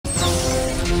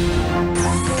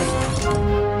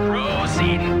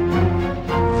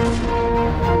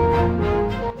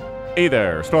Hey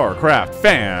there, StarCraft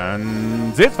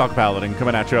fans! It's Falcon Paladin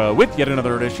coming at you with yet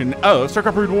another edition of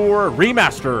StarCraft Brood War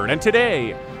Remastered. And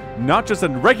today, not just a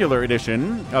regular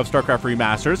edition of StarCraft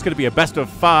Remastered, it's going to be a best of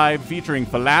 5 featuring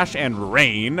Flash and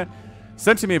Rain,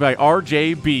 sent to me by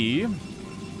RJB.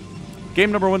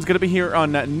 Game number 1 is going to be here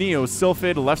on Neo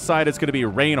Sylphid. Left side is going to be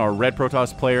Rain, our red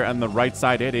Protoss player, and the right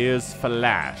side it is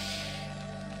Flash.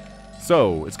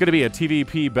 So, it's going to be a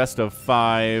TVP best of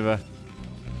 5.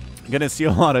 Gonna see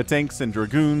a lot of tanks and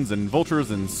dragoons and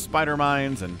vultures and spider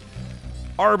mines and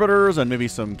arbiters and maybe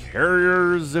some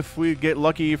carriers if we get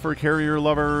lucky for carrier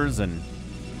lovers. And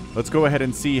let's go ahead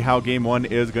and see how game 1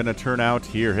 is gonna turn out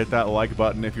here. Hit that like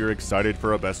button if you're excited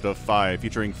for a best of 5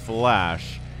 featuring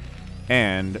Flash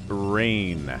and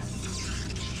Rain.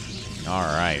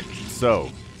 Alright, so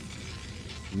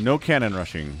no cannon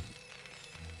rushing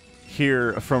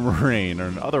here from Rain,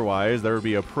 and otherwise there would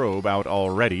be a probe out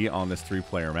already on this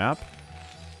 3-player map.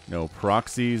 No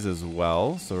proxies as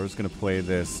well, so we're just going to play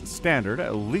this standard,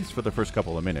 at least for the first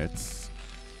couple of minutes.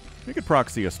 We could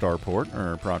proxy a starport,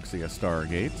 or proxy a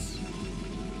Stargate.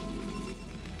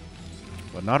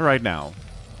 But not right now,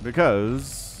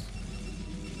 because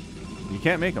you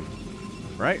can't make them.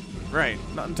 Right? Right.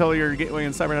 Not until your gateway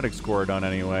and cybernetics core are done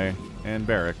anyway. And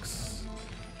barracks.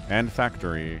 And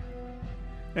factory.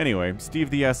 Anyway, Steve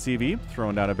the SCV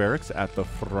throwing down a barracks at the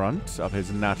front of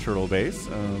his natural base.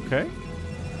 Okay.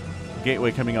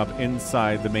 Gateway coming up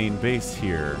inside the main base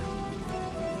here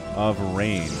of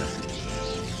Rain.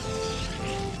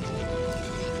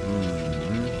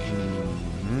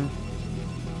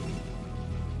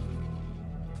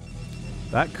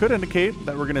 That could indicate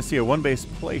that we're going to see a one-base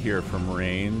play here from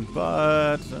Rain,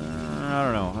 but I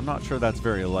don't know. I'm not sure that's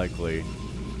very likely.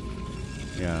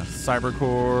 Yeah,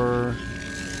 Cybercore.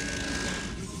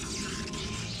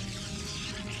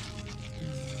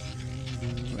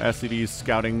 SCV's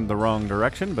scouting the wrong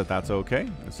direction, but that's okay.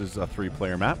 This is a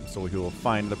 3-player map, so he will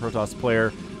find the Protoss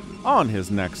player on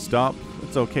his next stop.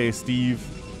 It's okay, Steve.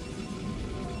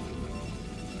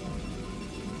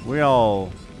 We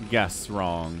all guess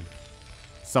wrong.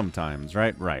 Sometimes,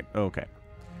 right? Right, okay.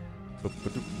 It's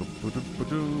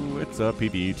a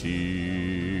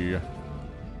PDT.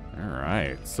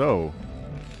 Alright, so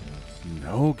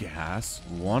no gas.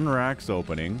 1 rack's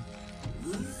opening.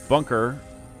 Bunker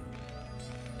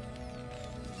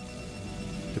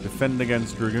to defend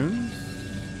against dragoons.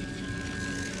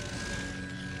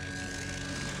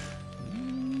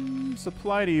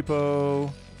 Supply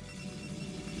depot.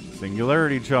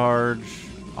 Singularity charge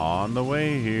on the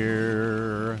way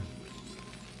here.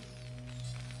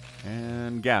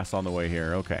 And gas on the way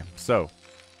here. Okay, so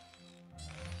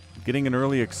getting an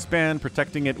early expand,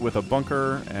 protecting it with a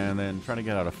bunker, and then trying to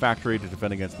get out a factory to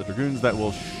defend against the dragoons that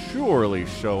will surely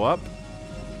show up.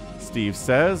 Steve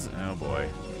says, oh boy.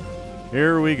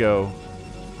 Here we go.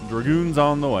 Dragoons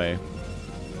on the way.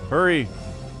 Hurry.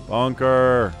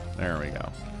 Bunker. There we go.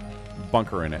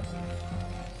 Bunker in it.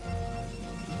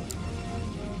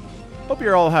 Hope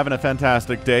you're all having a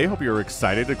fantastic day. Hope you're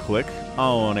excited to click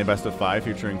on a best of 5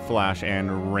 featuring Flash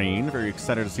and Rain. Very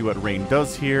excited to see what Rain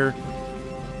does here.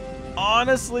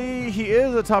 Honestly, he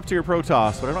is a top-tier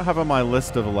Protoss, but I don't have on my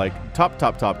list of, like,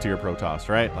 top-tier Protoss,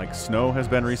 right? Like Snow has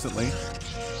been recently.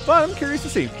 But I'm curious to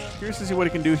see. Curious to see what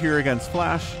he can do here against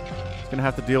Flash. He's going to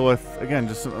have to deal with, again,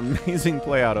 just some amazing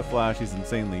play out of Flash. He's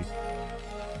insanely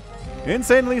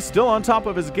still on top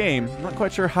of his game. I'm not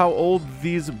quite sure how old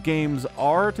these games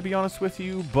are, to be honest with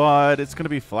you, but it's going to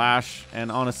be Flash.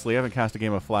 And honestly, I haven't cast a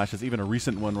game of Flash's, even a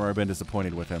recent one where I've been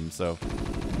disappointed with him. So,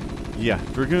 yeah,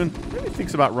 Dragoon maybe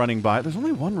thinks about running by. There's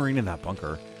only 1 Marine in that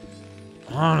bunker.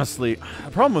 Honestly,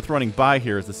 the problem with running by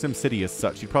here is the Sim City is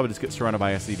such. You probably just get surrounded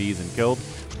by SCVs and killed.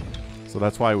 So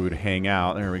that's why we would hang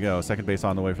out. There we go. Second base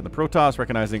on the way for the Protoss,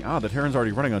 recognizing, the Terran's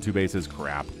already running on 2 bases.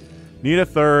 Crap. Need a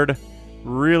 3rd.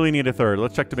 Really need a 3rd.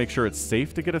 Let's check to make sure it's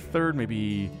safe to get a 3rd.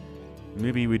 Maybe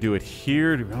we do it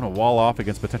here. Do we want to wall off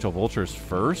against potential vultures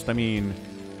first? I mean,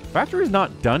 factory's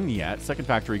not done yet. Second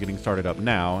factory getting started up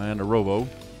now. And a robo.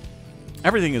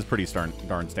 Everything is pretty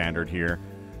darn standard here.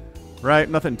 Right?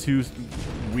 Nothing too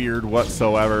weird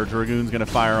whatsoever. Dragoon's going to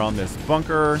fire on this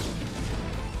bunker.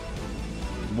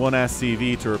 1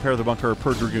 SCV to repair the bunker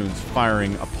per Dragoon's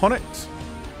firing upon it.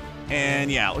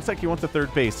 And yeah, it looks like he wants a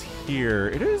 3rd base here.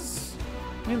 It is,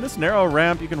 I mean, this narrow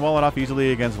ramp, you can wall it off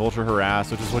easily against Vulture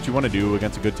Harass, which is what you want to do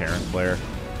against a good Terran player.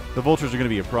 The Vultures are going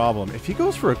to be a problem. If he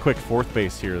goes for a quick 4th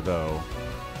base here, though,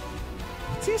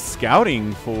 what's he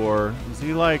scouting for? Is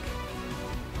he, like,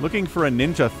 looking for a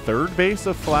ninja 3rd base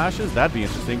of Flashes? That'd be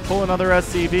interesting. Pull another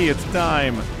SCV. It's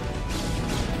time.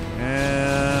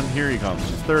 And here he comes.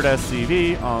 3rd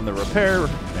SCV on the repair.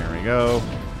 There we go.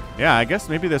 Yeah, I guess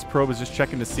maybe this probe is just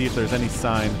checking to see if there's any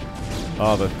sign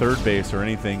of a third base or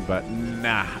anything, but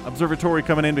nah. Observatory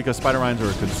coming in because spider mines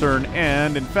are a concern,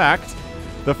 and in fact,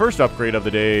 the first upgrade of the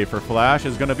day for Flash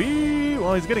is going to be,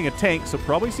 well, he's getting a tank, so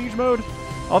probably siege mode.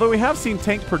 Although we have seen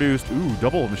tank produced. Ooh,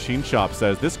 Double Machine Shop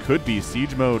says this could be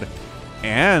siege mode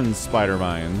and spider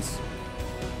mines.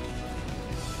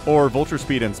 Or vulture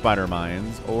speed and spider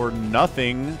mines. Or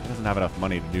nothing. He doesn't have enough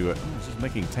money to do it. He's just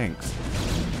making tanks.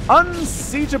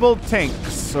 Unsiegeable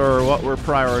tanks are what we're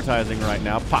prioritizing right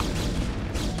now. Pop.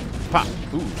 Pop.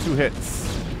 Ooh, 2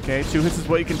 hits. Okay, 2 hits is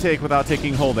what you can take without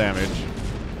taking hull damage.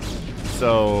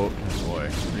 So, oh boy.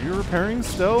 Are you repairing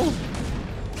still?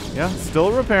 Yeah,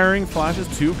 still repairing. Flash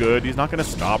is too good. He's not going to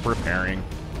stop repairing.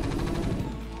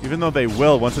 Even though they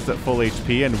will once it's at full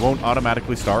HP and won't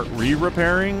automatically start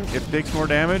re-repairing if it takes more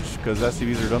damage, because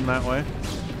SCVs are done that way.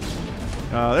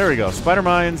 There we go. Spider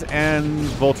Mines and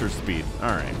Vulture Speed.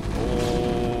 Alright.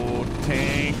 Oh,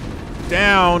 tank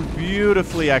down.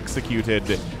 Beautifully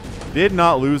executed. Did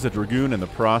not lose a Dragoon in the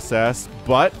process,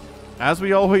 but as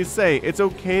we always say, it's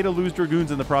okay to lose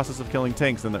Dragoons in the process of killing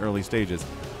tanks in the early stages.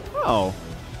 Oh.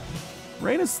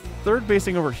 Rain is third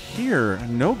basing over here.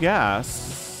 No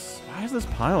gas. Why is this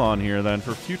pylon here then?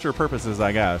 For future purposes,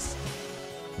 I guess.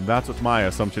 That's what my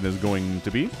assumption is going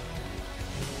to be.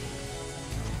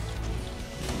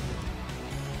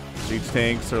 Siege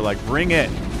tanks are like, bring it.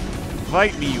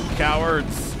 Fight me, you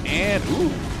cowards. And,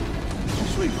 ooh.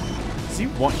 Actually, see,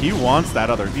 he wants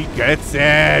that other. He gets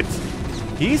it.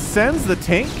 He sends the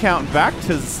tank count back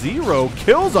to 0.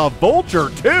 Kills a vulture,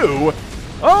 too.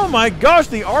 Oh my gosh,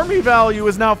 the army value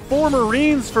is now 4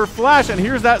 Marines for Flash, and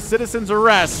here's that citizen's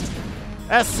arrest.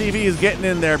 SCV is getting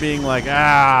in there being like,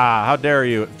 ah, how dare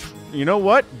you. You know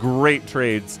what? Great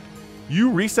trades.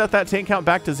 You reset that tank count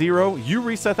back to 0. You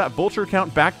reset that vulture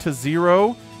count back to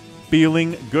 0.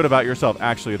 Feeling good about yourself.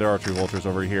 Actually, there are 2 vultures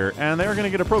over here, and they're going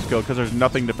to get a probe kill because there's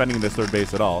nothing defending this third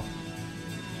base at all.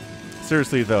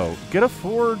 Seriously, though, get a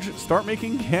forge. Start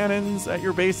making cannons at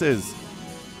your bases.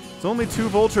 It's only 2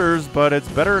 vultures, but it's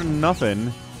better than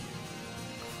nothing.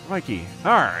 Crikey.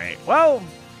 All right. Well,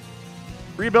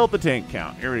 rebuild the tank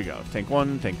count. Here we go. Tank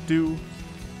 1, tank 2.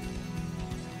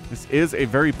 This is a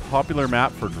very popular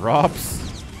map for drops.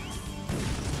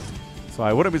 So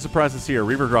I wouldn't be surprised to see a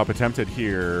Reaver drop attempted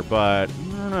here, but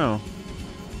I don't know.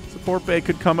 Support bay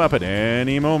could come up at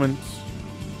any moment.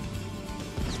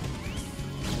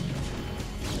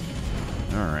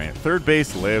 Alright, third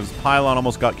base lives. Pylon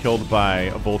almost got killed by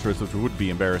vultures, which would be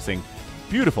embarrassing.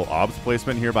 Beautiful obs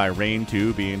placement here by Rain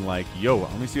 2, being like, yo,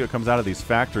 let me see what comes out of these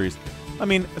factories. I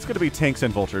mean, it's going to be tanks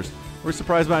and vultures. Were we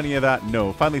surprised by any of that?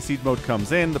 No. Finally, siege mode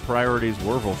comes in. The priorities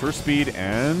were vulture speed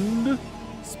and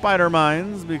spider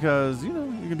mines, because, you know,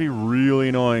 you can be really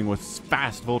annoying with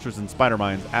fast vultures and spider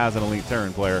mines as an elite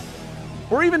Terran player.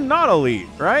 Or even not elite,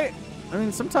 right? I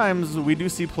mean, sometimes we do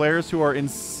see players who are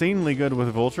insanely good with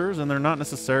vultures, and they're not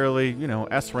necessarily, you know,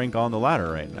 S rank on the ladder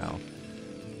right now.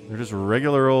 They're just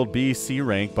regular old B, C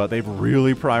rank, but they've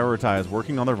really prioritized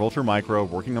working on their vulture micro,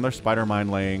 working on their spider mine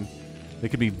laying. They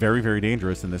could be very, very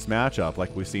dangerous in this matchup,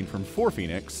 like we've seen from 4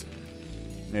 Phoenix.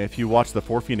 If you watch the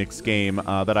 4 Phoenix game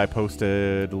that I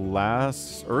posted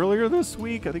earlier this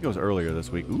week, I think it was earlier this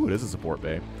week. Ooh, it is a support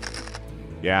bay.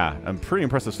 Yeah, pretty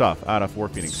impressive stuff out of 4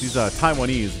 Phoenix. He's a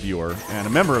Taiwanese viewer and a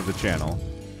member of the channel,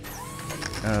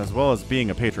 as well as being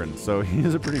a patron. So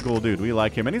he's a pretty cool dude. We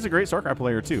like him, and he's a great StarCraft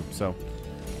player too. So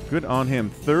good on him.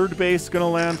 Third base gonna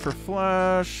land for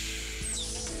Flash.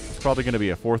 It's probably gonna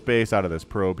be a 4th base out of this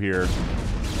probe here.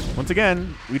 Once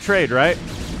again, we trade, right?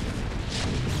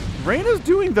 Reyna's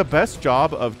doing the best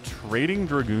job of trading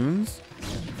Dragoons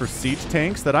for siege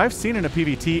tanks that I've seen in a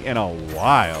PvT in a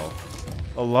while.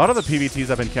 A lot of the PvTs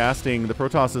I've been casting, the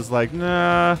Protoss is like,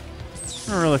 nah, I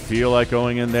don't really feel like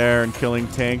going in there and killing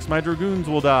tanks. My Dragoons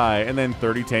will die. And then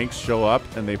 30 tanks show up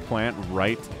and they plant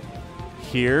right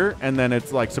here. And then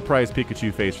it's like surprise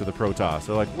Pikachu face for the Protoss.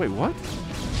 They're like, wait, what?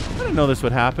 I didn't know this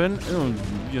would happen. Oh,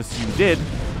 yes, you did.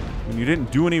 When you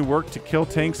didn't do any work to kill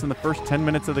tanks in the first 10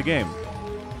 minutes of the game.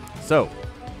 So,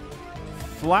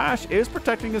 Flash is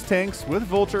protecting his tanks with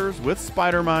vultures, with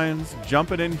spider mines,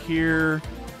 jumping in here.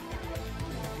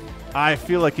 I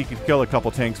feel like he could kill a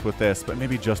couple tanks with this, but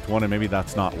maybe just one, and maybe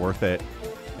that's not worth it.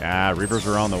 Yeah, Reavers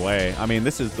are on the way. I mean,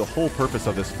 this is the whole purpose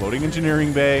of this floating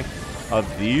engineering bay, of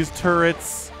these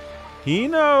turrets. He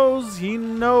knows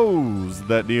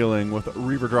that dealing with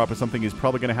Reaver drop is something he's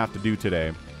probably going to have to do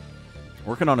today.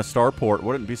 Working on a starport,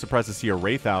 wouldn't be surprised to see a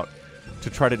Wraith out to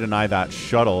try to deny that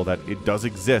shuttle that it does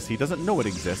exist. He doesn't know it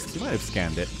exists. He might have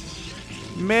scanned it.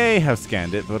 May have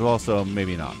scanned it, but also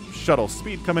maybe not. shuttle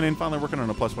speed coming in. Finally working on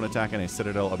a +1 attack, and a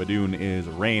Citadel of Adun is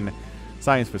Rain.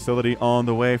 Science facility on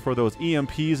the way for those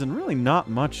EMPs, and really not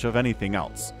much of anything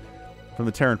else from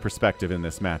the Terran perspective in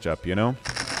this matchup, you know?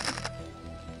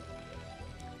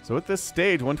 So at this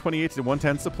stage, 128 to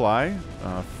 110 supply.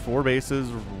 4 bases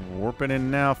warping in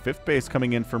now. 5th base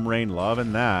coming in from Rain.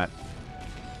 Loving that.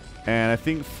 And I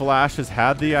think Flash has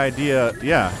had the idea,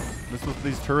 yeah, this is what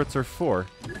these turrets are for.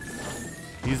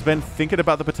 He's been thinking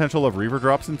about the potential of Reaver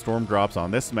drops and Storm drops on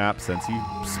this map since he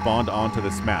spawned onto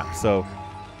this map. So,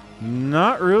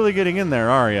 not really getting in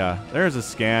there, are ya? There's a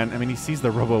scan. I mean, he sees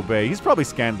the Robo Bay. He's probably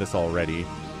scanned this already.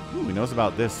 Ooh, he knows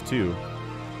about this, too.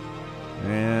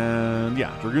 And,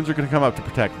 yeah, Dragoons are going to come up to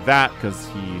protect that because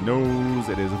he knows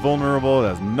it is vulnerable. It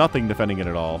has nothing defending it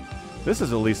at all. This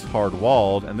is at least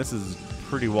hard-walled, and this is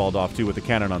pretty walled off, too, with the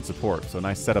cannon on support. So,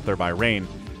 nice setup there by Rain.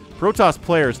 Protoss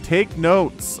players, take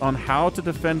notes on how to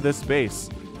defend this base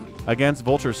against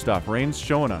Vulture stuff. Rain's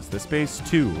showing us. This base,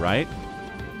 too, right?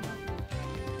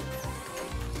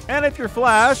 And if you're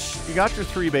Flash, you got your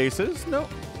 3 bases. No,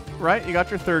 right? You got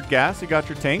your 3rd gas. You got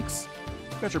your tanks.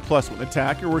 You got your +1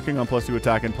 attack. You're working on +2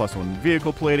 attack and +1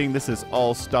 vehicle plating. This is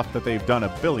all stuff that they've done a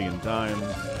billion times.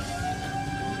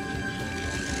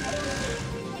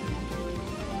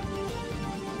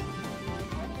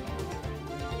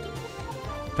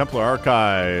 Templar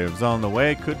Archives on the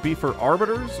way. Could be for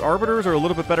Arbiters. Arbiters are a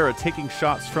little bit better at taking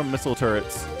shots from missile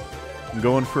turrets and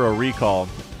going for a recall.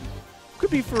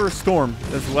 Could be for a Storm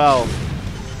as well.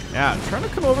 Yeah, trying to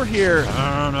come over here.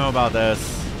 I don't know about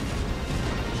this.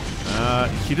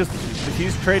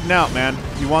 He's trading out, man.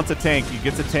 He wants a tank. He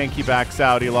gets a tank. He backs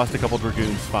out. He lost a couple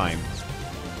Dragoons. Fine.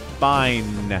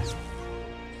 Fine.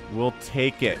 We'll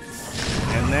take it.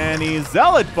 And then he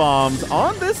Zealot bombs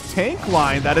on this tank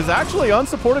line that is actually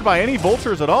unsupported by any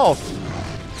Vultures at all.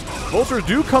 Vultures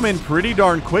do come in pretty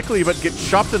darn quickly, but get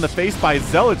chopped in the face by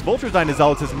Zealots. Vultures dying to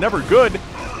Zealots is never good.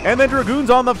 And then Dragoons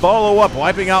on the follow-up,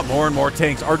 wiping out more and more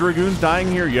tanks. Are Dragoons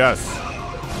dying here? Yes.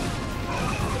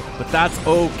 But that's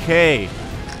okay.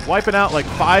 Wiping out like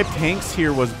 5 tanks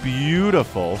here was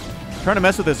beautiful. Trying to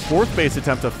mess with his 4th base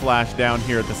attempt to flash down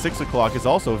here at the 6 o'clock is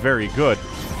also very good.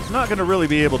 Not going to really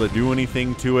be able to do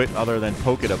anything to it other than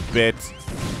poke it a bit.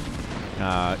 You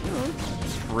know,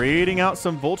 trading out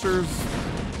some Vultures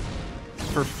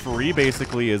for free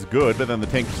basically is good, but then the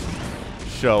tanks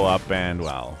show up and,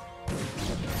 well,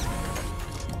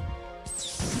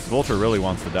 this Vulture really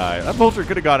wants to die. That Vulture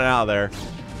could have gotten out of there.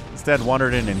 Instead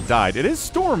wandered in and died. It is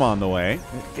Storm on the way.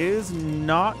 It is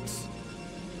not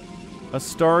a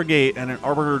Stargate and an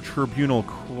Arbiter Tribunal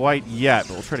quite yet,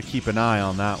 but we'll try to keep an eye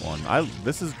on that one.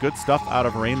 This is good stuff out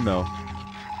of Rain, though.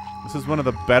 This is one of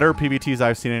the better PvTs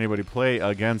I've seen anybody play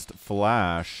against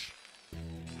Flash.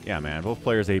 Yeah, man, both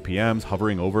players APMs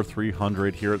hovering over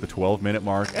 300 here at the 12-minute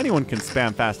mark. Anyone can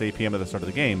spam fast APM at the start of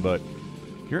the game, but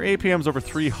your APM's over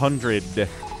 300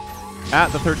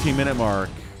 at the 13-minute mark.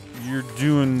 You're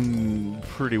doing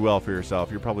pretty well for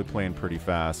yourself. You're probably playing pretty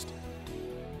fast.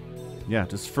 Yeah,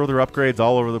 just further upgrades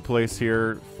all over the place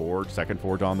here. Second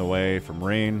Forge on the way from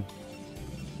Rain.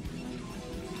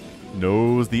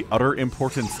 Knows the utter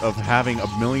importance of having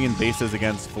a million bases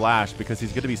against Flash because he's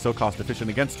going to be so cost efficient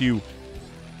against you.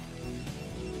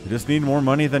 You just need more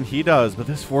money than he does, but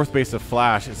this 4th base of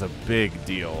Flash is a big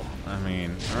deal. I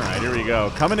mean, all right, here we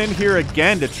go. Coming in here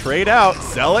again to trade out.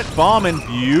 Zealot bombing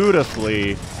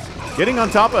beautifully. Getting on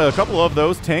top of a couple of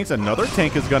those tanks. Another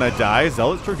tank is going to die.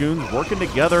 Zealots, Dragoons working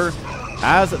together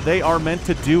as they are meant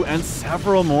to do, and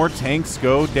several more tanks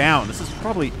go down. This is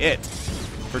probably it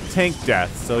for tank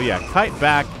death. So yeah, kite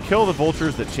back, kill the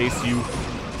Vultures that chase you.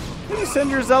 Maybe send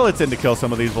your Zealots in to kill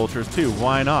some of these Vultures too.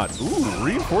 Why not? Ooh,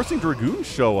 reinforcing Dragoons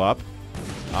show up.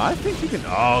 I think you can...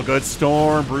 Oh, good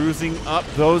Storm, bruising up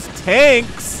those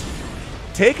tanks.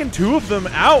 Taking 2 of them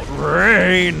out.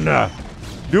 Rain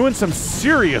doing some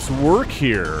serious work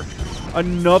here.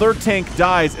 Another tank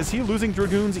dies. Is he losing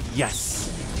Dragoons? Yes.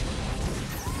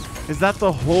 Is that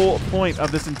the whole point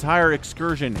of this entire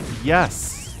excursion?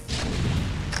 Yes.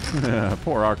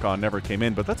 Poor Archon never came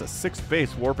in, but that's a 6th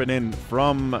base warping in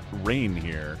from Rain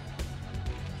here.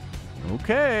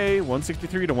 Okay,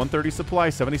 163 to 130 supply,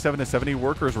 77 to 70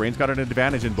 workers. Rain's got an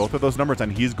advantage in both of those numbers,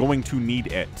 and he's going to need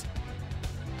it.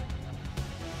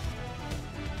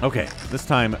 Okay, this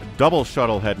time, double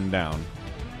shuttle heading down.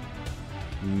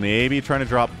 Maybe trying to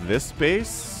drop this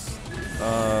base.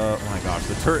 Oh my gosh,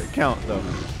 the turret count, though.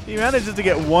 He manages to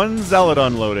get 1 Zealot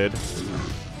unloaded.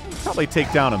 Probably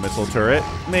take down a missile turret.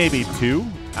 Maybe 2.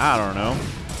 I don't know.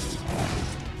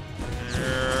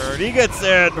 He gets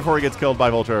it before he gets killed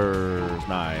by Vultures.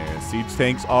 Nice. Siege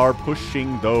tanks are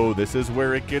pushing, though. This is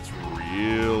where it gets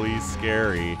really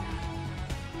scary.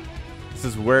 This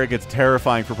is where it gets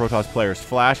terrifying for Protoss players.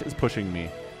 Flash is pushing me.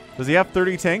 Does he have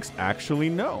 30 tanks? Actually,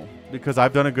 no. Because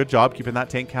I've done a good job keeping that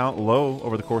tank count low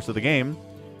over the course of the game.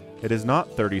 It is not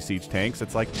 30 siege tanks.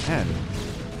 It's like 10.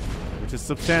 Which is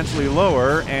substantially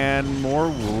lower and more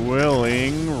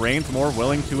willing. Rain's more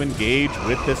willing to engage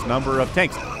with this number of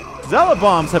tanks. Zealot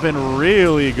bombs have been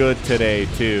really good today,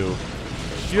 too.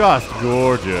 Just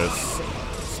gorgeous.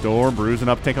 Storm bruising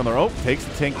up tank on the rope. Takes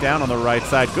the tank down on the right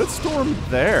side. Good storm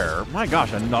there. My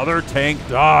gosh, another tank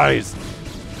dies.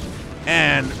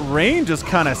 And Rain just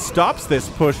kind of stops this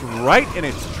push right in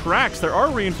its tracks. There are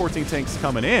reinforcing tanks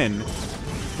coming in.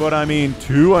 But, I mean,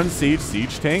 2 unsieged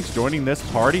siege tanks joining this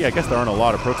party. I guess there aren't a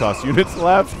lot of Protoss units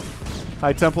left.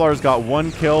 High Templar's got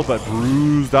 1 kill, but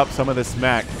bruised up some of this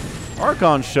mech.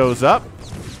 Archon shows up.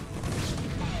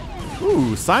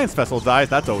 Ooh, Science Vessel dies.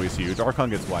 That's always huge.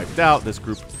 Archon gets wiped out. This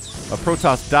group of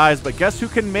Protoss dies. But guess who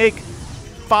can make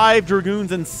 5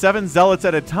 Dragoons and 7 Zealots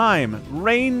at a time?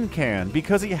 Rain can,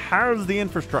 because he has the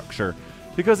infrastructure.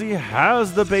 Because he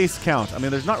has the base count. I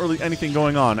mean, there's not really anything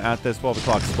going on at this 12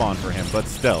 o'clock spawn for him, but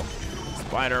still.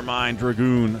 Spider Mine,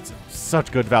 Dragoon. That's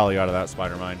such good value out of that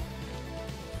Spider Mine.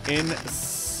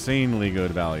 Insanely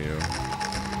good value.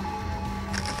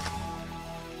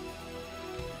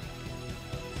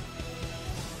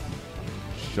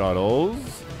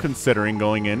 Shuttles, considering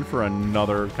going in for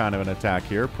another kind of an attack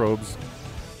here. Probes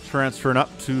transferring up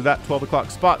to that 12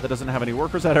 o'clock spot that doesn't have any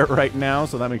workers at it right now,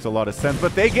 so that makes a lot of sense.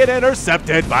 But they get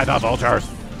intercepted by the vultures.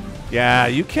 Yeah,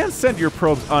 you can't send your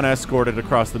probes unescorted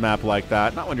across the map like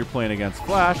that. Not when you're playing against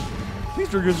Flash. These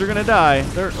Dragoons are going to die.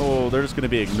 They're just going to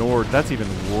be ignored. That's even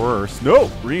worse. No!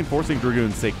 Reinforcing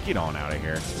Dragoons say, get on out of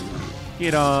here.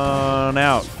 Get on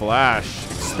out, Flash.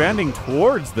 Expanding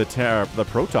towards the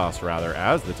Protoss, rather,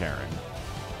 as the Terran.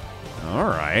 All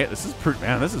right, this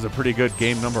is a pretty good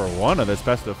game number 1 of this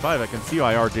best of 5. I can see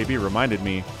why RJB reminded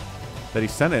me that he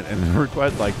sent it and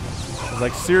request like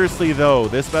seriously though,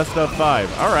 this best of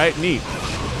 5. All right, neat.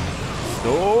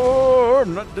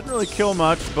 Storm didn't really kill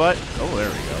much, but oh, there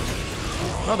we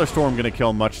go. Another storm gonna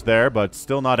kill much there, but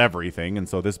still not everything, and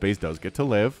so this base does get to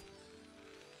live.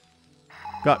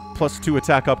 Got +2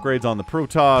 attack upgrades on the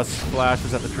Protoss. Flash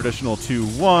is at the traditional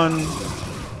 2-1.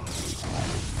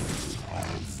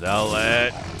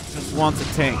 Zealot just wants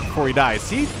a tank before he dies.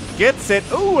 He gets it.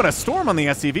 Ooh, and a storm on the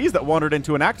SCVs that wandered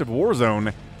into an active war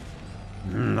zone.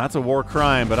 That's a war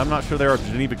crime, but I'm not sure there are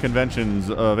Geneva Conventions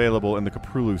available in the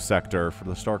Caprulu sector for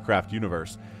the StarCraft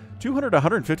universe. 200 to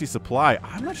 150 supply.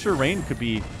 I'm not sure Rain could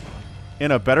be in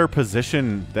a better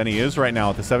position than he is right now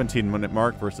at the 17-minute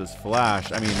mark versus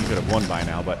Flash. I mean, he could have won by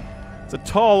now, but it's a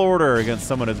tall order against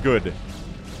someone as good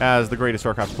as the greatest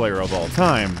StarCraft player of all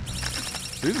time.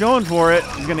 So he's going for it.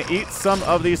 He's going to eat some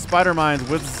of these Spider Mines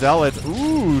with Zealots.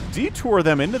 Ooh, detour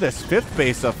them into this 5th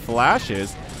base of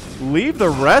Flashes. Leave the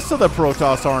rest of the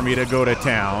Protoss army to go to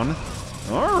town.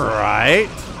 All right.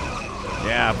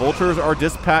 Yeah, Vultures are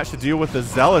dispatched to deal with the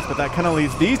Zealots, but that kind of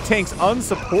leaves these tanks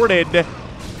unsupported.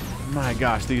 My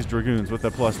gosh, these Dragoons with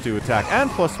the +2 attack and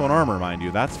 +1 armor, mind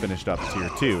you. That's finished up tier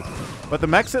 2. But the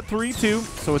mech's at 3-2,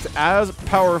 so it's as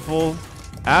powerful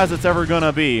as it's ever going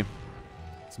to be.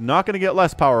 It's not going to get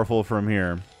less powerful from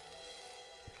here.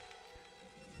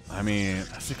 I mean,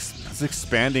 this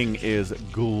expanding is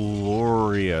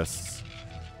glorious.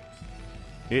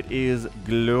 It is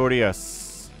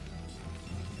glorious.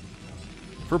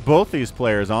 For both these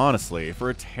players, honestly. For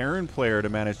a Terran player to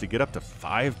manage to get up to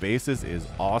 5 bases is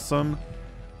awesome.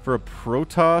 For a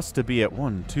Protoss to be at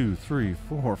 1, 2, 3,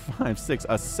 4, 5, 6,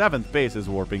 a 7th base is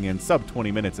warping in. Sub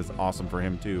 20 minutes is awesome for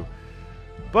him too.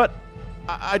 But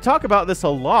I talk about this a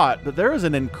lot, but there is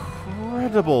an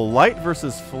incredible Light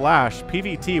versus Flash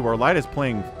PvT where Light is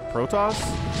playing Protoss,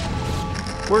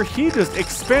 where he just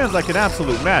expands like an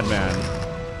absolute madman.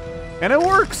 And it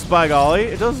works, by golly.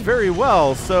 It does very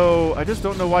well, so I just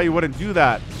don't know why you wouldn't do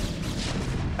that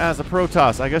as a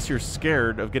Protoss. I guess you're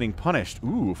scared of getting punished.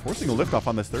 Ooh, forcing a liftoff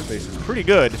on this 3rd base is pretty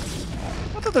good.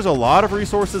 Not that there's a lot of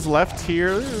resources left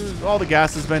here. All the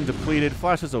gas has been depleted.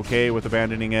 Flash is okay with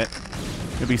abandoning it.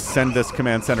 Maybe send this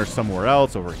command center somewhere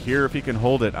else, over here if he can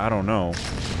hold it. I don't know.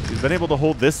 He's been able to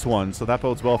hold this one, so that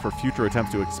bodes well for future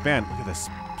attempts to expand. Look at this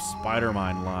Spider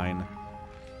Mine line.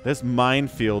 This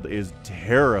minefield is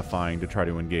terrifying to try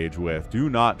to engage with. Do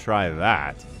not try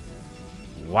that.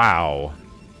 Wow.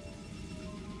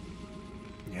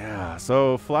 Yeah,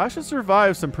 so Flash has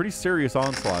survived some pretty serious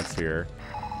onslaughts here.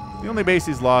 The only base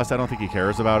he's lost, I don't think he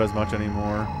cares about as much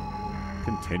anymore.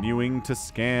 Continuing to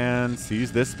scan,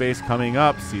 sees this base coming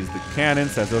up, sees the cannon,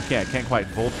 says, okay, I can't quite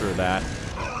vulture that.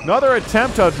 Another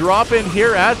attempt to drop in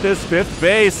here at this 5th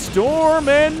base.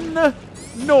 Stormin'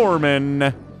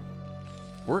 Norman.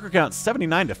 Worker count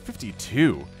 79 to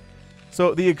 52.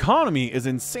 So the economy is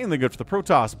insanely good for the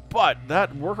Protoss, but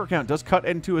that worker count does cut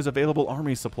into his available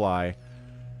army supply.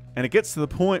 And it gets to the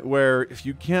point where if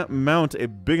you can't mount a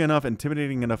big enough,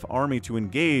 intimidating enough army to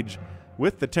engage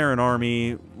with the Terran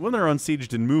army when they're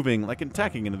unsieged and moving, like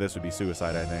attacking into this would be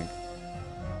suicide, I think.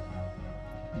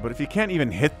 But if you can't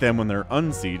even hit them when they're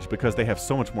unsieged because they have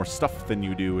so much more stuff than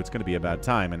you do, it's going to be a bad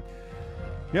time. And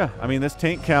yeah, I mean, this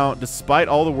tank count, despite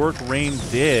all the work Rain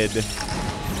did,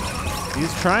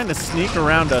 he's trying to sneak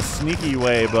around a sneaky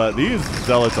way, but these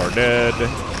zealots are dead.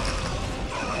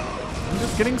 I'm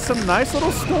just getting some nice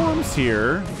little storms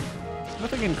here.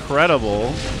 Nothing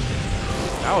incredible.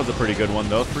 That was a pretty good one,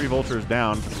 though. 3 vultures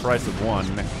down for the price of 1.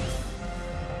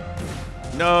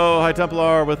 No, High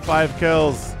Templar with 5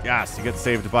 kills. Yes, you get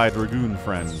saved by a Dragoon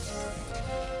friend.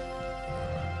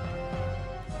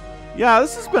 Yeah,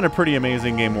 this has been a pretty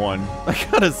amazing game 1. I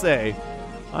gotta say,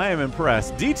 I am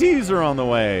impressed. DTs are on the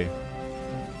way.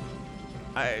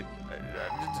 I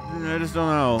just don't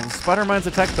know. Spider Mines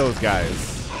attack those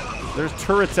guys. There's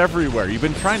turrets everywhere. You've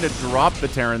been trying to drop the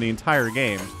Terran the entire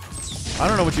game. I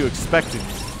don't know what you expect to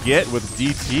get with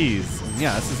DTs. And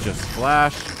yeah, this is just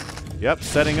Flash. Yep,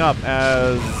 setting up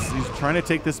as he's trying to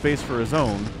take this base for his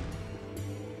own.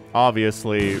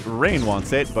 Obviously, Rain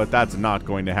wants it, but that's not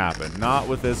going to happen. Not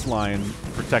with this line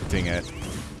protecting it.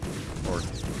 Or,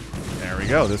 there we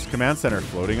go. This command center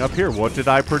floating up here. What did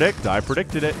I predict? I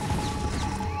predicted it.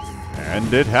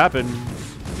 And it happened.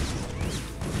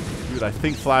 Dude, I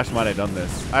think Flash might have done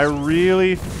this. I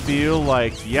really feel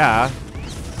like, yeah,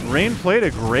 Rain played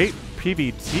a great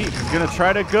PvT. He's going to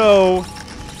try to go.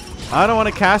 I don't want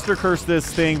to caster curse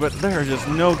this thing, but there's just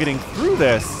no getting through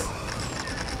this.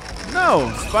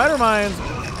 No, Spider Mines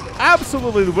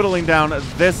absolutely whittling down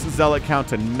this Zealot count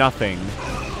to nothing.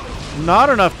 Not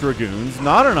enough Dragoons,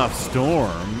 not enough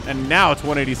Storm, and now it's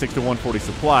 186 to 140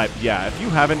 supply. Yeah, if you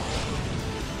haven't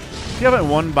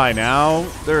won by now,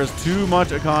 there is too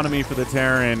much economy for the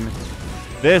Terran.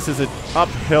 This is an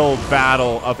uphill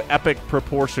battle of epic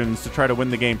proportions to try to win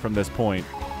the game from this point.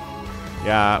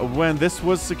 Yeah, when this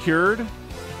was secured,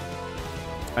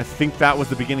 I think that was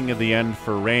the beginning of the end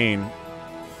for Rain.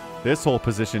 This whole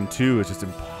position, too, is just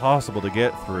impossible to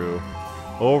get through.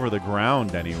 Over the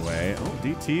ground, anyway. Oh,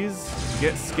 DTs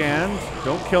get scanned.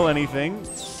 Don't kill anything.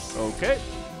 Okay.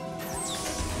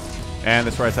 And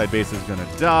this right side base is going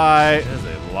to die. There's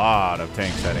a lot of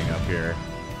tanks setting up here.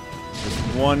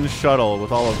 Just one shuttle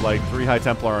with all of, like, 3 High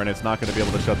Templar, and it's not going to be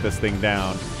able to shut this thing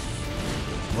down.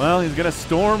 Well, he's going to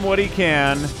storm what he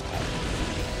can.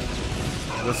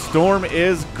 The storm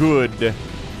is good.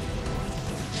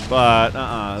 But,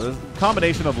 the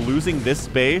combination of losing this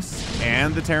base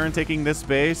and the Terran taking this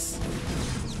base.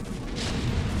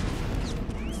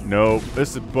 Nope,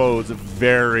 this bodes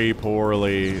very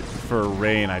poorly for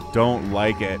Rain. I don't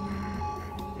like it.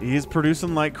 He's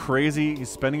producing like crazy. He's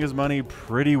spending his money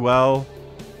pretty well.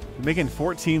 He's making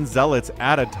 14 zealots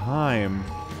at a time.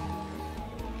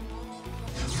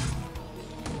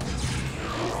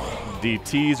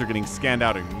 DTs are getting scanned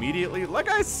out immediately.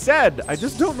 Like I said, I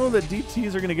just don't know that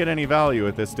DTs are going to get any value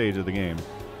at this stage of the game.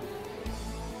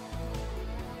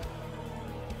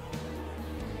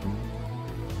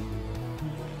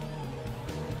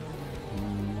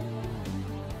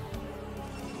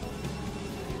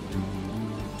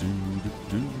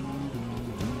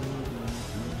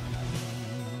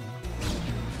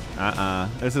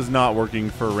 This is not working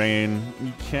for Rain.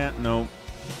 You can't, no.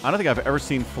 I don't think I've ever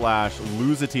seen Flash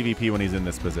lose a TVP when he's in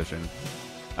this position.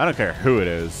 I don't care who it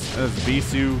is. This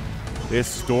Visu, this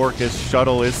Stork, his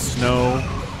Shuttle, his Snow.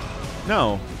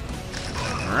 No.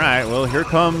 Alright, well, here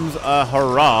comes a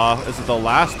hurrah. This is the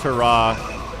last hurrah.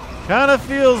 Kind of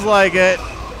feels like it.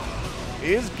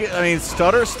 He's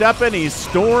stutter stepping, he's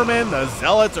storming, the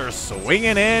Zealots are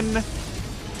swinging in.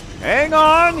 Hang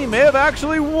on, he may have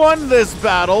actually won this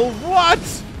battle. What?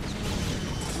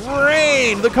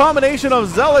 Rain, the combination of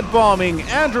Zealot bombing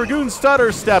and Dragoon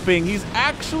stutter stepping, he's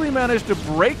actually managed to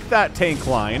break that tank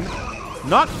line,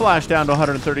 knock Flash down to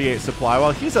 138 supply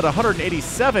while he's at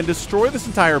 187, destroy this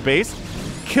entire base,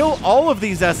 kill all of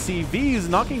these SCVs,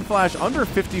 knocking Flash under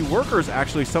 50 workers.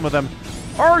 Actually, some of them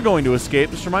are going to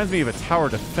escape. This reminds me of a tower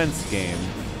defense game.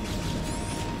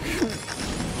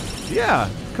 Yeah,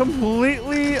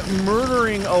 completely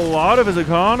murdering a lot of his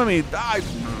economy.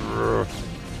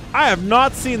 I have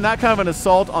not seen that kind of an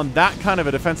assault on that kind of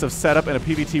a defensive setup in a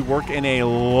PvT work in a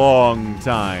long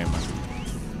time.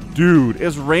 Dude,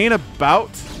 is Rain about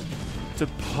to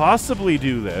possibly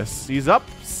do this? He's up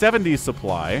 70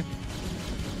 supply.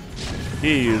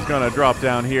 He's going to drop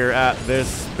down here at this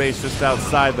space just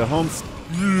outside the home.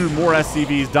 More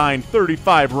SCVs dying.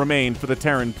 35 remain for the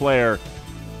Terran player.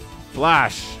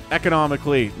 Flash,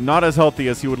 economically, not as healthy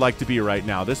as he would like to be right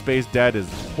now. This base dead is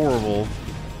horrible.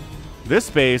 This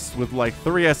base, with like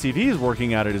 3 SCVs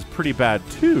working at it, is pretty bad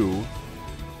too.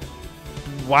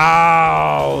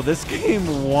 Wow, this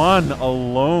game 1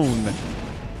 alone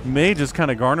may just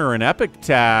kind of garner an epic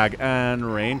tag.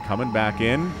 And Rain coming back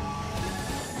in.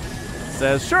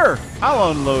 Says, sure,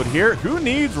 I'll unload here. Who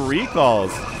needs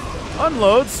recalls?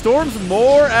 Unload, storms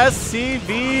more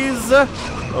SCVs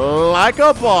like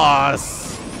a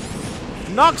boss.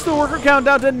 Knocks the worker count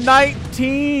down to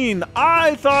 19.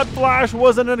 I thought Flash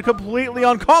wasn't in a completely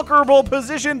unconquerable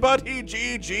position, but he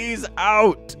GG's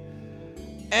out.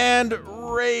 And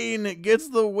Rain gets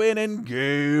the win in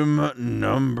game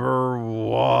number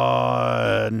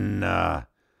 1.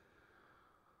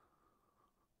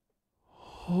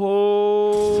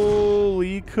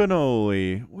 Holy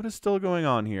cannoli. What is still going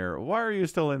on here? Why are you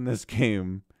still in this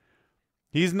game?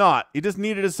 He's not. He just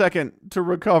needed a second to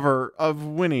recover of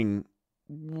winning.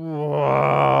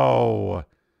 Whoa.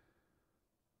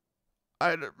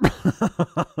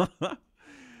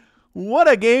 What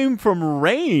a game from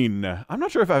Rain. I'm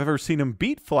not sure if I've ever seen him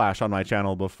beat Flash on my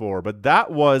channel before, but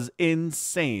that was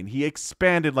insane. He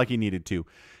expanded like he needed to.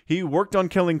 He worked on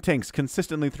killing tanks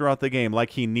consistently throughout the game like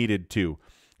he needed to.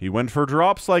 He went for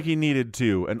drops like he needed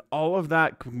to, and all of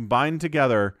that combined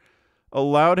together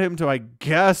allowed him to, I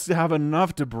guess, have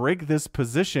enough to break this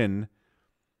position,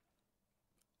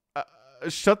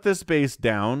 shut this base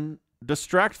down,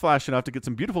 distract Flash enough to get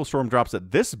some beautiful storm drops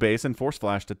at this base, and force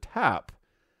Flash to tap.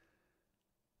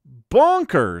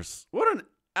 Bonkers! What an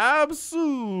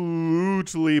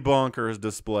absolutely bonkers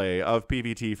display of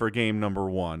PvT for game number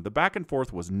 1. The back and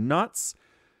forth was nuts.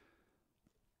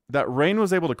 That Rain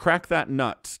was able to crack that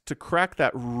nut, to crack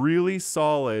that really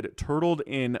solid,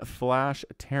 turtled-in Flash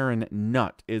Terran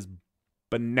nut is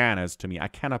bananas to me. I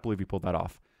cannot believe he pulled that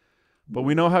off. But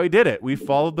we know how he did it. We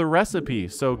followed the recipe.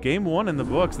 So game 1 in the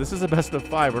books. This is a best of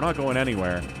 5. We're not going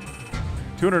anywhere.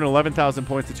 211,000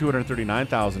 points to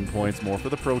 239,000 points. More for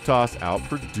the Protoss.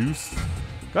 Outproduced.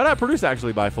 Got outproduced,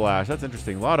 actually, by Flash. That's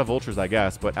interesting. A lot of vultures, I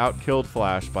guess, but outkilled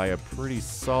Flash by a pretty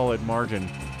solid margin.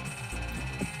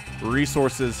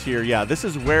 Resources here. Yeah, this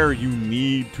is where you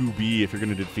need to be if you're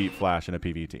going to defeat Flash in a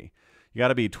PvT. You got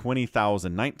to be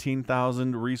 20,000,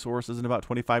 19,000 resources in about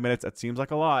 25 minutes. That seems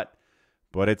like a lot,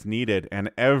 but it's needed,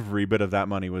 and every bit of that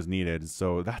money was needed.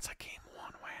 So that's a game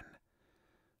 1 win.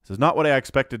 This is not what I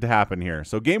expected to happen here.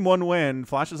 So game 1 win,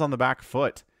 Flash is on the back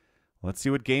foot. Let's see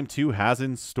what game 2 has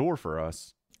in store for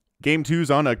us. Game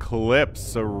 2's on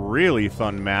Eclipse, a really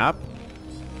fun map.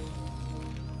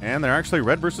 And they're actually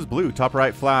red versus blue. Top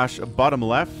right Flash, bottom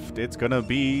left, it's going to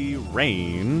be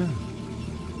Rain.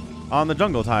 On the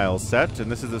jungle tiles set,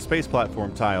 and this is the space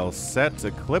platform tiles set,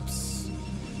 Eclipse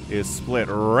is split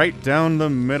right down the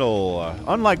middle.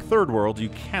 Unlike Third World, you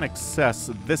can access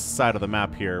this side of the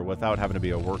map here without having to be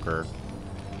a worker.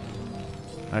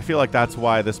 I feel like that's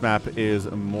why this map is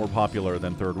more popular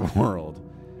than Third World.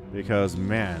 Because,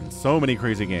 man, so many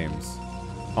crazy games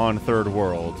on Third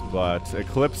World, but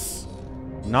Eclipse...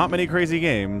 Not many crazy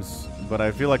games, but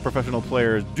I feel like professional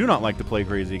players do not like to play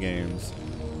crazy games.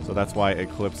 So that's why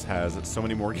Eclipse has so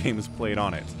many more games played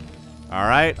on it.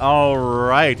 Alright,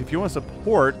 alright. If you want to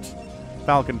support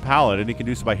Falcon Paladin, you can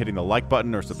do so by hitting the like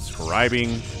button or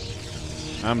subscribing.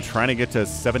 I'm trying to get to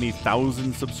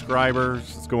 70,000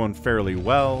 subscribers. It's going fairly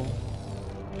well.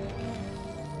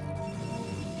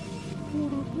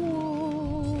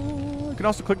 You can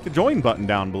also click the join button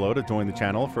down below to join the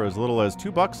channel for as little as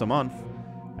 $2 a month.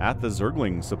 At the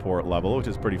Zergling support level, which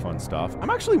is pretty fun stuff.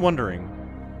 I'm actually wondering,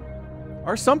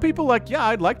 are some people like, yeah,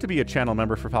 I'd like to be a channel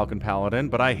member for Falcon Paladin,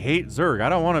 but I hate Zerg. I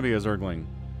don't want to be a Zergling.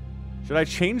 Should I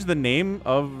change the name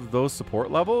of those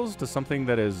support levels to something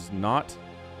that is not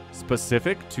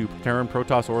specific to Terran,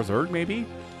 Protoss, or Zerg, maybe?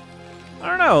 I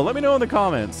don't know. Let me know in the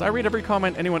comments. I read every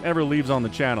comment anyone ever leaves on the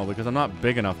channel because I'm not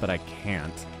big enough that I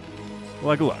can't.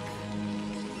 Like, look.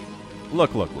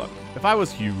 Look. If I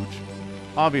was huge...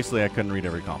 Obviously, I couldn't read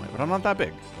every comment, but I'm not that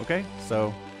big, okay?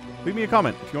 So, leave me a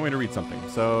comment if you want me to read something.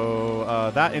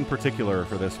 So, that in particular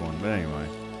for this one, but anyway.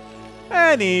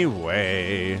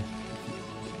 Anyway.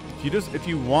 If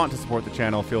you want to support the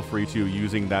channel, feel free to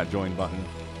using that join button.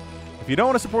 If you don't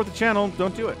want to support the channel,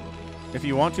 don't do it. If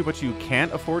you want to, but you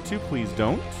can't afford to, please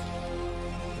don't.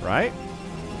 Right?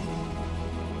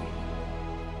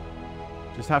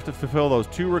 Just have to fulfill those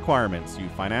 2 requirements. You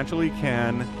financially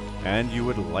can... and you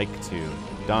would like to.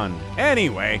 Done.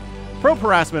 Anyway, probe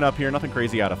harassment up here. Nothing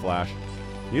crazy out of Flash.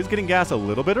 He is getting gas a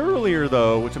little bit earlier,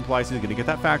 though, which implies he's going to get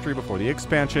that factory before the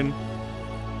expansion.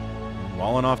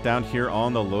 Walling off down here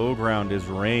on the low ground is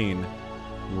Rain.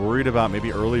 Worried about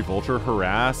maybe early Vulture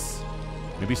harass.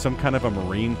 Maybe some kind of a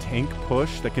Marine tank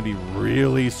push that can be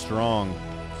really strong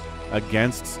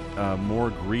against a more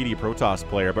greedy Protoss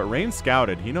player. But Rain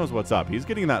scouted. He knows what's up. He's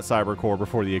getting that Cyber Core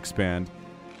before the expand.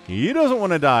 He doesn't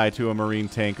want to die to a Marine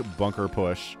tank bunker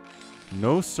push.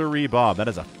 No siree, Bob. That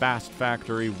is a fast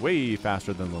factory, way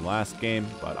faster than the last game,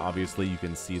 but obviously you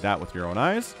can see that with your own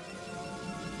eyes.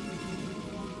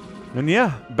 And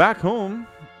yeah, back home,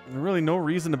 really no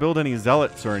reason to build any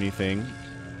zealots or anything.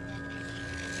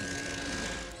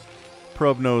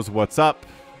 Probe knows what's up,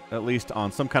 at least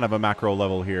on some kind of a macro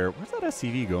level here. Where's that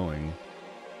SCV going?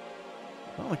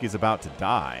 Not like he's about to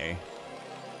die.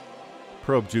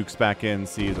 Probe jukes back in,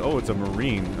 sees, oh, it's a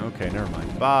Marine. Okay, never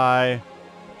mind. Bye.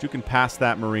 Juking past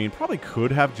that Marine. Probably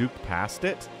could have juked past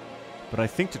it, but I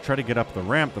think to try to get up the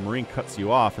ramp, the Marine cuts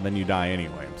you off and then you die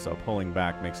anyway. So pulling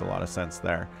back makes a lot of sense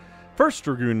there. First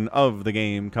Dragoon of the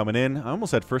game coming in. I almost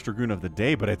said first Dragoon of the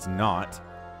day, but it's not.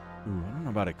 Ooh, I don't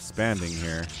know about expanding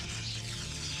here.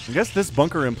 I guess this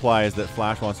bunker implies that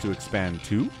Flash wants to expand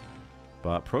too,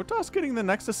 but Protoss getting the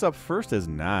Nexus up first is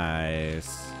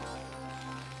nice.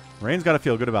 Rain's got to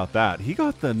feel good about that. He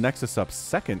got the Nexus up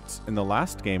second in the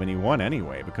last game, and he won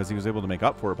anyway because he was able to make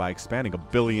up for it by expanding 1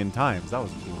 billion times. That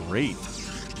was great.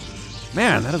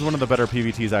 Man, that is one of the better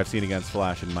PvTs I've seen against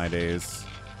Flash in my days.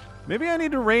 Maybe I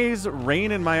need to raise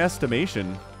Rain in my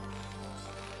estimation.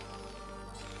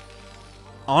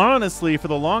 Honestly, for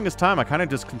the longest time, I kind of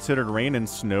just considered Rain and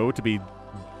Snow to be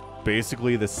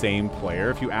basically the same player.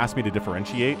 If you ask me to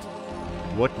differentiate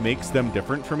what makes them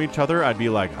different from each other, I'd be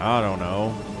like, I don't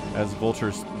know, as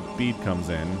Vulture's speed comes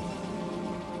in.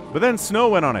 But then Snow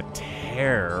went on a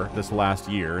tear this last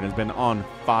year and has been on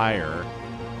fire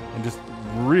and just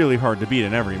really hard to beat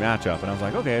in every matchup. And I was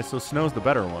like, okay, so Snow's the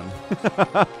better one.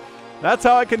 That's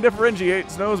how I can differentiate.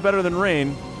 Snow's better than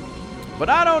Rain. But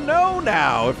I don't know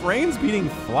now. If Rain's beating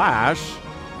Flash,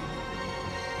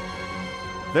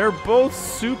 they're both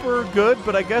super good,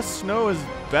 but I guess Snow is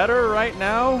better right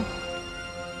now.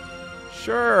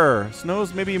 Sure,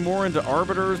 Snow's maybe more into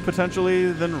Arbiters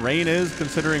potentially than Rain is,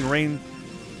 considering Rain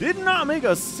did not make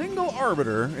a single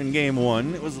Arbiter in Game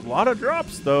 1. It was a lot of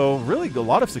drops, though. Really a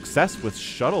lot of success with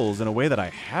shuttles in a way that I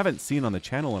haven't seen on the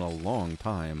channel in a long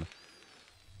time.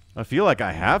 I feel like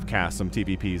I have cast some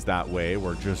TVPs that way,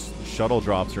 where just shuttle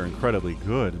drops are incredibly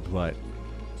good, but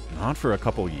not for a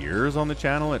couple years on the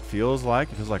channel, it feels like.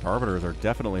 It feels like Arbiters are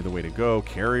definitely the way to go.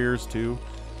 Carriers, too.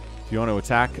 If you want to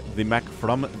attack the mech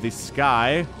from the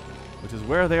sky, which is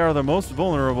where they are the most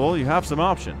vulnerable, you have some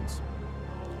options.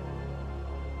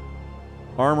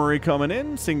 Armory coming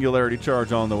in, Singularity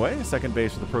Charge on the way. Second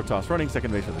base for the Protoss running,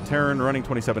 second base for the Terran running,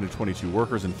 27 to 22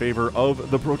 workers in favor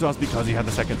of the Protoss because he had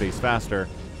the second base faster.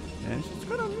 And it's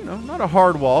kind of, you know, not a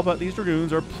hard wall, but these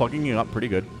Dragoons are plugging it up pretty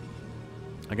good.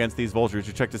 Against these Vultures,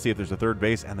 you check to see if there's a third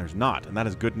base, and there's not, and that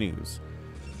is good news.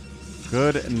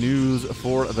 Good news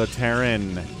for the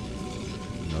Terran.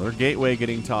 Another gateway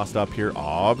getting tossed up here.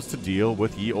 Obs to deal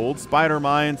with ye old spider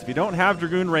mines. If you don't have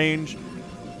Dragoon range,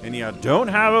 and you don't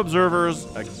have observers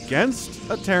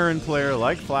against a Terran player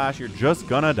like Flash, you're just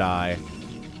gonna die.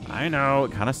 I know,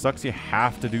 it kind of sucks you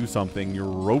have to do something. You're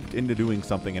roped into doing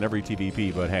something in every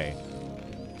TVP, but hey.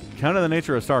 Kind of the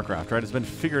nature of StarCraft, right? It's been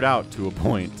figured out to a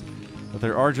point. But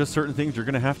there are just certain things you're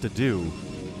going to have to do.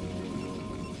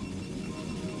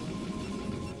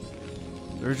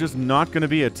 There's just not going to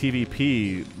be a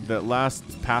TVP that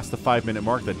lasts past the 5-minute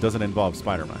mark that doesn't involve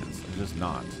spider mines. It's just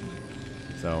not.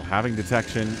 So having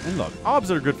detection, and look,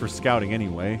 obs are good for scouting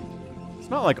anyway. It's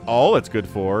not like all it's good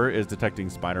for is detecting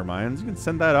spider mines. You can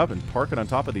send that up and park it on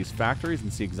top of these factories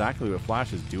and see exactly what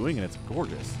Flash is doing, and it's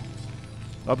gorgeous.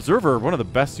 Observer, one of the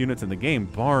best units in the game,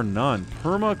 bar none.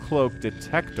 Perma-cloak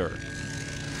detector.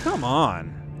 Come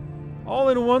on. All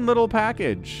in one little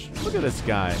package. Look at this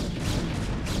guy.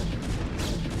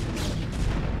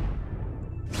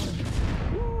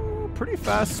 Ooh, pretty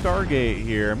fast Stargate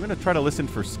here. I'm going to try to listen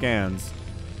for scans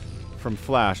from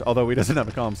Flash, although he doesn't have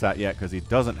a ComSat yet because he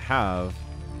doesn't have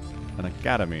an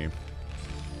academy.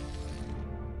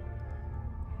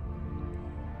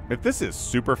 If this is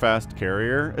super fast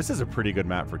carrier, this is a pretty good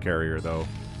map for carrier though.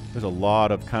 There's a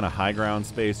lot of kind of high ground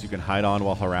space you can hide on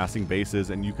while harassing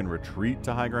bases, and you can retreat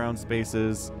to high ground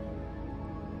spaces.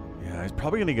 Yeah, he's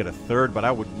probably going to get a third, but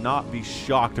I would not be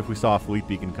shocked if we saw a fleet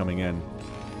beacon coming in.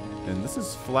 And this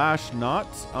is Flash, not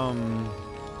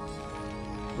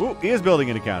Ooh, he is building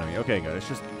an academy. Okay, good. It's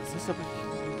just, it's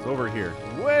over here.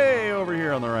 Way over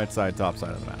here on the right side, top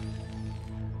side of the map.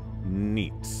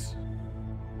 Neat.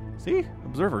 See?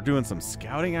 Observer doing some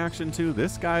scouting action too.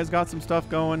 This guy's got some stuff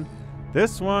going.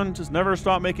 This one just never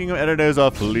stopped making them. And it is a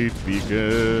fleet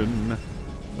beacon.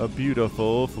 A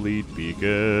beautiful fleet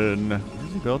beacon.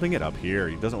 Where's he building it? Up here.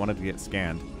 He doesn't want it to get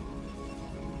scanned.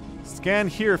 Scan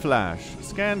here, Flash.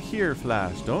 Scan here,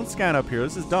 Flash. Don't scan up here.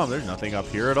 This is dumb. There's nothing up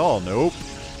here at all. Nope.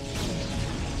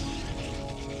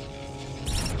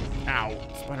 Ow.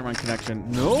 Spider-Man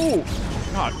connection. No.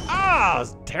 God. Ah!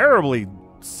 It's terribly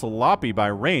sloppy by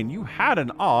Rain. You had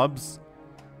an OBS.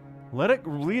 Let it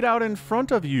lead out in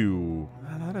front of you.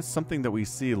 That is something that we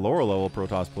see lower level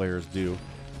Protoss players do.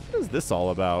 What is this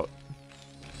all about?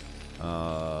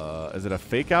 Is it a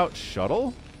fake out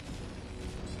shuttle?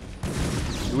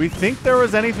 Do we think there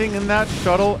was anything in that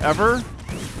shuttle ever?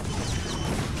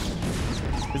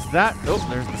 Is that... Oh,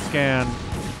 there's the scan.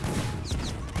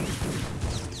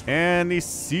 And he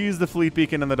sees the fleet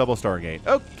beacon and the double Stargate.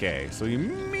 Okay, so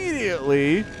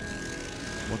immediately...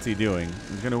 What's he doing?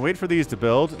 He's going to wait for these to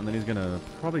build, and then he's going to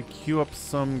probably queue up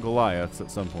some Goliaths at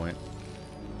some point.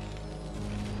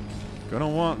 Gonna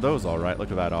want those, all right.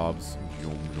 Look at that, OBS.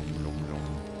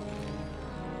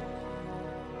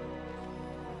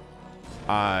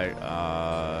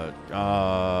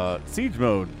 Siege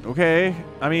mode. Okay.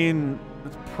 I mean,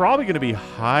 it's probably going to be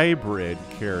hybrid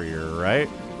carrier, right?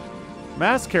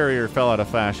 Mass carrier fell out of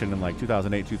fashion in like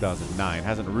 2008, 2009.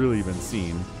 Hasn't really been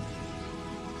seen.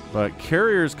 But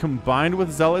carriers combined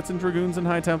with Zealots and Dragoons and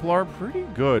High Templar, pretty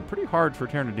good. Pretty hard for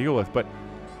Terran to deal with. But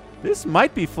this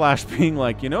might be Flash being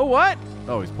like, you know what?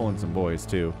 Oh, he's pulling some boys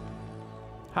too.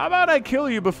 How about I kill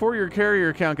you before your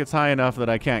carrier count gets high enough that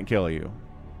I can't kill you?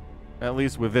 At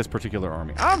least with this particular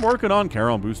army. I'm working on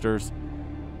Charon boosters.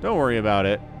 Don't worry about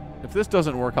it. If this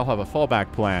doesn't work, I'll have a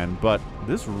fallback plan. But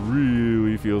this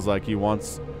really feels like he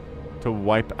wants to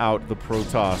wipe out the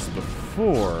Protoss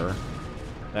before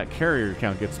that carrier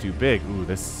count gets too big. Ooh,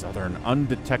 this southern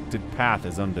undetected path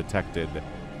is undetected.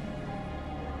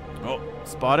 Oh,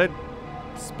 spotted.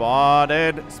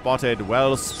 Spotted. Spotted.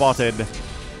 Well spotted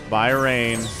by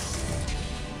Rain.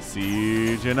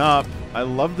 Sieging up. I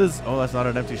love this. Oh, that's not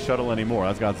an empty shuttle anymore.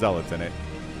 That's got Zealots in it.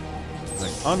 It's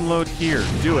like, unload here.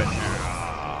 Do it.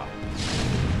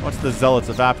 Watch the Zealots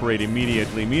evaporate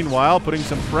immediately. Meanwhile, putting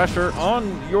some pressure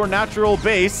on your natural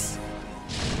base.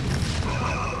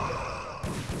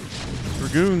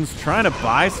 Dragoons trying to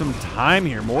buy some time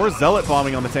here. More Zealot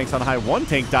bombing on the tanks on high. One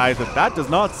tank dies, but that does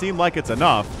not seem like it's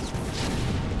enough.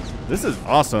 This is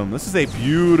awesome. This is a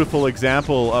beautiful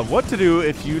example of what to do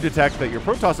if you detect that your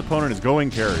Protoss opponent is going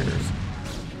carriers.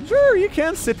 Sure, you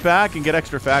can sit back and get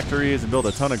extra factories and build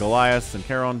a ton of Goliaths and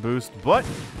Charon boost, but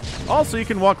also you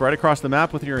can walk right across the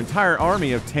map with your entire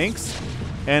army of tanks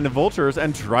and vultures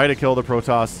and try to kill the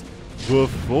Protoss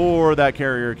before that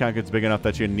carrier count gets big enough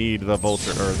that you need the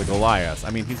vulture or the Goliaths. I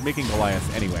mean, he's making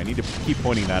Goliaths anyway. I need to keep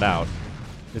pointing that out.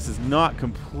 This is not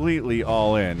completely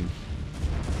all in.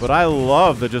 But I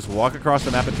love the just walk across the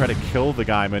map and try to kill the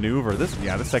guy maneuver. This,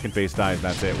 yeah, the second base dies.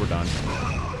 That's it. We're done.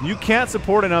 You can't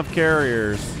support enough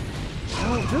carriers.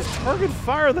 Well, just target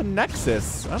fire the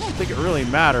Nexus. I don't think it really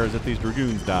matters if these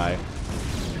Dragoons die.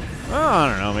 Oh, I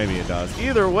don't know. Maybe it does.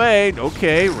 Either way,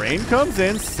 okay. Rain comes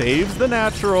in, saves the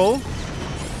natural.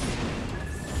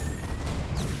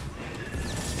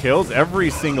 Kills every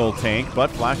single tank,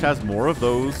 but Flash has more of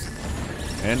those.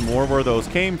 And more where those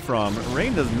came from.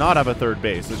 Rain does not have a third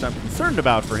base, which I'm concerned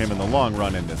about for him in the long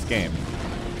run in this game.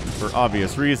 For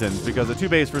obvious reasons, because a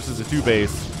 2-base versus a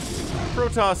 2-base,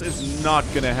 Protoss is not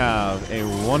going to have a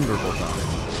wonderful time.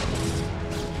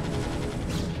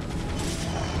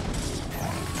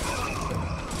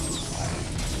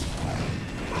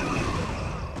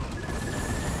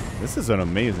 This is an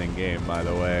amazing game, by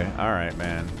the way. All right,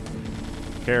 man.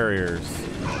 Carriers.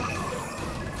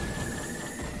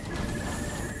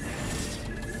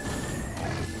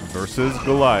 Versus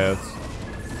Goliaths.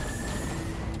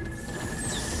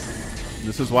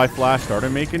 This is why Flash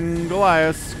started making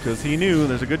Goliaths, because he knew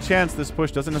there's a good chance this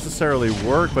push doesn't necessarily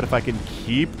work, but if I can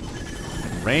keep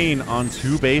Rain on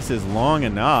 2 bases long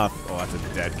enough... Oh, that's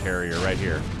a dead carrier right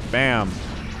here. Bam.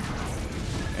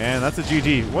 And that's a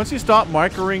GG. Once you stop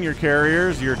microing your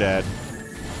carriers, you're dead.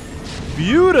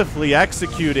 Beautifully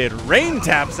executed. Rain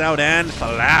taps out and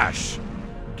Flash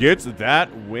gets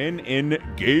that win in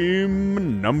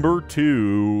game number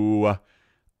 2.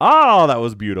 Oh, that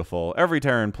was beautiful. Every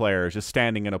Terran player is just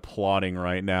standing and applauding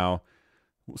right now.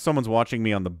 Someone's watching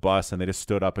me on the bus, and they just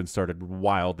stood up and started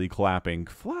wildly clapping.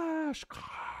 Flash.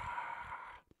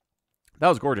 That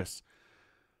was gorgeous.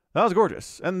 That was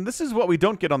gorgeous. And this is what we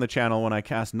don't get on the channel when I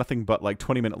cast nothing but like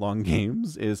 20-minute long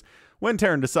games, is when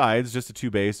Terran decides just a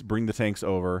 2-base, bring the tanks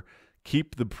over,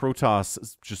 keep the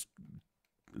Protoss just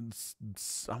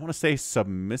I want to say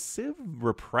submissive,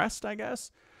 repressed, I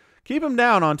guess. Keep him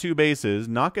down on 2 bases,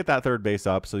 not get that 3rd base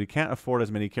up so he can't afford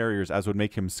as many carriers as would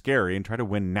make him scary, and try to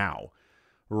win now.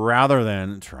 Rather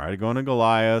than try to go into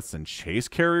Goliaths and chase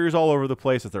carriers all over the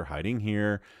place as they're hiding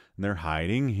here, and they're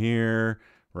hiding here,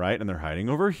 right? And they're hiding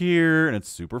over here, and it's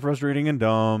super frustrating and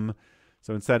dumb.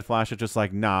 So instead, Flash is just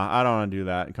like, nah, I don't want to do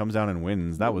that. And comes down and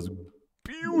wins. That was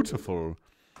beautiful.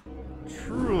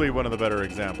 Truly one of the better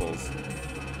examples.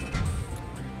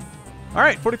 All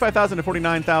right, 45,000 to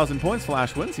 49,000 points.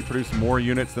 Flash wins. He produced more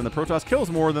units than the Protoss, kills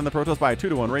more than the Protoss by a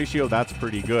 2-to-1 ratio. That's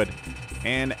pretty good.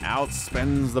 And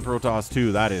outspends the Protoss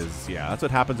too. That is, yeah, that's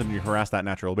what happens when you harass that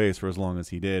natural base for as long as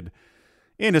he did.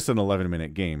 In just an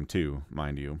 11-minute game too,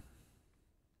 mind you.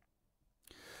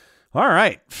 All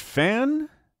right,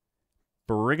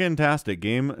 fan-brigantastic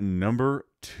game number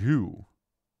 2.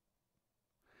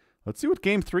 Let's see what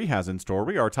game 3 has in store.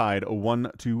 We are tied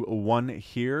 1-1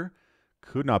 here.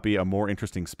 Could not be a more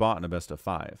interesting spot in a best of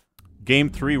 5.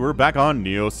 Game 3, we're back on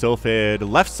Neo Sylphid.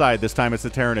 Left side this time it's the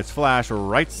Terran, it's Flash.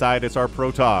 Right side it's our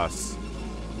Protoss.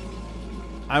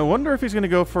 I wonder if he's going to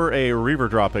go for a Reaver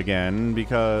drop again,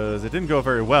 because it didn't go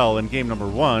very well in game number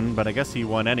 1, but I guess he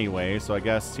won anyway, so I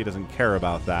guess he doesn't care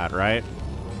about that, right?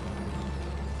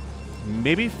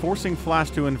 Maybe forcing Flash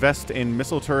to invest in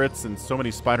missile turrets and so many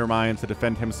spider mines to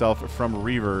defend himself from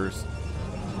Reavers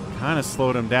kind of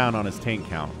slowed him down on his tank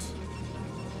count.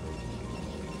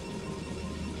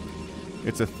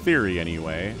 It's a theory,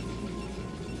 anyway.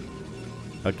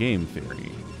 A game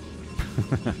theory.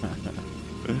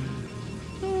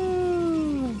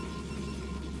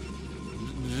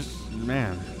 Just,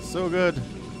 man, so good.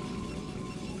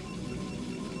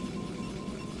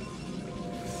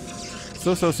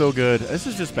 So good. This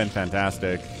has just been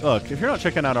fantastic. Look, if you're not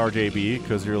checking out RJB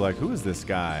because you're like, who is this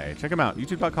guy? Check him out.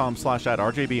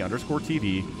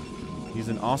 youtube.com/@RJB_TV. He's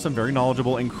an awesome, very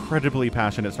knowledgeable, incredibly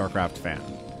passionate StarCraft fan.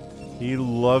 He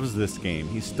loves this game.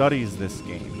 He studies this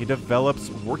game. He develops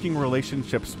working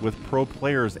relationships with pro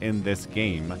players in this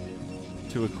game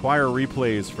to acquire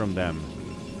replays from them.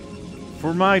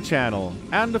 For my channel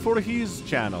and for his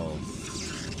channel.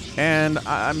 And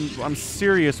I'm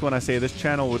serious when I say this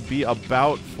channel would be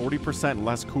about 40%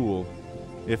 less cool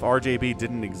if RJB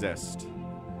didn't exist.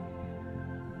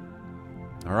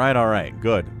 All right,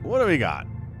 good. What do we got?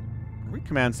 Are we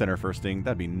command center firsting?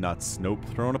 That'd be nuts. Nope,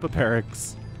 throwing up a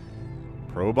barracks.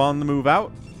 Probe on the move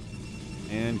out.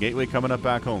 And gateway coming up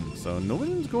back home. So no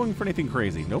one's going for anything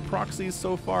crazy. No proxies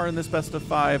so far in this best of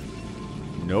 5.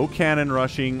 No cannon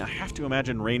rushing. I have to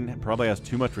imagine Rain probably has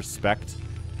too much respect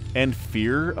and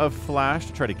fear of Flash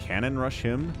to try to cannon rush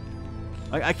him.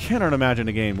 I cannot imagine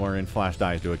a game wherein Flash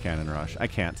dies to a cannon rush. I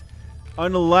can't.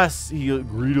 Unless he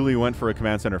greedily went for a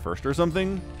command center first or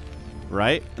something,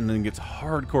 right? And then gets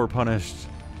hardcore punished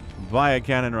by a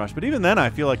cannon rush. But even then, I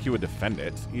feel like he would defend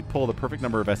it. He'd pull the perfect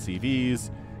number of SCVs.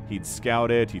 He'd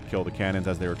scout it. He'd kill the cannons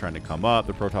as they were trying to come up.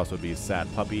 The Protoss would be a sad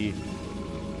puppy.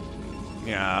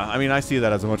 Yeah, I mean, I see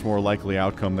that as a much more likely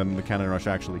outcome than the cannon rush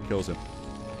actually kills him.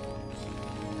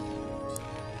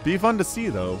 Be fun to see,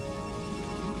 though.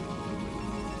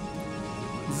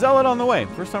 Zealot on the way.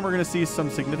 First time we're going to see some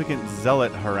significant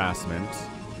Zealot harassment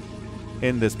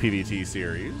in this PvT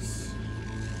series.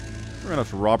 We're going to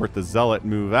have Robert the Zealot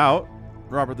move out.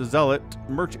 Robert the Zealot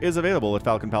merch is available at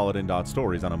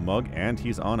falconpaladin.store. He's on a mug and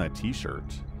he's on a t-shirt.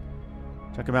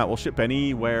 Check him out. We'll ship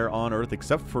anywhere on Earth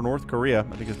except for North Korea.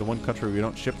 I think it's the one country we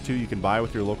don't ship to. You can buy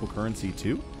with your local currency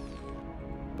too.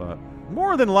 But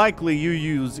more than likely you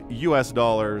use US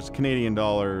dollars, Canadian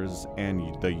dollars,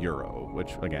 and the euro,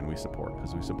 which again we support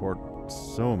because we support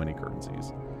so many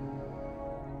currencies.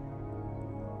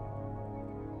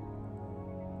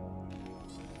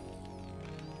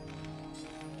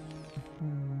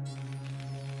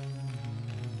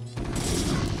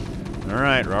 All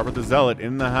right, Robert the Zealot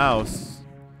in the house.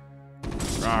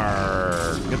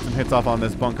 Rawr. Get some hits off on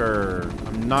this bunker.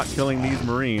 I'm not killing these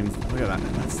Marines. Look at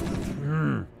that. It's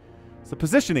the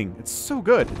positioning. It's so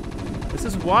good. This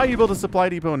is why you build a supply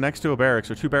depot next to a barracks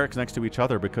or 2 barracks next to each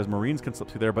other, because Marines can slip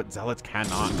through there, but Zealots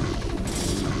cannot.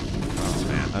 Oh,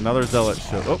 man. Another Zealot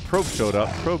showed. Oh, Probe showed up.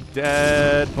 Probe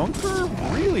dead. Bunker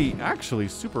really, actually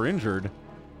super injured.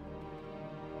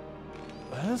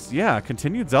 Yeah,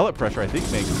 continued Zealot pressure I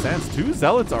think makes sense. 2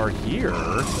 Zealots are here.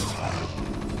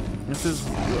 This is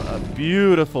a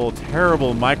beautiful,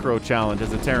 terrible micro challenge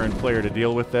as a Terran player to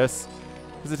deal with this.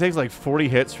 Because it takes like 40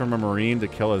 hits from a Marine to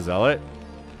kill a Zealot.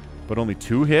 But only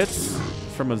 2 hits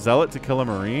from a Zealot to kill a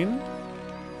Marine.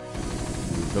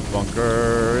 The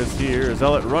bunker is here.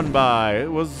 Zealot run by.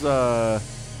 It was,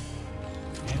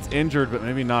 it's injured, but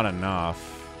maybe not enough.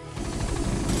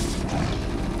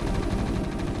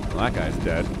 That guy's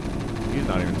dead. He's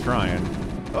not even trying.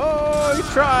 Oh, he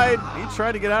tried. He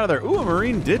tried to get out of there. Ooh, a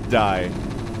Marine did die.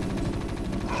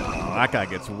 Oh, that guy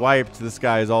gets wiped. This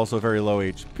guy is also very low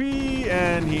HP,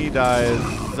 and he dies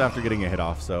after getting a hit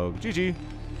off. So, GG.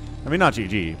 I mean, not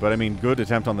GG, but I mean, good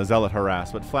attempt on the Zealot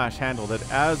harass, but Flash handled it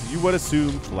as you would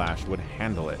assume Flash would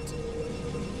handle it.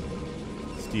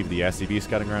 Steve the SCV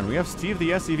scouting around. We have Steve the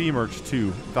SCV merch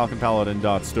too.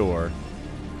 FalconPaladin.store.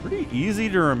 Pretty easy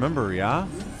to remember, yeah?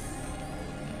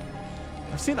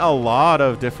 I've seen a lot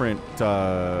of different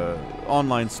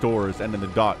online stores and in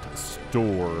the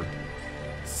 .store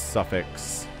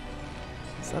suffix.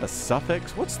 Is that a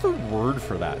suffix? What's the word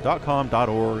for that? .com,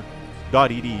 .org,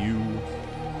 .edu,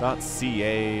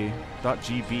 .ca,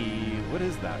 .gb. What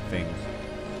is that thing?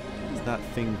 What is that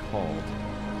thing called?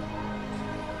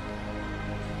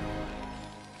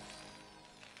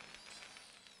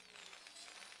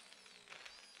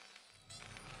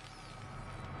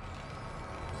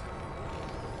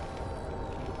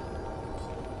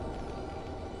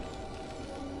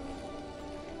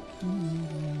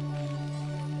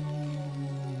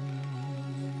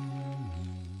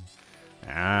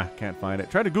 Can't find it.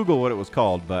 Tried to Google what it was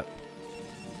called, but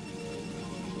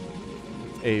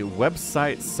a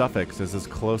website suffix is as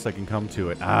close I can come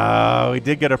to it. Oh, we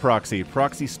did get a proxy.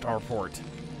 Proxy starport.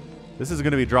 This is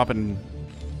going to be dropping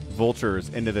vultures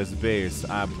into this base.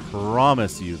 I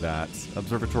promise you that.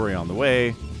 Observatory on the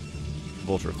way.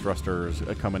 Vulture thrusters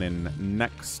coming in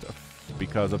next.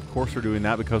 Because, of course, we're doing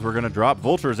that because we're going to drop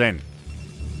vultures in.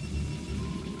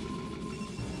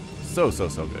 So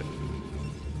good.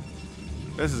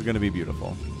 This is going to be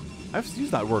beautiful. I've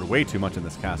used that word way too much in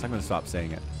this cast. I'm going to stop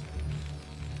saying it.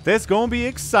 This going to be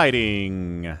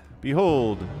exciting.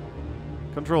 Behold,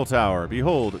 control tower.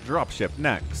 Behold, dropship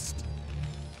next.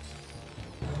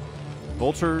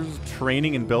 Vultures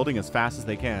training and building as fast as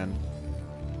they can.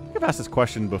 I think I've asked this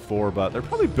question before, but they're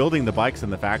probably building the bikes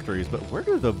in the factories, but where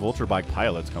do the vulture bike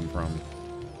pilots come from?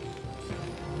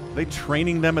 Are they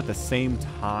training them at the same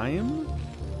time?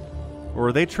 Or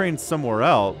are they trained somewhere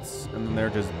else, and then they're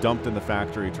just dumped in the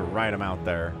factory to ride them out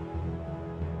there?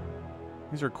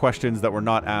 These are questions that were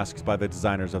not asked by the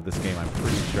designers of this game, I'm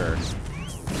pretty sure.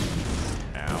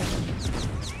 Ow.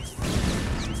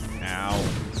 Ow.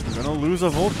 I'm gonna lose a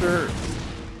vulture.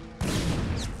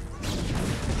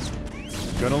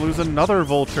 Gonna lose another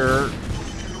vulture.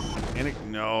 And it,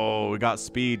 no, we got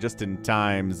speed just in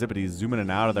time. Zippity zooming in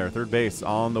and out of there. Third base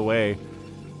on the way.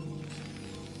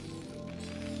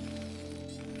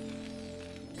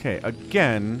 Okay,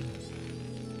 again,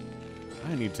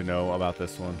 I need to know about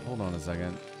this one. Hold on a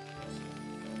second.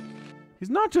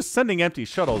 He's not just sending empty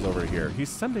shuttles over here. He's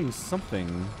sending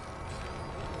something.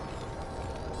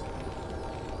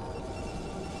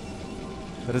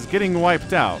 That is getting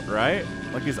wiped out, right?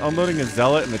 Like he's unloading a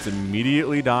Zealot and it's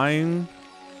immediately dying.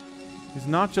 He's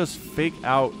not just fake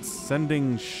out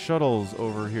sending shuttles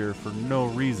over here for no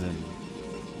reason.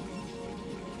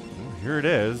 Well, here it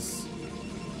is.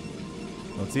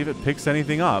 Let's see if it picks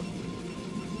anything up.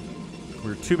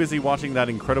 We're too busy watching that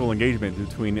incredible engagement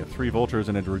between 3 vultures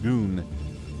and a dragoon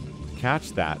to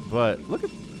catch that. But look at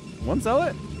one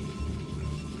Zealot.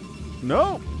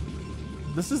 No.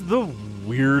 This is the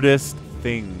weirdest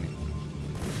thing.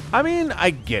 I mean, I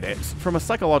get it from a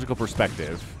psychological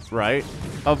perspective, right?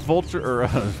 A vulture or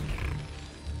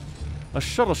a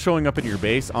shuttle showing up in your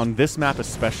base on this map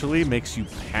especially makes you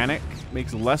panic.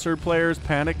 Makes lesser players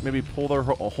panic, maybe pull their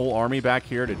whole army back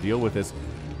here to deal with this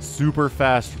super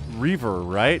fast Reaver,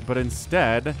 right? But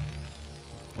instead,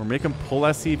 we're making pull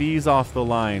SCVs off the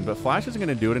line. But Flash isn't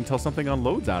going to do it until something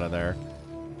unloads out of there.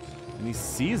 And he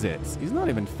sees it. He's not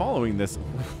even following this.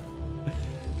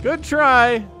 Good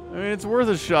try. I mean, it's worth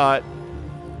a shot.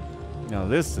 Now,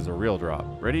 this is a real drop.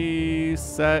 Ready,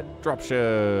 set,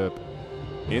 dropship.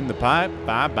 In the pipe,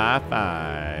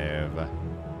 5x5.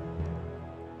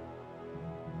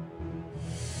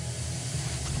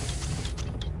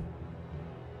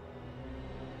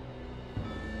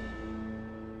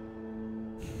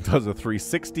 Does a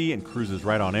 360 and cruises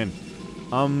right on in.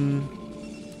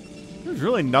 There's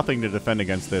really nothing to defend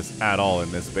against this at all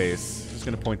in this base. Just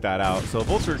going to point that out. So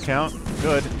vulture count,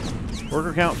 good.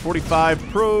 Worker count, 45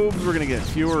 probes. We're going to get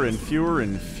fewer and fewer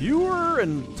and fewer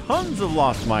and tons of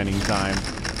lost mining time.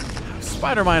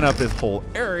 Spider mine up this whole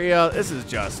area. This is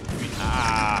just...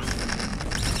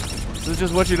 This is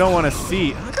just what you don't want to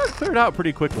see. I got cleared out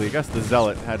pretty quickly. I guess the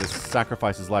Zealot had to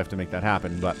sacrifice his life to make that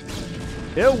happen, but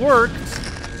it worked.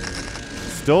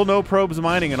 Still no probes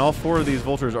mining, and all 4 of these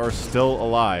vultures are still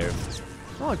alive.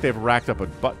 It's not like they've racked up a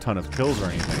butt ton of kills or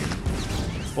anything.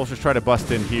 Vultures try to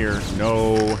bust in here.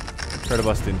 No. Try to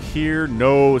bust in here.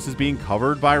 No, this is being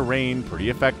covered by rain pretty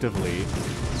effectively.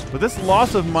 But this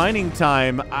loss of mining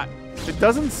time, it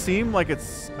doesn't seem like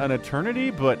it's an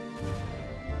eternity, but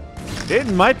it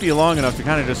might be long enough to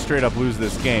kind of just straight up lose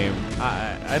this game.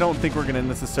 I don't think we're going to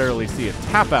necessarily see a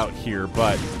tap out here,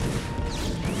 but...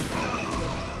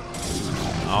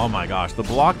 Oh my gosh, the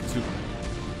block to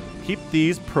keep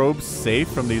these probes safe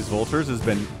from these vultures has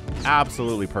been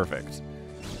absolutely perfect.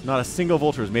 Not a single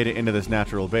vulture has made it into this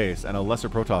natural base, and a lesser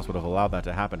Protoss would have allowed that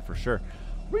to happen for sure.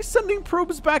 We're sending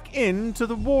probes back into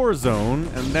the war zone,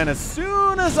 and then as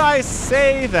soon as I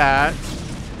say that,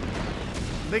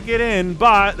 they get in,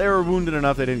 but they were wounded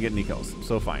enough they didn't get any kills,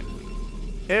 so fine.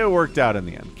 It worked out in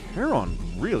the end. Charon,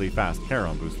 really fast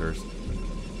Charon boosters.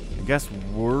 I guess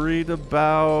worried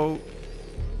about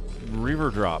Reaver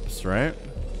drops, right?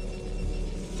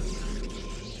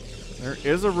 There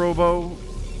is a Robo.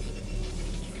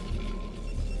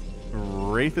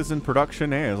 Wraith is in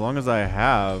production. Hey, as long as I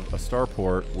have a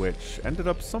starport, which ended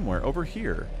up somewhere over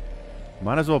here.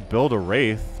 Might as well build a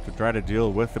Wraith to try to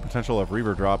deal with the potential of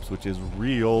Reaver drops, which is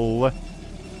real.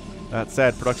 That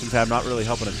said, production tab not really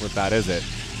helping us with that, is it?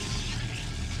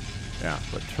 Yeah,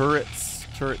 but turrets.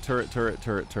 Turret.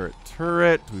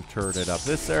 We've turreted up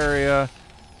this area.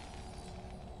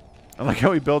 I like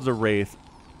how he builds a Wraith,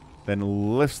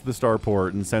 then lifts the starport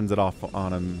and sends it off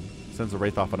on him. Sends the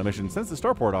Wraith off on a mission. Sends the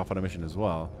starport off on a mission as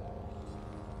well.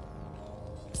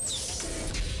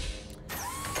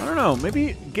 I don't know.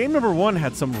 Maybe game number 1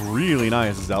 had some really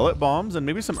nice Zealot bombs, and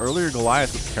maybe some earlier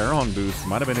Goliaths with Charon boosts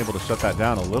might have been able to shut that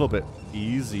down a little bit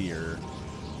easier.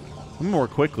 More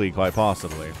quickly, quite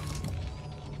possibly.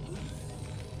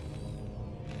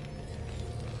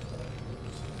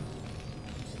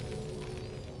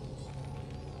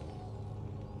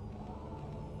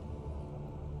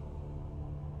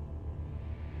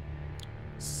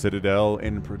 Citadel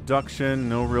in production.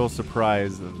 No real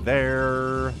surprise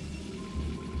there.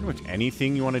 Pretty much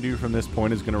anything you want to do from this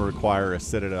point is going to require a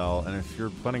Citadel. And if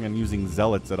you're planning on using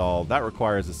Zealots at all, that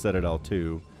requires a Citadel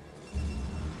too.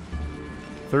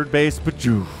 Third base,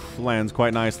 Bajoof, lands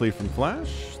quite nicely from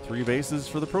Flash. 3 bases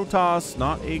for the Protoss.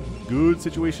 Not a good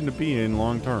situation to be in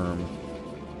long term.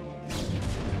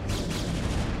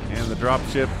 And the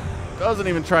dropship doesn't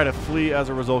even try to flee, as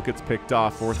a result gets picked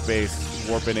off. 4th base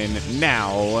warping in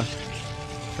now.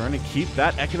 Trying to keep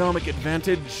that economic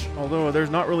advantage, although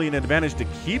there's not really an advantage to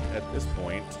keep at this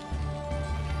point.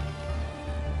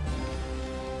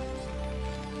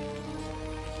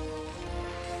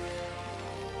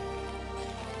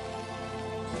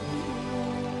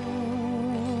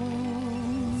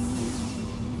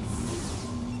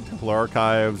 Templar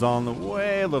Archives on the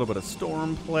way. A little bit of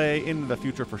storm play into the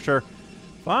future for sure.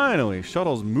 Finally,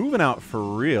 shuttle's moving out for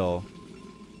real.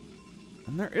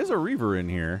 And there is a Reaver in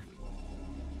here.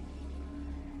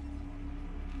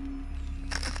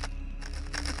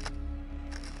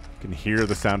 You can hear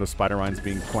the sound of spider mines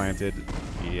being planted.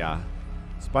 Yeah.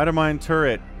 Spider mine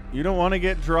turret. You don't want to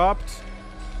get dropped?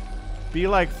 Be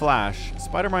like Flash.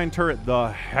 Spider mine turret the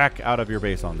heck out of your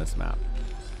base on this map.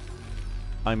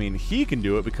 I mean, he can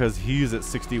do it because he's at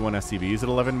 61 SCVs at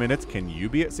 11 minutes. Can you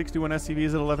be at 61 SCVs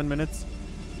at 11 minutes?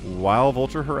 While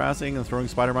vulture harassing and throwing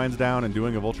spider mines down and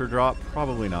doing a vulture drop?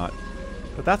 Probably not.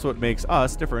 But that's what makes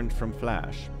us different from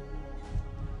Flash.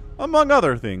 Among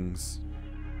other things.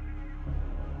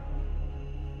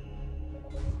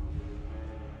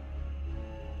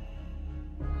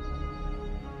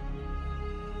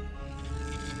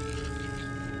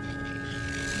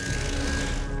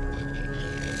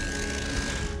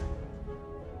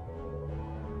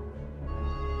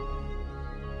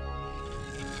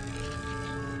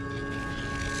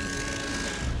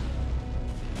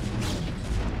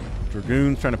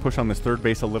 Dragoons trying to push on this third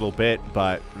base a little bit,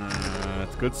 but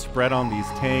it's good spread on these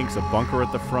tanks. A bunker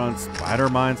at the front, spider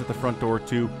mines at the front door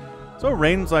too. So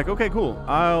Rain's like, okay, cool.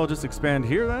 I'll just expand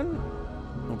here then.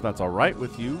 Hope that's all right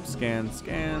with you. Scans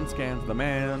the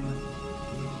man.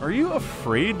 Are you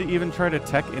afraid to even try to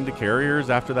tech into carriers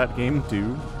after that game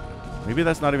too? Maybe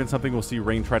that's not even something we'll see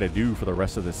Rain try to do for the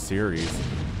rest of this series.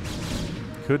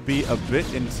 Could be a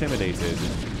bit intimidated.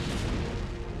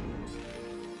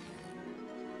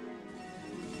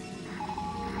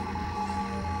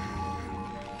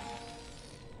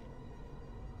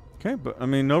 Okay, but I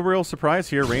mean, no real surprise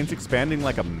here. Rain's expanding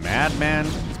like a madman.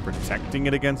 He's protecting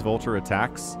it against vulture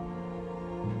attacks.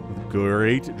 With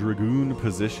great Dragoon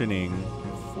positioning.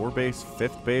 4 base,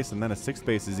 5th base, and then a 6th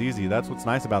base is easy. That's what's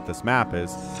nice about this map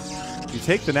is you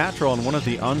take the natural on one of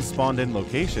the unspawned in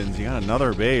locations, you got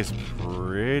another base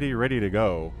pretty ready to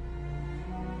go.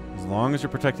 As long as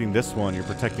you're protecting this one, you're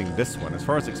protecting this one. As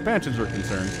far as expansions are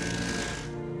concerned,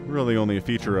 Really only a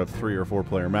feature of 3 or 4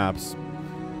 player maps.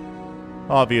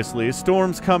 Obviously,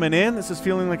 Storm's coming in. This is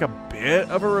feeling like a bit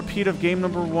of a repeat of game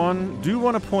number 1. Do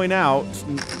want to point out,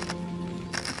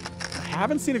 I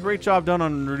haven't seen a great job done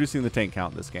on reducing the tank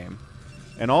count this game.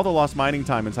 And all the lost mining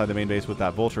time inside the main base with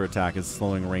that Vulture attack is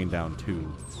slowing Rain down too.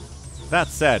 That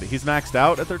said, he's maxed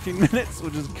out at 13 minutes,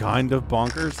 which is kind of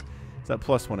bonkers. It's that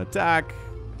 +1 attack,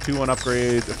 2-1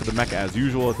 upgrades for the mecha as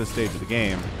usual at this stage of the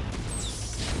game.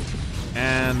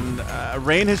 And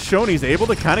Rain has shown he's able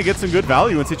to kind of get some good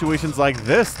value in situations like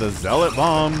this. The Zealot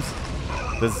bombs.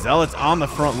 The Zealot's on the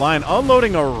front line,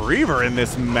 unloading a Reaver in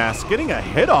this mess, getting a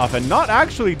hit off and not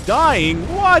actually dying.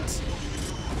 What?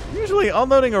 Usually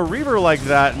unloading a Reaver like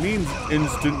that means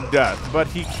instant death, but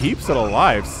he keeps it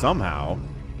alive somehow.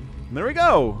 And there we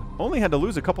go. Only had to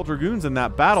lose a couple Dragoons in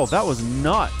that battle. That was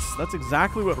nuts. That's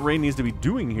exactly what Rain needs to be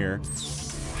doing here.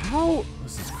 How?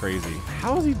 This is crazy.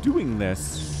 How is he doing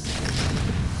this?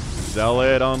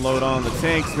 Zealot unload on the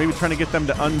tanks, maybe trying to get them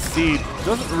to unseed.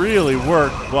 Doesn't really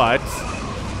work, but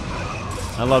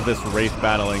I love this Wraith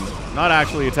battling. Not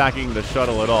actually attacking the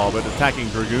shuttle at all, but attacking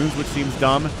Dragoons, which seems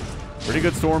dumb. Pretty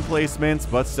good storm placements,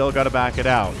 but still got to back it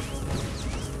out.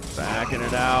 Backing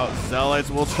it out. Zealots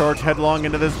will charge headlong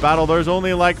into this battle. There's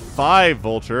only like 5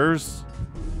 Vultures.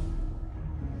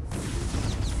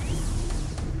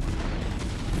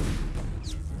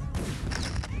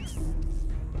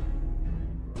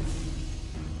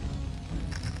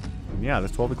 Yeah,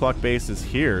 this 12 o'clock base is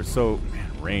here. So,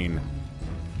 man, Rain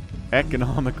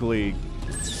economically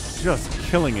just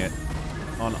killing it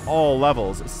on all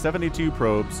levels. 72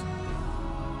 probes.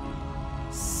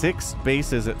 6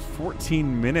 bases at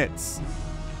 14 minutes.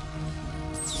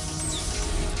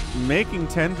 Making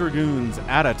 10 Dragoons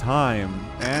at a time.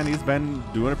 And he's been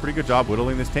doing a pretty good job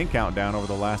whittling this tank count down over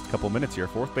the last couple minutes here.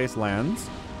 4th base lands.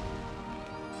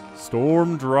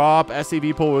 Storm drop.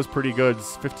 SCV pull was pretty good.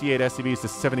 58 SCVs to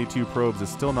 72 probes is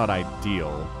still not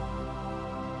ideal.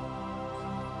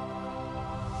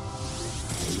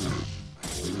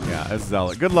 Yeah, that's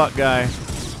Zealot. Good luck, guy.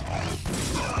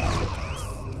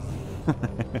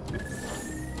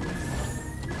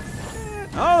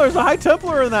 Oh, there's a High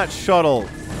Templar in that shuttle.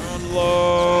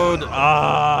 Unload.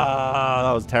 Ah,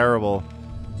 that was terrible.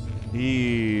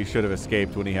 He should have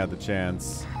escaped when he had the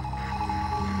chance.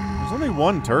 There's only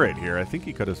 1 turret here. I think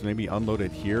he could have maybe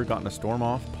unloaded here, gotten a storm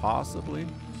off, possibly.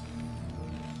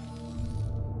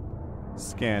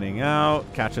 Scanning out,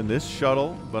 catching this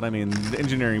shuttle. But I mean, the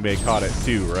engineering bay caught it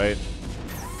too, right?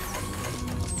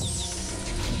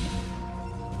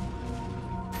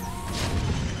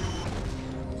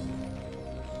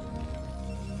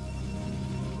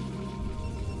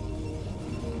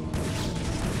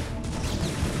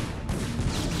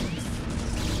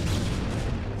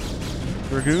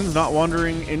 Dragoons not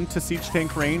wandering into siege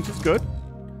tank range is good.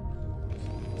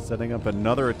 Setting up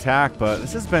another attack, but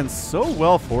this has been so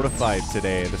well fortified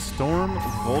today. The Storm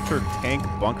Vulture tank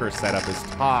bunker setup is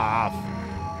tough.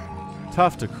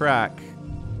 Tough to crack.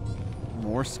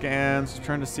 More scans.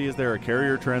 Trying to see, is there a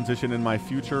carrier transition in my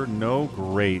future? No?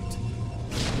 Great.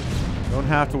 Don't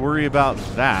have to worry about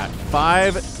that.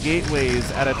 5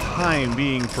 gateways at a time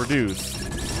being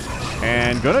produced.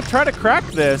 And gonna try to crack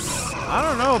this. I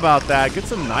don't know about that. Get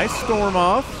some nice storm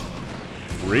off.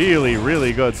 Really,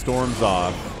 really good storms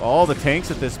off. All the tanks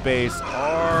at this base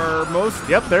are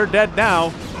yep, they're dead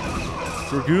now.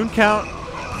 Dragoon count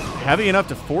heavy enough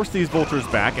to force these Vultures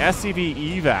back.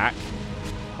 SCV evac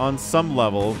on some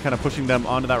level, kind of pushing them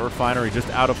onto that refinery just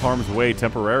out of harm's way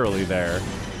temporarily there.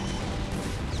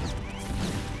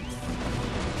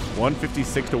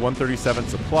 156 to 137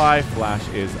 supply. Flash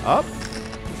is up.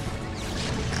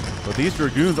 But these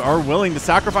Dragoons are willing to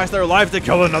sacrifice their lives to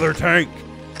kill another tank.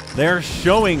 They're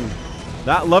showing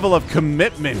that level of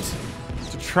commitment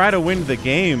to try to win the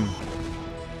game.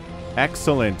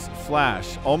 Excellent.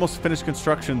 Flash almost finished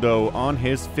construction, though, on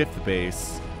his 5th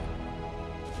base.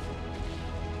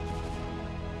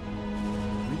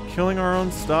 Are we killing our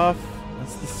own stuff?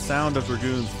 That's the sound of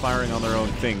Dragoons firing on their own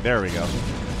thing. There we go.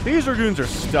 These Dragoons are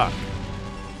stuck.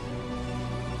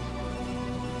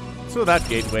 So that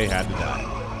gateway had to die.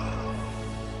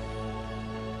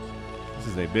 This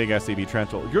is a big SCV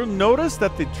transfer. You'll notice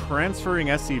that the transferring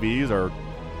SCVs are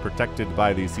protected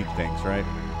by these siege tanks, right?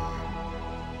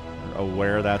 You're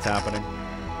aware that's happening.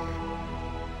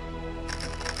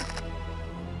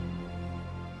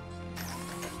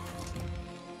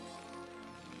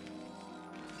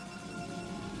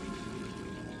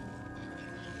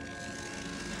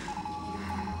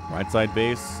 Right side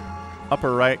base,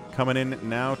 upper right coming in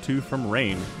now too from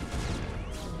Rain.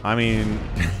 I mean...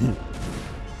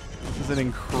 This is an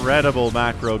incredible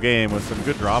macro game with some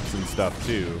good drops and stuff,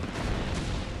 too.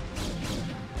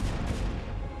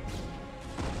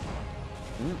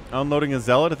 Unloading a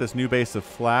Zealot at this new base of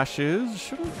flashes.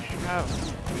 Shouldn't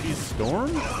have... He's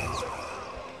stormed? I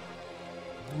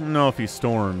don't know if he's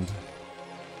stormed.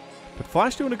 But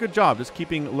Flash doing a good job, just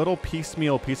keeping little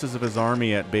piecemeal pieces of his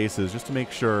army at bases just to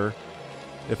make sure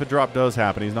if a drop does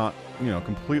happen, he's not, you know,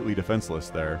 completely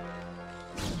defenseless there.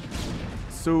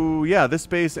 So, yeah, this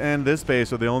base and this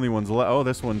base are the only ones left. Oh,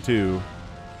 this one, too.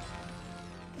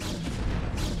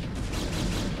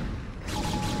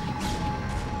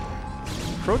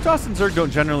 Protoss and Zerg don't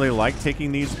generally like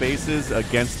taking these bases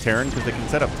against Terran because they can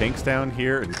set up tanks down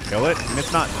here and kill it. And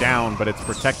it's not down, but it's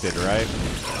protected, right?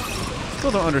 Still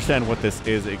don't understand what this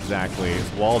is exactly.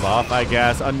 It's walled off, I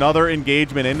guess. Another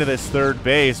engagement into this third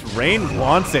base. Rain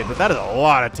wants it, but that is a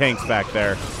lot of tanks back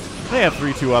there. They have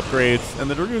 3-2 upgrades, and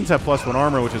the Dragoons have +1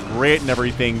 armor, which is great and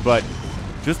everything, but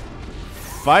just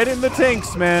fighting the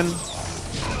tanks, man.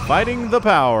 Fighting the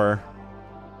power.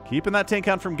 Keeping that tank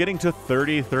count from getting to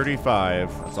 30,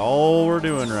 35. That's all we're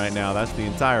doing right now. That's the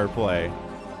entire play.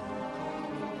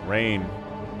 Rain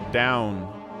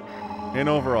down in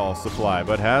overall supply,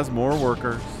 but has more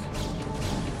workers.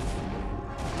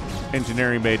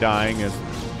 Engineering bay dying is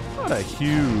not a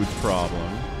huge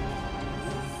problem.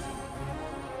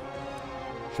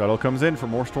 Shuttle comes in for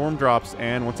more storm drops,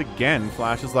 and once again,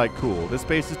 Flash is like, cool, this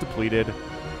base is depleted.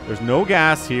 There's no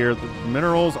gas here. The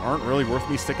minerals aren't really worth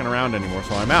me sticking around anymore,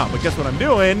 so I'm out. But guess what I'm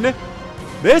doing?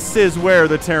 This is where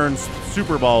the Terran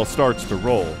Super Ball starts to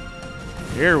roll.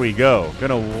 Here we go.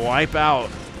 Gonna wipe out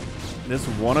this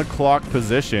 1 o'clock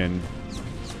position.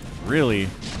 Really,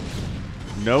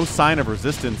 no sign of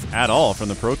resistance at all from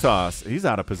the Protoss. He's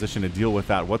out of position to deal with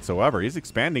that whatsoever. He's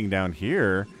expanding down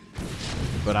here.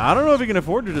 But I don't know if he can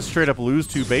afford to just straight up lose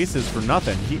 2 bases for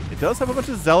nothing. He does have a bunch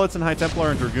of Zealots and High Templar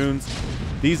and Dragoons.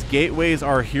 These gateways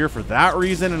are here for that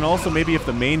reason, and also maybe if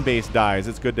the main base dies,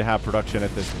 it's good to have production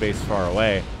at this base far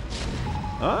away.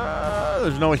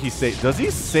 There's no way he saves. Does he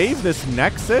save this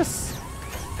Nexus?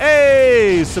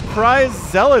 Hey, surprise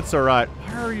Zealots are right.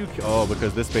 Why are you? Oh,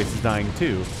 because this base is dying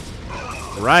too.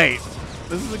 Right.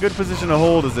 This is a good position to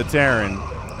hold as a Terran.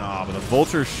 Oh, but the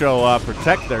Vultures show up,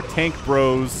 protect their tank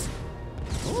bros.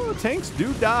 Oh, the tanks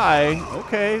do die.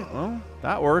 Okay, well,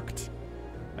 that worked.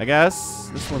 I guess.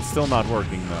 This one's still not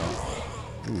working,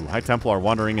 though. Ooh, High Templar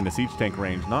wandering into siege tank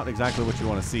range. Not exactly what you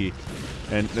want to see.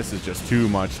 And this is just too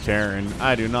much Terran.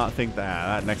 I do not think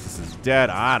that Nexus is dead.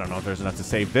 I don't know if there's enough to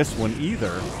save this one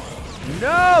either.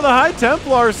 No, the High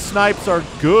Templar snipes are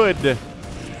good.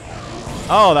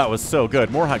 Oh, that was so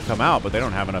good. More High come out, but they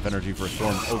don't have enough energy for a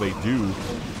storm. Oh, they do.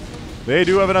 They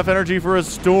do have enough energy for a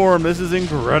storm. This is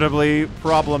incredibly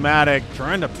problematic.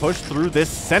 Trying to push through this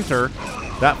center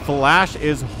that Flash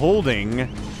is holding.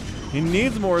 He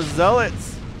needs more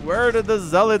Zealots. Where did the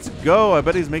Zealots go? I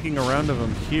bet he's making a round of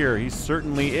them here. He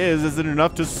certainly is. Is it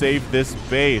enough to save this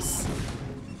base?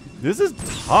 This is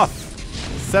tough.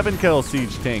 7-kill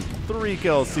siege tank.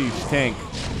 3-kill siege tank.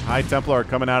 High Templar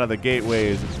coming out of the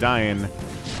gateways, dying.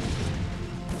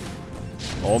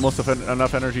 Almost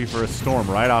enough energy for a storm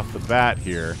right off the bat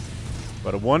here.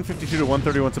 But a 152 to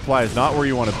 131 supply is not where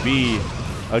you want to be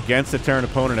against a Terran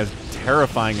opponent as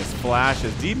terrifying as Flash.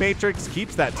 As D-Matrix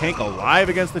keeps that tank alive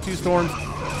against the 2 storms.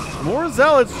 More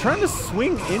Zealots trying to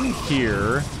swing in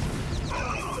here.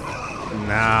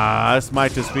 Nah, this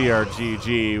might just be our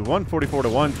GG. 144 to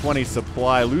 120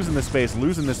 supply. Losing the space,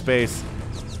 losing the space.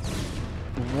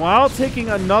 While taking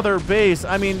another base.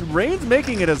 I mean, Rain's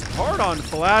making it as hard on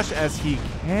Flash as he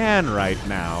can right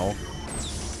now.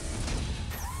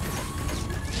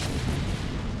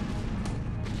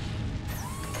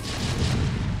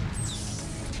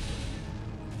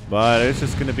 But it's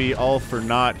just going to be all for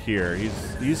naught here.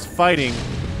 He's fighting,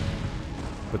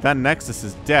 but that Nexus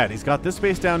is dead. He's got this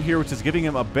base down here, which is giving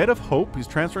him a bit of hope. He's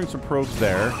transferring some probes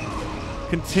there.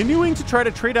 Continuing to try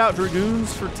to trade out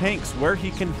Dragoons for tanks where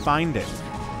he can find it.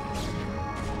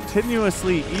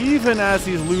 Continuously, even as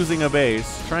he's losing a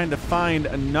base, trying to find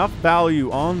enough value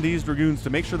on these Dragoons to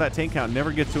make sure that tank count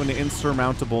never gets to an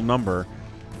insurmountable number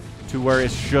to where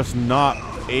it's just not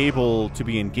able to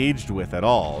be engaged with at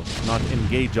all. Not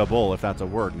engageable, if that's a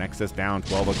word. Nexus down,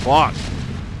 12 o'clock.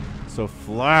 So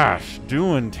Flash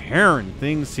doing Terran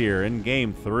things here in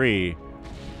game 3.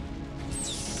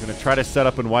 Gonna try to set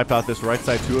up and wipe out this right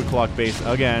side 2 o'clock base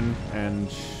again, and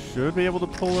should be able to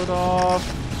pull it off.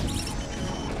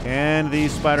 Can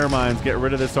these spider mines get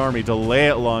rid of this army? Delay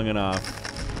it long enough.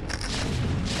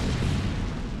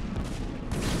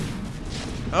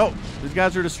 Oh, these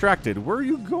guys are distracted. Where are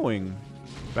you going?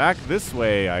 Back this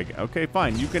way. Okay,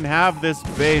 fine. You can have this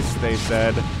base, they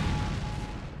said.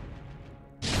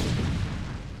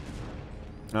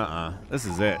 This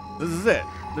is it. This is it.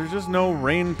 There's just no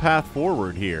rain path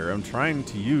forward here. I'm trying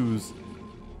to use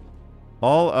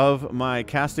all of my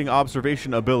casting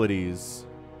observation abilities.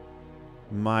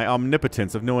 My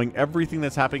omnipotence of knowing everything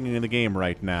that's happening in the game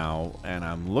right now. And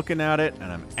I'm looking at it,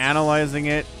 and I'm analyzing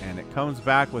it, and it comes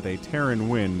back with a Terran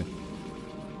win.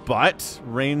 But,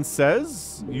 Rain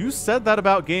says, you said that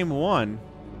about game 1.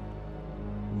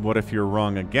 What if you're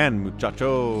wrong again,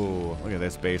 muchacho? Look at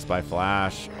this base by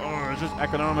Flash. Oh, it's just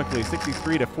economically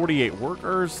 63 to 48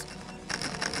 workers.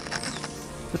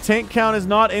 The tank count is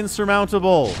not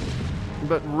insurmountable.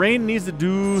 But Rain needs to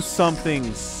do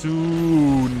something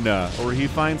soon, or he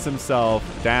finds himself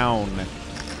down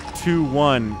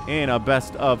 2-1 in a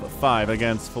best of 5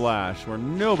 against Flash, where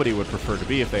nobody would prefer to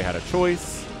be if they had a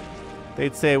choice.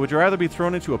 They'd say, would you rather be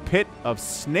thrown into a pit of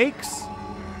snakes,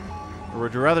 or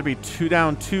would you rather be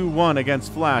down 2-1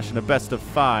 against Flash in a best of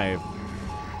 5?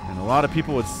 And a lot of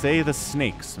people would say the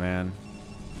snakes, man.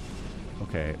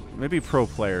 Okay, maybe pro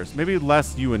players. Maybe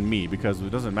less you and me, because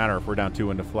it doesn't matter if we're down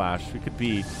 2-1 to Flash. We could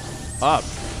be up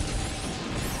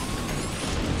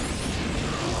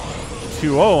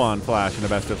 2-0 on Flash in a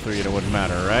best of 3, and it wouldn't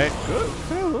matter, right? Good.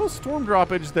 Okay, a little storm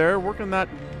droppage there, working that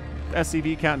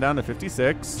SCV count down to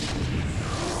 56.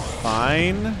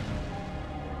 Fine. I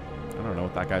don't know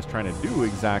what that guy's trying to do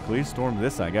exactly. Storm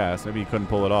this, I guess. Maybe he couldn't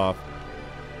pull it off.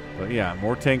 But yeah,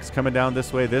 more tanks coming down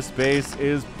this way. This base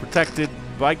is protected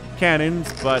by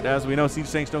cannons, but as we know,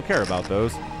 siege tanks don't care about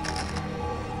those.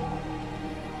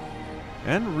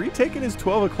 And retaking his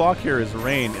 12 o'clock here is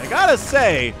Rain. I gotta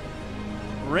say,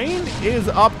 Rain is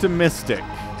optimistic.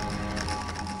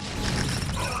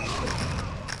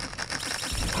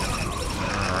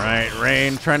 Alright,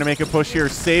 Rain trying to make a push here,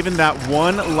 saving that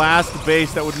one last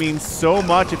base that would mean so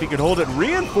much if he could hold it.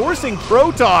 Reinforcing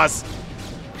Protoss.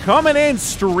 Coming in,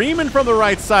 streaming from the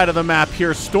right side of the map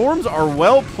here. Storms are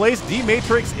well placed.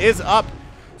 D-Matrix is up.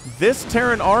 This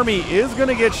Terran army is going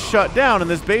to get shut down, and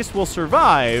this base will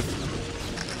survive.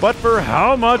 But for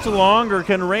how much longer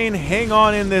can Rain hang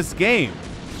on in this game?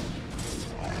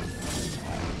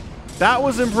 That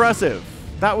was impressive.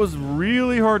 That was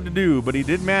really hard to do, but he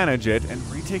did manage it. And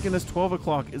retaking this 12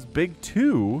 o'clock is big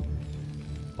too.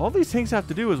 All these tanks have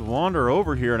to do is wander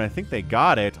over here, and I think they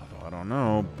got it. I don't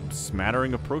know.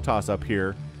 Smattering of Protoss up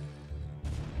here.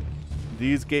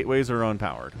 These gateways are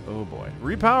unpowered. Oh boy.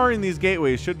 Repowering these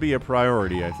gateways should be a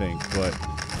priority, I think, but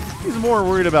he's more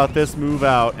worried about this move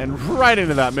out and right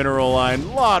into that mineral line.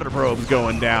 A lot of probes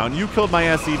going down. You killed my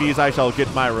SCVs, I shall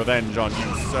get my revenge on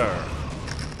you, sir.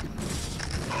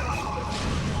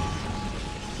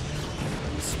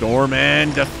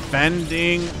 Stormin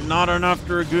defending, not enough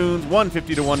Dragoons.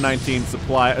 150 to 119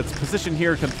 supply. Its position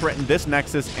here can threaten this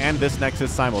Nexus and this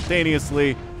Nexus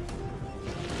simultaneously.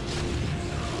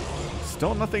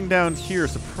 Still nothing down here.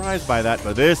 Surprised by that,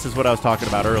 but this is what I was talking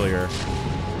about earlier.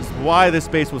 This is why this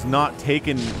base was not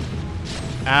taken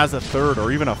as a third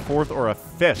or even a fourth or a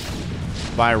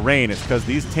fifth by Rain. It's because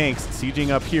these tanks sieging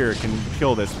up here can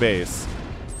kill this base.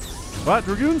 But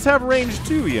Dragoons have range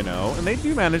too, you know, and they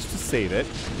do manage to save it.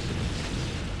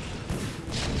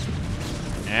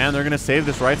 And they're going to save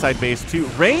this right side base too.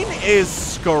 Rain is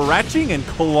scratching and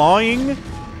clawing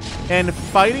and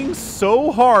fighting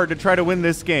so hard to try to win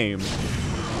this game.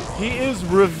 He is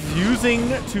refusing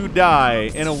to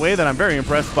die in a way that I'm very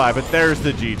impressed by, but there's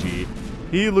the GG.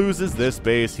 He loses this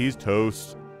base. He's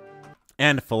toast.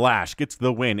 And Flash gets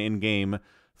the win in game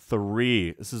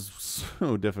 3. This is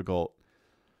so difficult.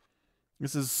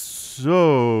 This is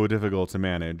so difficult to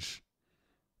manage.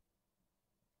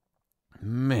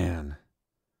 Man.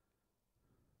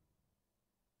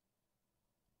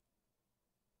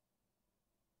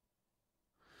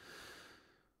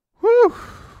 Whew.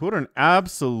 What an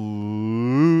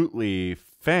absolutely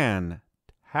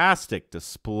fantastic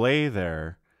display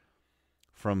there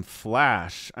from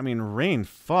Flash. I mean, Rain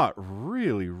fought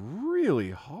really,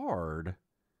 really hard.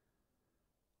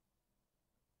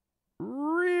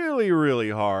 Really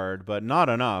hard, but not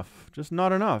enough. Just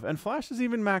not enough. And Flash is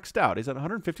even maxed out. He's at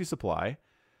 150 supply.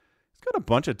 He's got a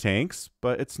bunch of tanks,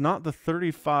 but it's not the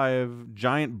 35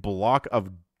 giant block of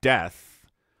death.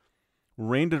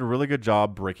 Rain did a really good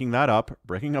job breaking that up,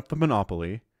 breaking up the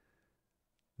monopoly,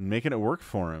 making it work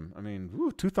for him. I mean,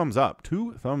 woo, 2 thumbs up.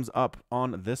 2 thumbs up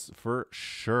on this for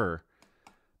sure.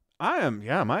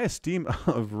 Yeah, my esteem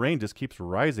of Rain just keeps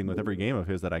rising with every game of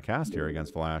his that I cast here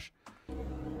against Flash.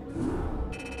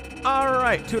 All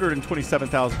right,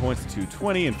 227,000 points to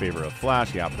 220 in favor of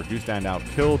Flash. He outproduced and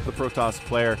outkilled the Protoss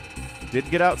player. Did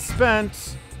get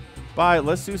outspent. But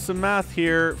let's do some math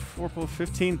here. 4 plus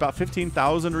 15, about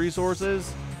 15,000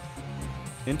 resources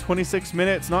in 26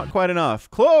 minutes. Not quite enough.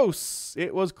 Close.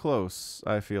 It was close,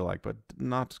 I feel like, but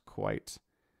not quite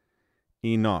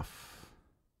enough.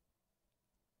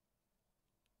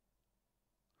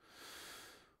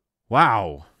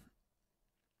 Wow.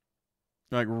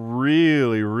 Like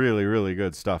really, really, really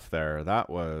good stuff there. That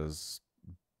was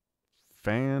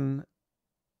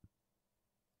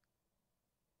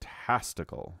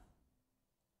fantastical.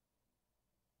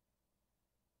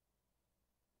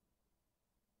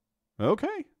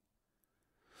 Okay.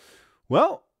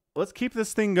 Well, let's keep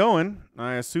this thing going.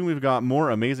 I assume we've got more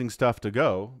amazing stuff to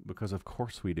go, because of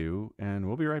course we do, and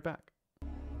we'll be right back.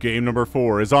 Game number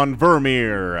 4 is on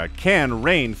Vermeer. Can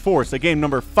Rain force a game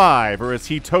number 5, or is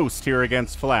he toast here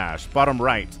against Flash? Bottom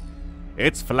right,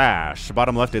 it's Flash.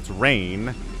 Bottom left, it's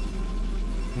Rain.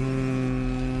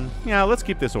 Yeah, let's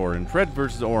keep this orange. Red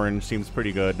versus orange seems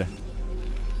pretty good.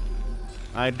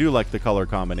 I do like the color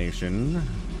combination.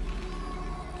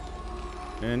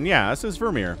 And yeah, this is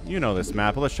Vermeer. You know this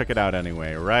map. Let's check it out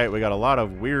anyway, right? We got a lot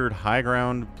of weird high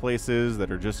ground places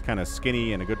that are just kind of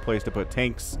skinny and a good place to put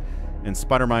tanks and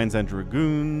spider mines and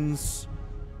dragoons.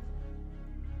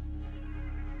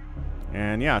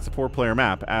 And yeah, it's a 4-player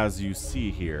map, as you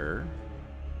see here.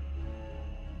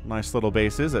 Nice little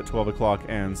bases at 12 o'clock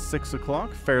and 6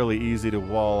 o'clock. Fairly easy to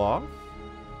wall off.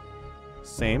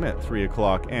 Same at 3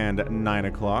 o'clock and 9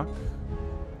 o'clock.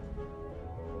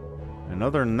 And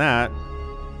other than that,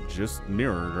 just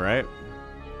mirrored, right?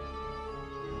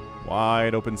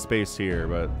 Wide open space here,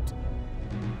 but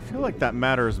I feel like that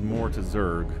matters more to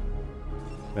Zerg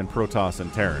than Protoss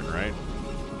and Terran, right?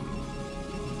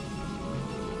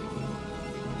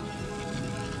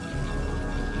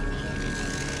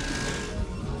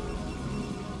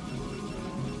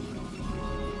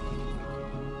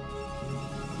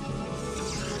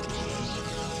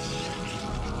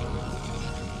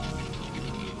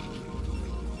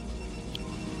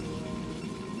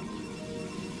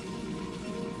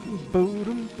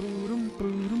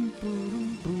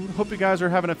 Hope you guys are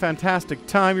having a fantastic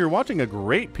time. You're watching a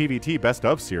great PvT Best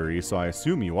of series, so I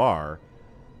assume you are.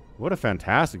 What a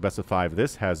fantastic Best of 5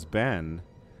 this has been.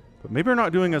 But maybe we're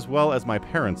not doing as well as my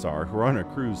parents are, who are on a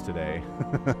cruise today.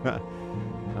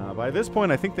 By this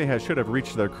point, I think they should have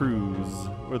reached their cruise,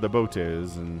 where the boat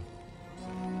is, and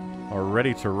are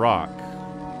ready to rock.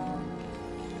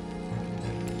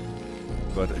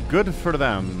 But good for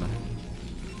them.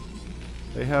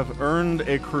 They have earned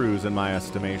a cruise, in my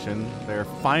estimation. They're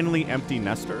finally empty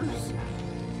nesters.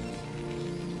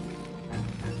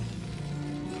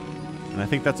 And I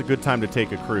think that's a good time to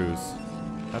take a cruise.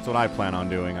 That's what I plan on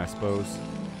doing, I suppose.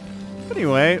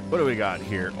 Anyway, what do we got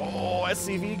here? Oh,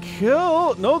 SCV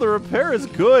kill! No, the repair is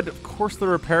good. Of course the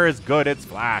repair is good. It's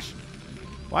Flash.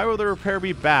 Why will the repair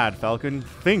be bad, Falcon?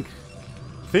 Think.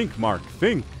 Think, Mark.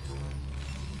 Think.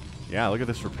 Yeah, look at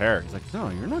this repair. He's like, no,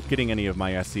 you're not getting any of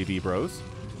my SCV, bros.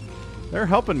 They're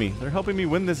helping me. They're helping me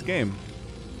win this game.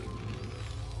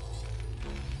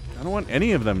 I don't want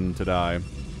any of them to die.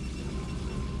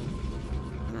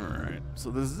 Alright,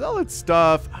 so the Zealot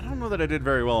stuff, I don't know that I did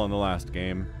very well in the last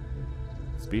game.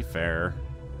 Let's be fair.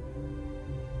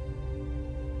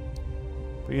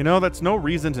 But you know, that's no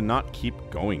reason to not keep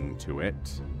going to it.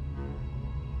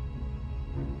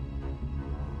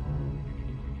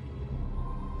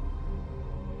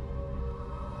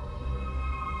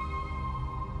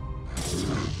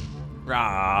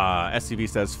 SCV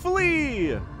says,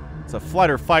 flee! It's a flight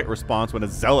or fight response when a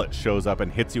Zealot shows up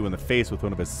and hits you in the face with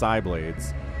one of his side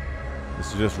blades. Is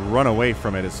to just run away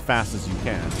from it as fast as you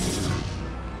can.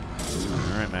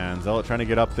 Alright, man. Zealot trying to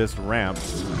get up this ramp.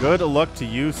 Good luck to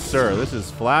you, sir. This is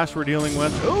Flash we're dealing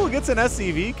with. Ooh, gets an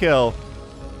SCV kill.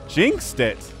 Jinxed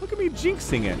it. Look at me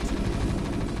jinxing it.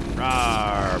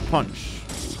 Rawr, punch.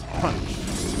 Punch.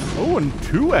 Oh, and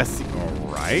 2 SCV.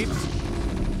 Alright.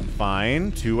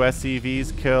 Fine. 2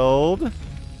 SCVs killed.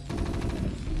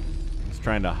 He's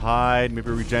trying to hide.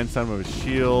 Maybe regen some of his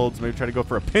shields. Maybe try to go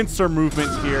for a pincer movement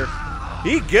here.